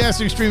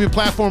podcasting streaming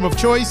platform of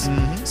choice,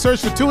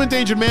 search for Two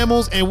Endangered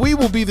Mammals, and we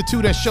will be the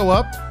two that show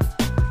up.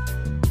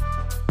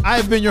 I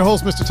have been your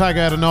host, Mr. Tiger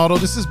Adinaldo.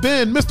 This has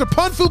been Mr.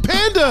 Pun Fu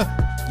Panda,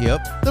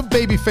 the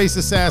babyface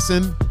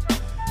assassin.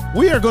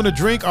 We are going to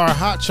drink our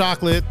hot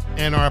chocolate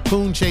and our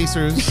poon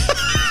chasers.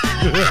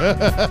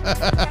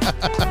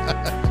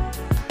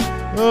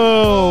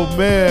 Oh,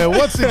 man.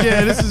 Once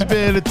again, this has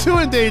been the Two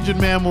Endangered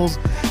Mammals,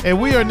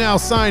 and we are now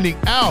signing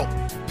out.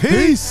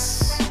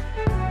 Peace.